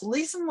anything else, at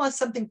least unless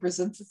something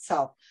presents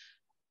itself.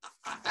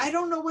 I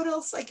don't know what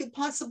else I could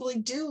possibly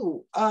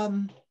do.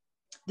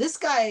 This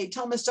guy,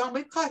 Thomas John,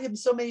 we've caught him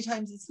so many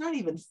times, it's not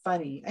even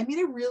funny. I mean,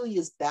 it really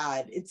is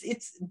bad.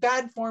 It's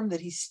bad form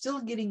that he's still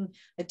getting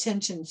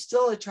attention,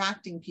 still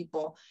attracting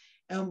people.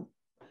 And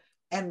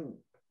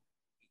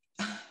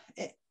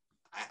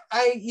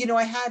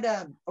I had,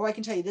 I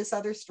can tell you this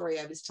other story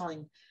I was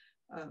telling,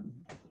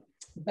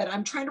 but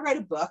I'm trying to write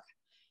a book.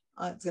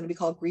 It's going to be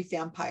called Grief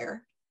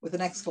Vampire with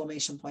an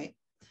exclamation point,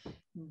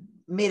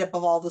 made up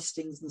of all the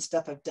stings and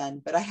stuff I've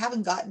done, but I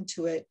haven't gotten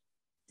to it.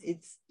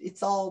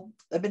 It's all,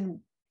 I've been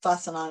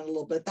fussing on it a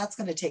little bit. That's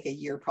going to take a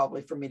year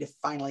probably for me to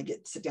finally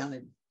sit down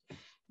and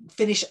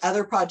finish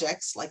other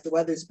projects. Like the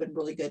weather's been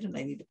really good and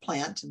I need to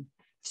plant, and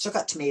still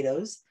got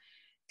tomatoes,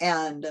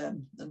 and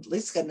at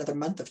least got another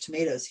month of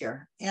tomatoes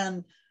here.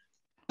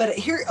 But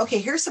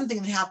here's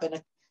something that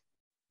happened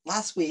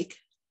last week.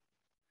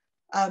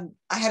 I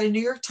had a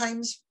New York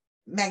Times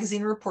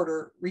magazine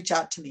reporter reach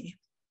out to me,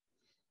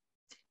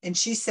 and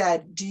she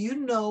said, do you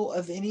know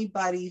of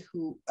anybody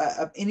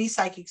of any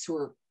psychics who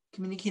are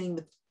communicating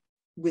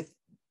with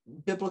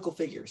biblical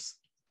figures?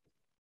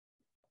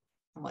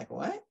 I'm like,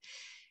 what?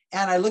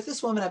 And I looked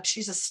this woman up.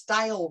 She's a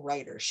style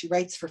writer. She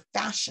writes for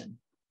fashion.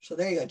 So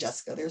there you go,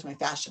 Jessica. There's my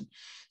fashion.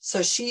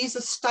 So she's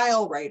a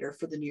style writer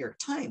for the New York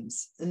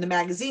Times in the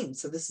magazine.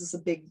 So this is a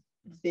big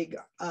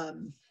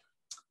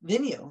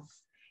venue.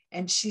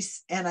 And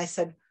I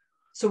said,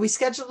 so we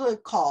scheduled a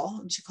call,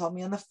 and she called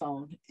me on the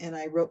phone, and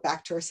I wrote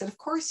back to her, said, of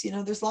course,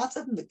 there's lots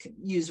of them that can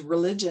use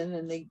religion,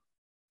 and they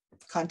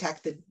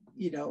contacted,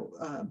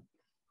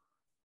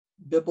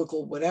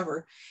 biblical,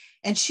 whatever.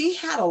 And she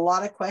had a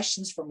lot of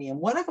questions for me.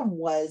 And one of them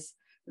was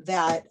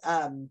that,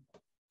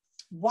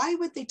 why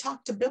would they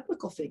talk to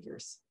biblical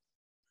figures?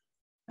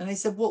 And I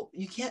said, well,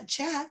 you can't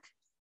check.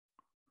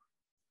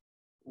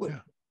 Yeah.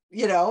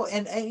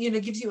 And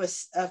it gives you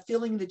a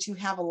feeling that you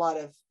have a lot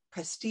of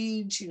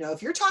prestige.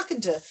 If you're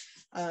talking to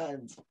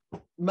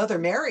Mother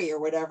Mary or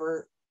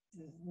whatever,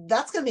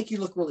 that's going to make you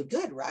look really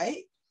good,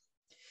 right?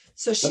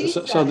 So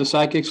so the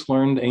psychics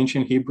learned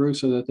ancient Hebrew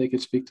so that they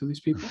could speak to these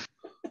people?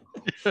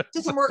 It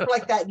doesn't work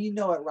like that, and you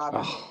know it,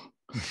 Robert.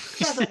 It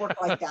doesn't work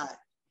like that.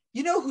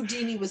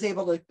 Houdini was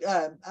able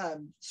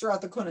to, Sir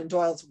Arthur Conan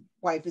Doyle's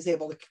wife was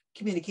able to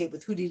communicate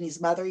with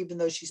Houdini's mother, even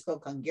though she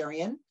spoke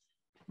Hungarian.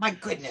 My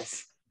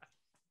goodness.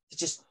 It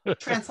just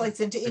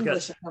translates into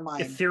English in her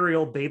mind.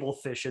 Ethereal Babel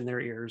fish in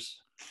their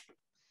ears.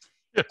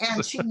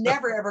 And she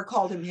never ever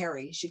called him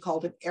Harry. She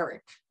called him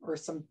Eric, or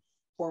some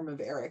form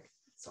of Eric.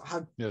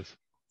 Yes.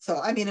 So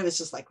I mean, it was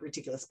just like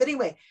ridiculous. But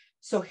anyway,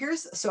 so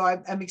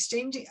I'm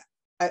exchanging.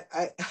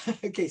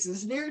 Okay, so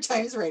this New York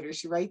Times writer,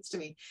 she writes to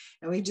me,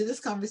 and we do this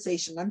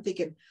conversation. I'm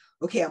thinking,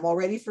 okay, I'm all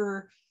ready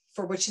for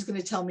what she's going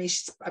to tell me.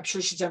 I'm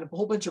sure she's done a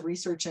whole bunch of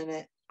research in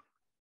it,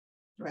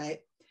 right?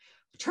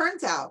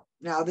 Turns out,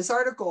 now this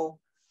article,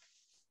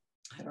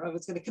 I don't know if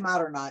it's going to come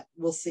out or not.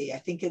 We'll see. I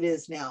think it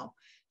is now.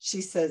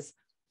 She says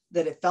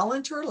that it fell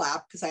into her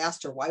lap, because I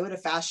asked her, why would a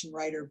fashion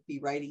writer be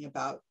writing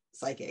about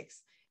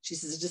psychics? She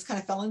says it just kind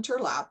of fell into her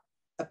lap.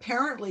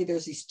 Apparently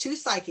there's these 2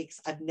 psychics.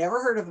 I've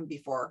never heard of them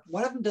before.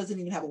 One of them doesn't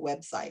even have a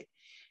website.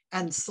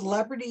 And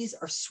celebrities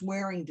are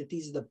swearing that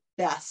these are the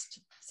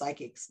best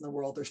psychics in the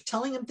world. They're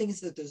telling them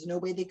things that there's no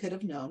way they could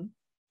have known.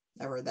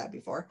 Never heard that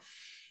before.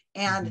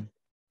 And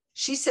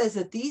she says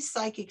that these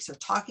psychics are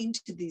talking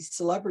to these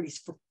celebrities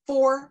for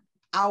 4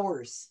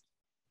 hours.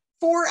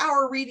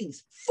 4-hour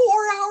readings.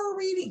 4-hour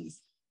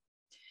readings.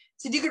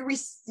 So you could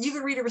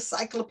read a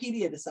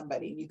encyclopedia to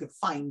somebody, and you could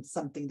find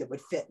something that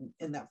would fit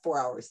in that 4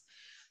 hours.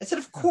 I said,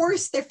 of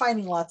course they're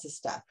finding lots of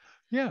stuff.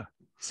 Yeah.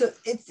 So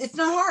it's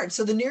not hard.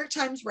 So the New York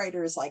Times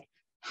writer is like,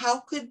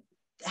 how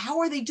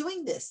are they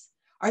doing this?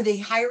 Are they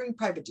hiring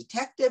private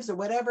detectives or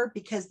whatever?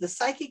 Because the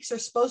psychics are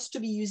supposed to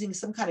be using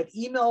some kind of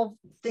email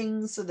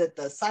thing so that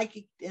the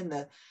psychic and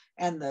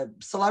the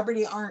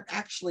celebrity aren't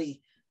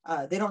actually,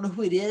 they don't know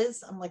who it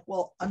is. I'm like,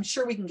 well, I'm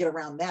sure we can get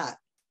around that.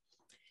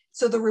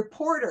 So the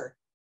reporter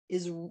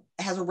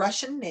has a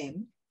Russian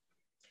name,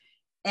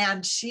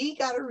 and she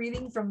got a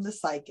reading from the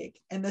psychic,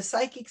 and the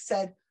psychic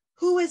said,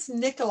 who is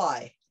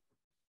Nikolai?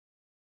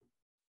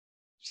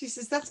 She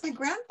says, that's my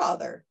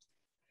grandfather.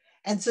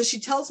 And so she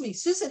tells me,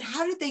 Susan,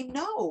 how did they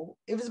know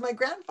it was my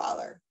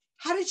grandfather?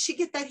 How did she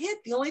get that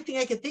hit? The only thing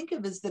I could think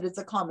of is that it's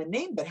a common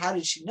name, but how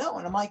did she know?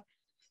 And I'm like,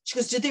 she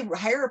goes, did they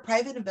hire a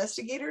private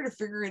investigator to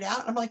figure it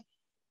out? I'm like,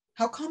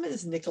 how common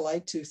is Nikolai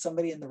to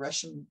somebody in the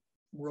Russian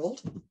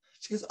world?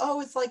 She goes, oh,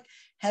 it's like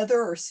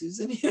Heather or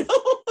Susan, you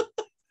know?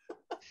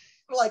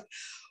 I'm like,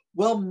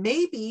 well,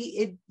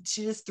 maybe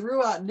she just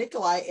threw out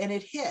Nikolai and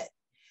it hit.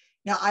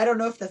 Now, I don't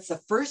know if that's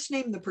the first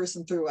name the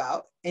person threw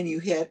out and you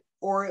hit,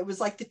 or it was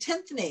like the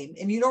 10th name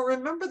and you don't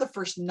remember the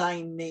first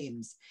 9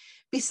 names.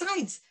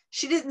 Besides,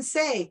 she didn't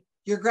say,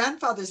 your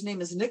grandfather's name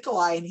is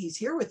Nikolai and he's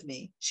here with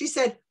me. She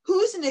said,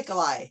 who's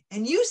Nikolai?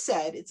 And you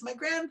said, it's my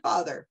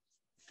grandfather.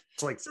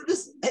 It's like, so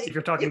if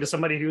you're talking to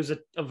somebody who's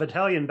of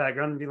Italian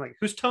background and being like,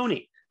 who's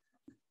Tony?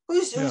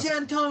 Who's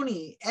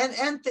Antony and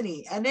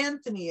Anthony,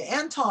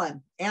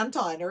 Anton,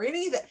 or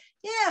any of that?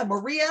 Yeah,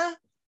 Maria.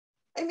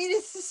 I mean,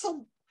 it's just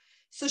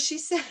so she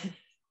said,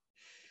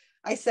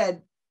 I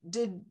said,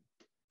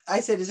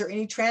 is there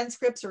any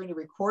transcripts or any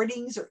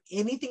recordings or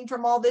anything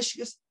from all this? She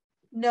goes,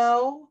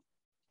 no.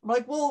 I'm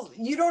like, well,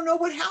 you don't know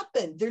what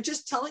happened. They're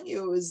just telling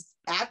you it was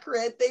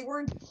accurate.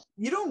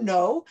 You don't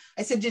know.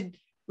 I said,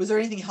 was there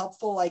anything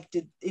helpful? Like,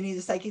 did any of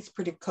the psychics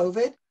predict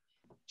COVID?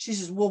 She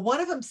says, well,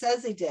 one of them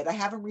says they did. I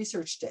haven't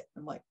researched it.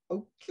 I'm like,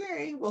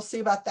 okay, we'll see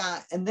about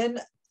that. And then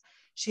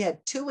she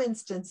had 2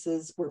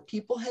 instances where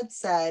people had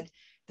said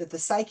that the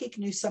psychic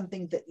knew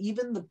something that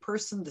even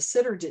the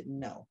sitter didn't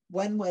know.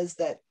 One was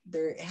that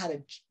their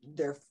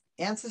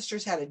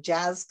ancestors had a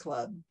jazz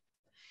club,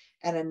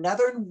 and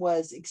another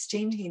was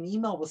exchanging an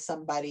email with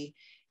somebody.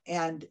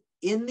 And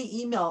in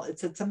the email, it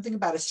said something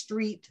about a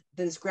street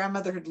that his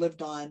grandmother had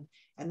lived on.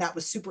 And that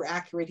was super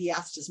accurate. He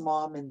asked his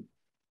mom and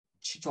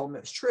she told him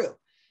it was true.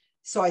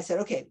 So I said,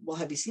 okay, well,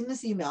 have you seen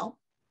this email?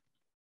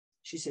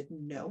 She said,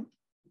 no.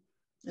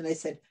 And I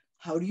said,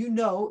 how do you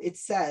know it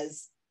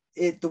says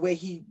it the way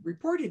he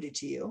reported it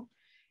to you?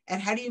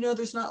 And how do you know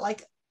there's not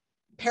like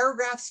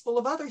paragraphs full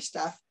of other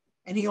stuff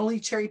and he only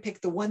cherry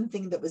picked the one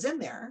thing that was in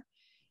there?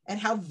 And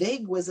how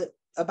vague was it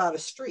about a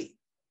street?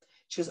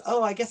 She goes,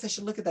 oh, I guess I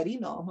should look at that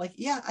email. I'm like,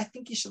 yeah, I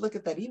think you should look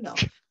at that email.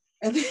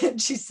 And then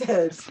she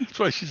says, that's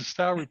why she's a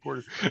style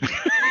reporter.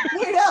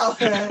 I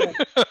know.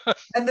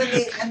 And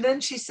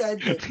then she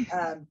said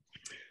that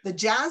the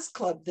jazz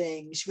club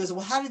thing, she goes,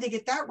 well, how did they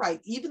get that right?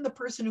 Even the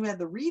person who had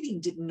the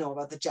reading didn't know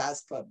about the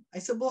jazz club. I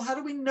said, well, how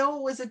do we know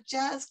it was a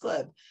jazz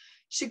club?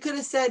 She could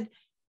have said,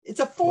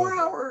 it's a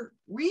 4-hour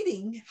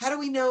reading. How do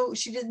we know?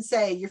 She didn't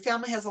say, your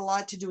family has a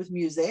lot to do with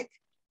music.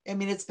 I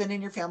mean, it's been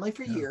in your family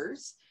for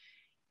years.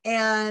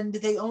 And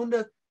they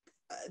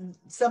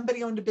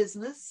somebody owned a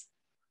business.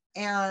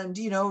 And,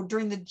 you know,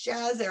 during the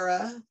jazz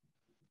era,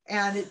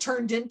 and it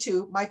turned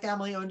into my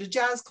family owned a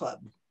jazz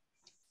club.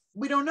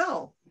 We don't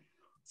know.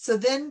 So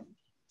then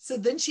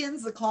she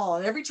ends the call.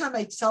 And every time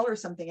I tell her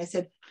something, I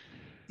said,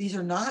 these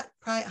are not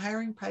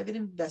hiring private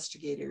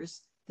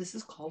investigators. This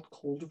is called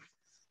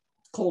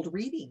cold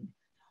reading.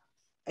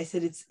 I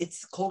said,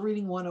 it's cold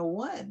reading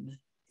 101.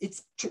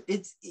 It's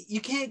you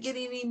can't get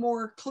any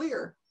more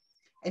clear.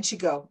 And she'd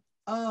go,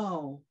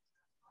 oh.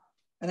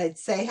 And I'd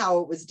say how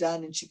it was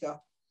done. And she'd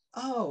go,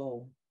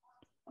 oh,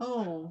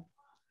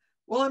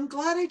 well, I'm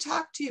glad I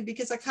talked to you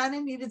because I kind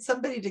of needed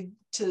somebody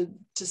to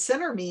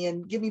center me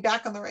and get me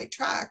back on the right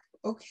track.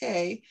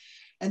 Okay.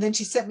 And then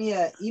she sent me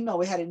an email.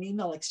 We had an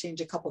email exchange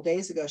a couple of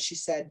days ago. She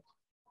said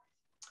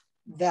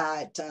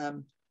that,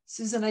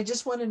 Susan, I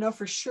just want to know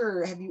for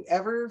sure, have you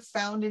ever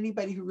found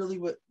anybody who really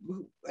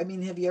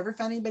have you ever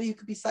found anybody who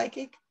could be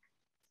psychic?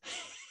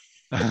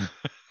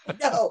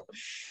 No.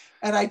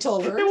 And I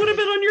told her. It would have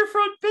been on your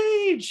front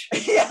page.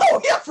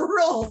 yeah, for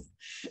real.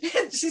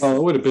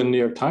 It would have been New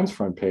York Times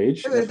front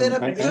page. It would have been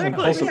a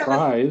Pulitzer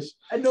Prize.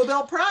 A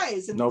Nobel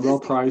Prize. Nobel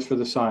Prize for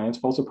the science,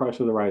 Pulitzer Prize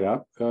for the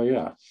write-up.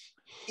 Yeah.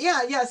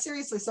 Yeah,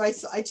 seriously. So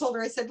I told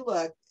her, I said,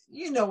 look,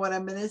 you know what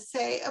I'm going to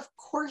say? Of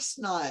course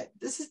not.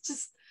 This is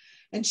just,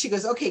 and she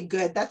goes, okay,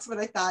 good. That's what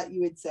I thought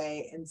you would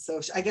say. And so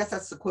I guess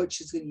that's the quote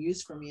she's going to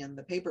use for me in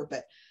the paper,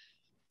 but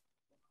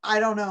I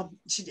don't know.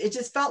 It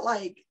just felt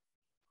like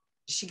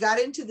she got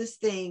into this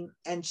thing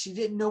and she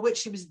didn't know what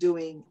she was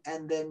doing.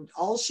 And then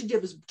all she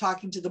did was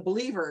talking to the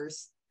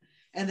believers.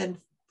 And then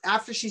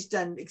after she's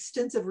done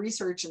extensive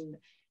research and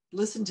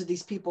listened to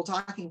these people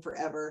talking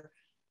forever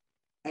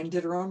and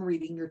did her own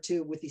reading or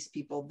two with these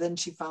people, then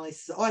she finally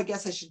says, oh, I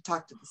guess I should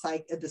talk to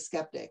the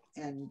skeptic.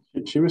 And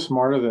she was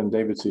smarter than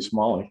David C.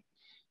 Smalley.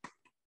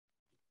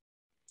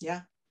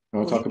 Yeah. You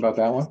want to talk about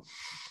that one?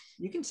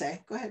 You can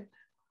say, go ahead.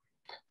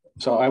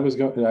 So I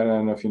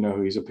don't know if you know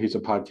who he's a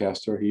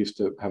podcaster. He used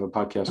to have a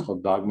podcast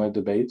called Dogma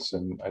Debates,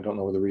 and I don't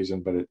know the reason,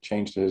 but it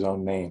changed to his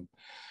own name.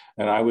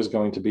 And I was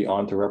going to be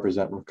on to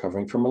represent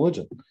Recovering from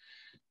Religion.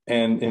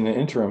 And in the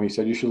interim, he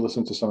said, you should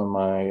listen to some of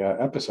my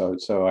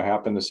episodes. So I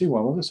happened to see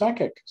one with a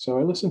psychic. So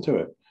I listened to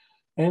it.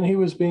 And he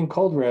was being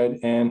cold read,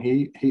 and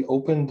he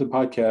opened the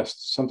podcast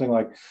something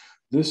like,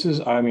 this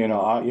is, I mean,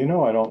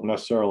 I don't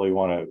necessarily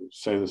want to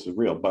say this is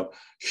real, but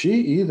she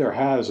either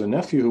has a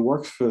nephew who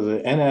works for the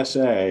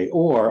NSA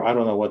or I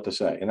don't know what to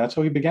say. And that's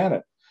how he began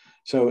it.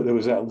 So there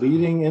was that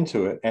leading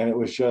into it. And it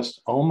was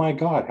just, oh my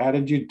God, how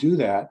did you do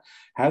that?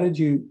 How did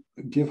you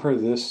give her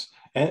this?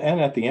 And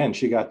at the end,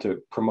 she got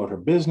to promote her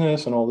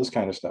business and all this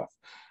kind of stuff.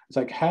 It's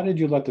like, how did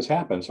you let this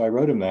happen? So I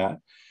wrote him that.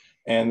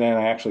 And then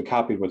I actually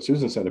copied what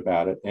Susan said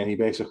about it. And he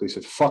basically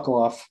said, fuck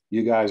off.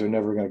 You guys are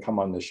never going to come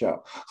on this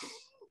show.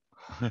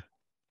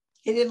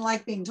 He didn't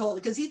like being told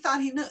because he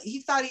thought he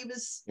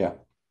was. Yeah.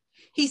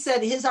 He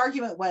said his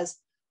argument was,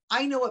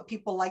 I know what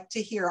people like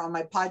to hear on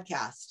my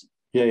podcast.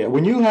 Yeah, yeah.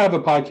 When you have a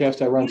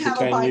podcast I run for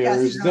 10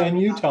 years, then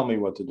you tell me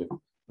what to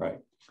do. Right.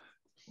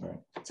 Right.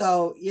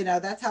 So,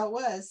 that's how it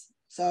was.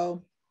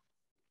 So.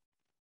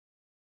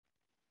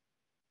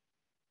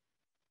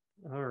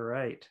 All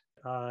right.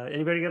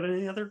 Anybody got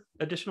any other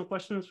additional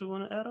questions we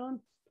want to add on?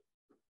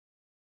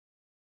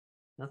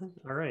 Nothing?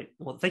 All right.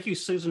 Well, thank you,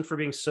 Susan, for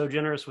being so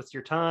generous with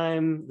your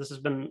time. This has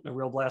been a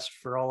real blast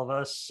for all of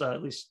us,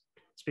 at least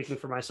speaking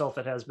for myself,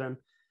 it has been.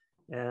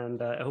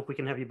 And I hope we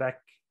can have you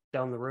back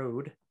down the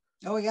road.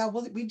 Oh, yeah.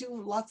 Well, we do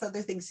lots of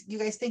other things. You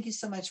guys, thank you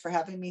so much for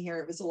having me here.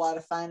 It was a lot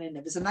of fun. And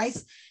it was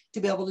nice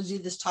to be able to do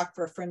this talk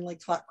for a friendly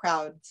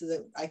crowd so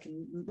that I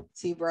can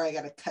see where I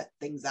got to cut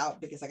things out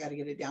because I got to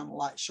get it down a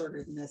lot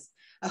shorter than this.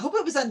 I hope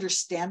it was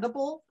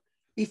understandable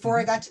before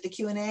I got to the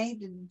Q&A.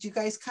 Did you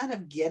guys kind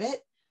of get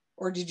it?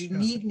 Or did you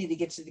need me to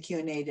get to the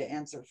Q&A to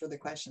answer further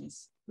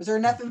questions? Was there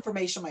enough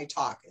information in my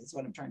talk is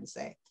what I'm trying to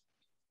say.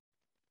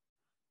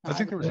 I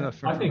think there was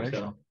enough information. I think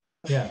so.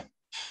 Yeah.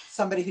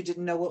 Somebody who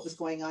didn't know what was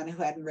going on,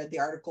 who hadn't read the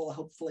article,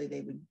 hopefully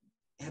they would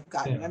have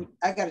gotten it.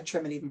 I got to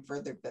trim it even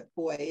further, but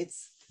boy,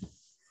 it's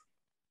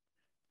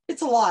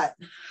a lot.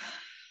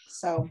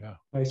 So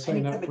I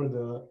signed up for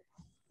the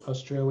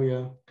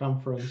Australia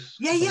conference.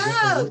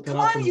 Yeah. Come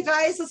on, you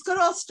guys. Let's go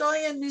to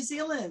Australia and New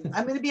Zealand.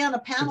 I'm going to be on a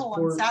panel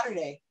on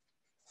Saturday.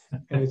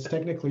 And it's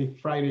technically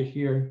Friday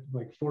here,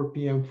 like 4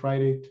 p.m.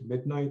 Friday to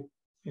midnight,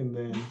 and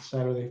then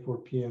Saturday 4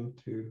 p.m.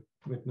 to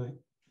midnight.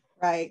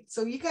 Right.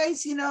 So you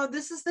guys,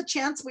 this is the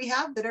chance we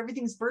have that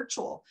everything's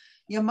virtual.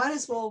 You might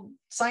as well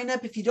sign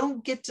up. If you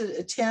don't get to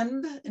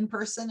attend in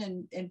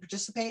person and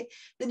participate,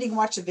 then you can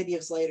watch the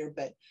videos later.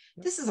 But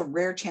this is a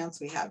rare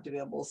chance we have to be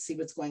able to see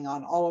what's going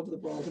on all over the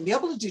world and be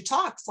able to do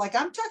talks. Like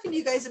I'm talking to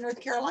you guys in North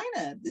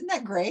Carolina. Isn't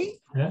that great?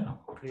 Yeah.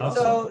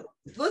 Awesome. So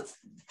let's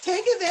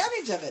take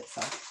advantage of it.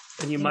 So.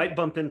 And you might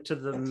bump into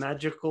the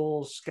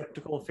magical,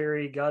 skeptical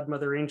fairy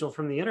godmother angel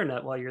from the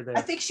internet while you're there.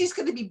 I think she's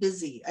going to be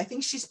busy. I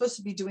think she's supposed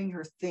to be doing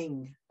her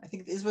thing. I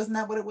think wasn't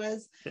that what it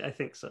was? I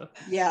think so.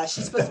 Yeah,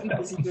 she's supposed to be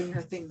busy doing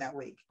her thing that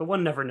week. But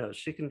one never knows.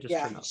 She can just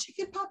turn up. She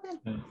could pop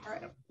in. All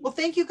right. Well,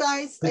 thank you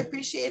guys. I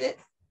appreciate it.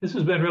 This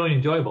has been really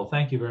enjoyable.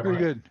 Thank you very much.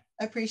 Very good.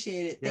 I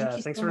appreciate it. Thank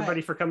you. Thanks so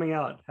everybody much. for coming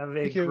out. Have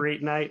a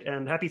great night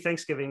and happy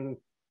Thanksgiving.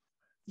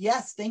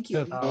 Yes, thank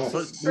you.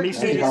 May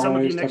see some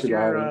of you next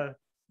year.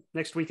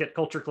 Next week at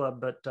Culture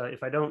Club, but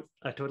if I don't,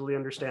 I totally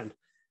understand.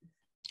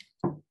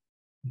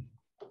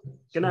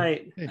 Good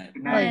night. Good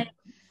night.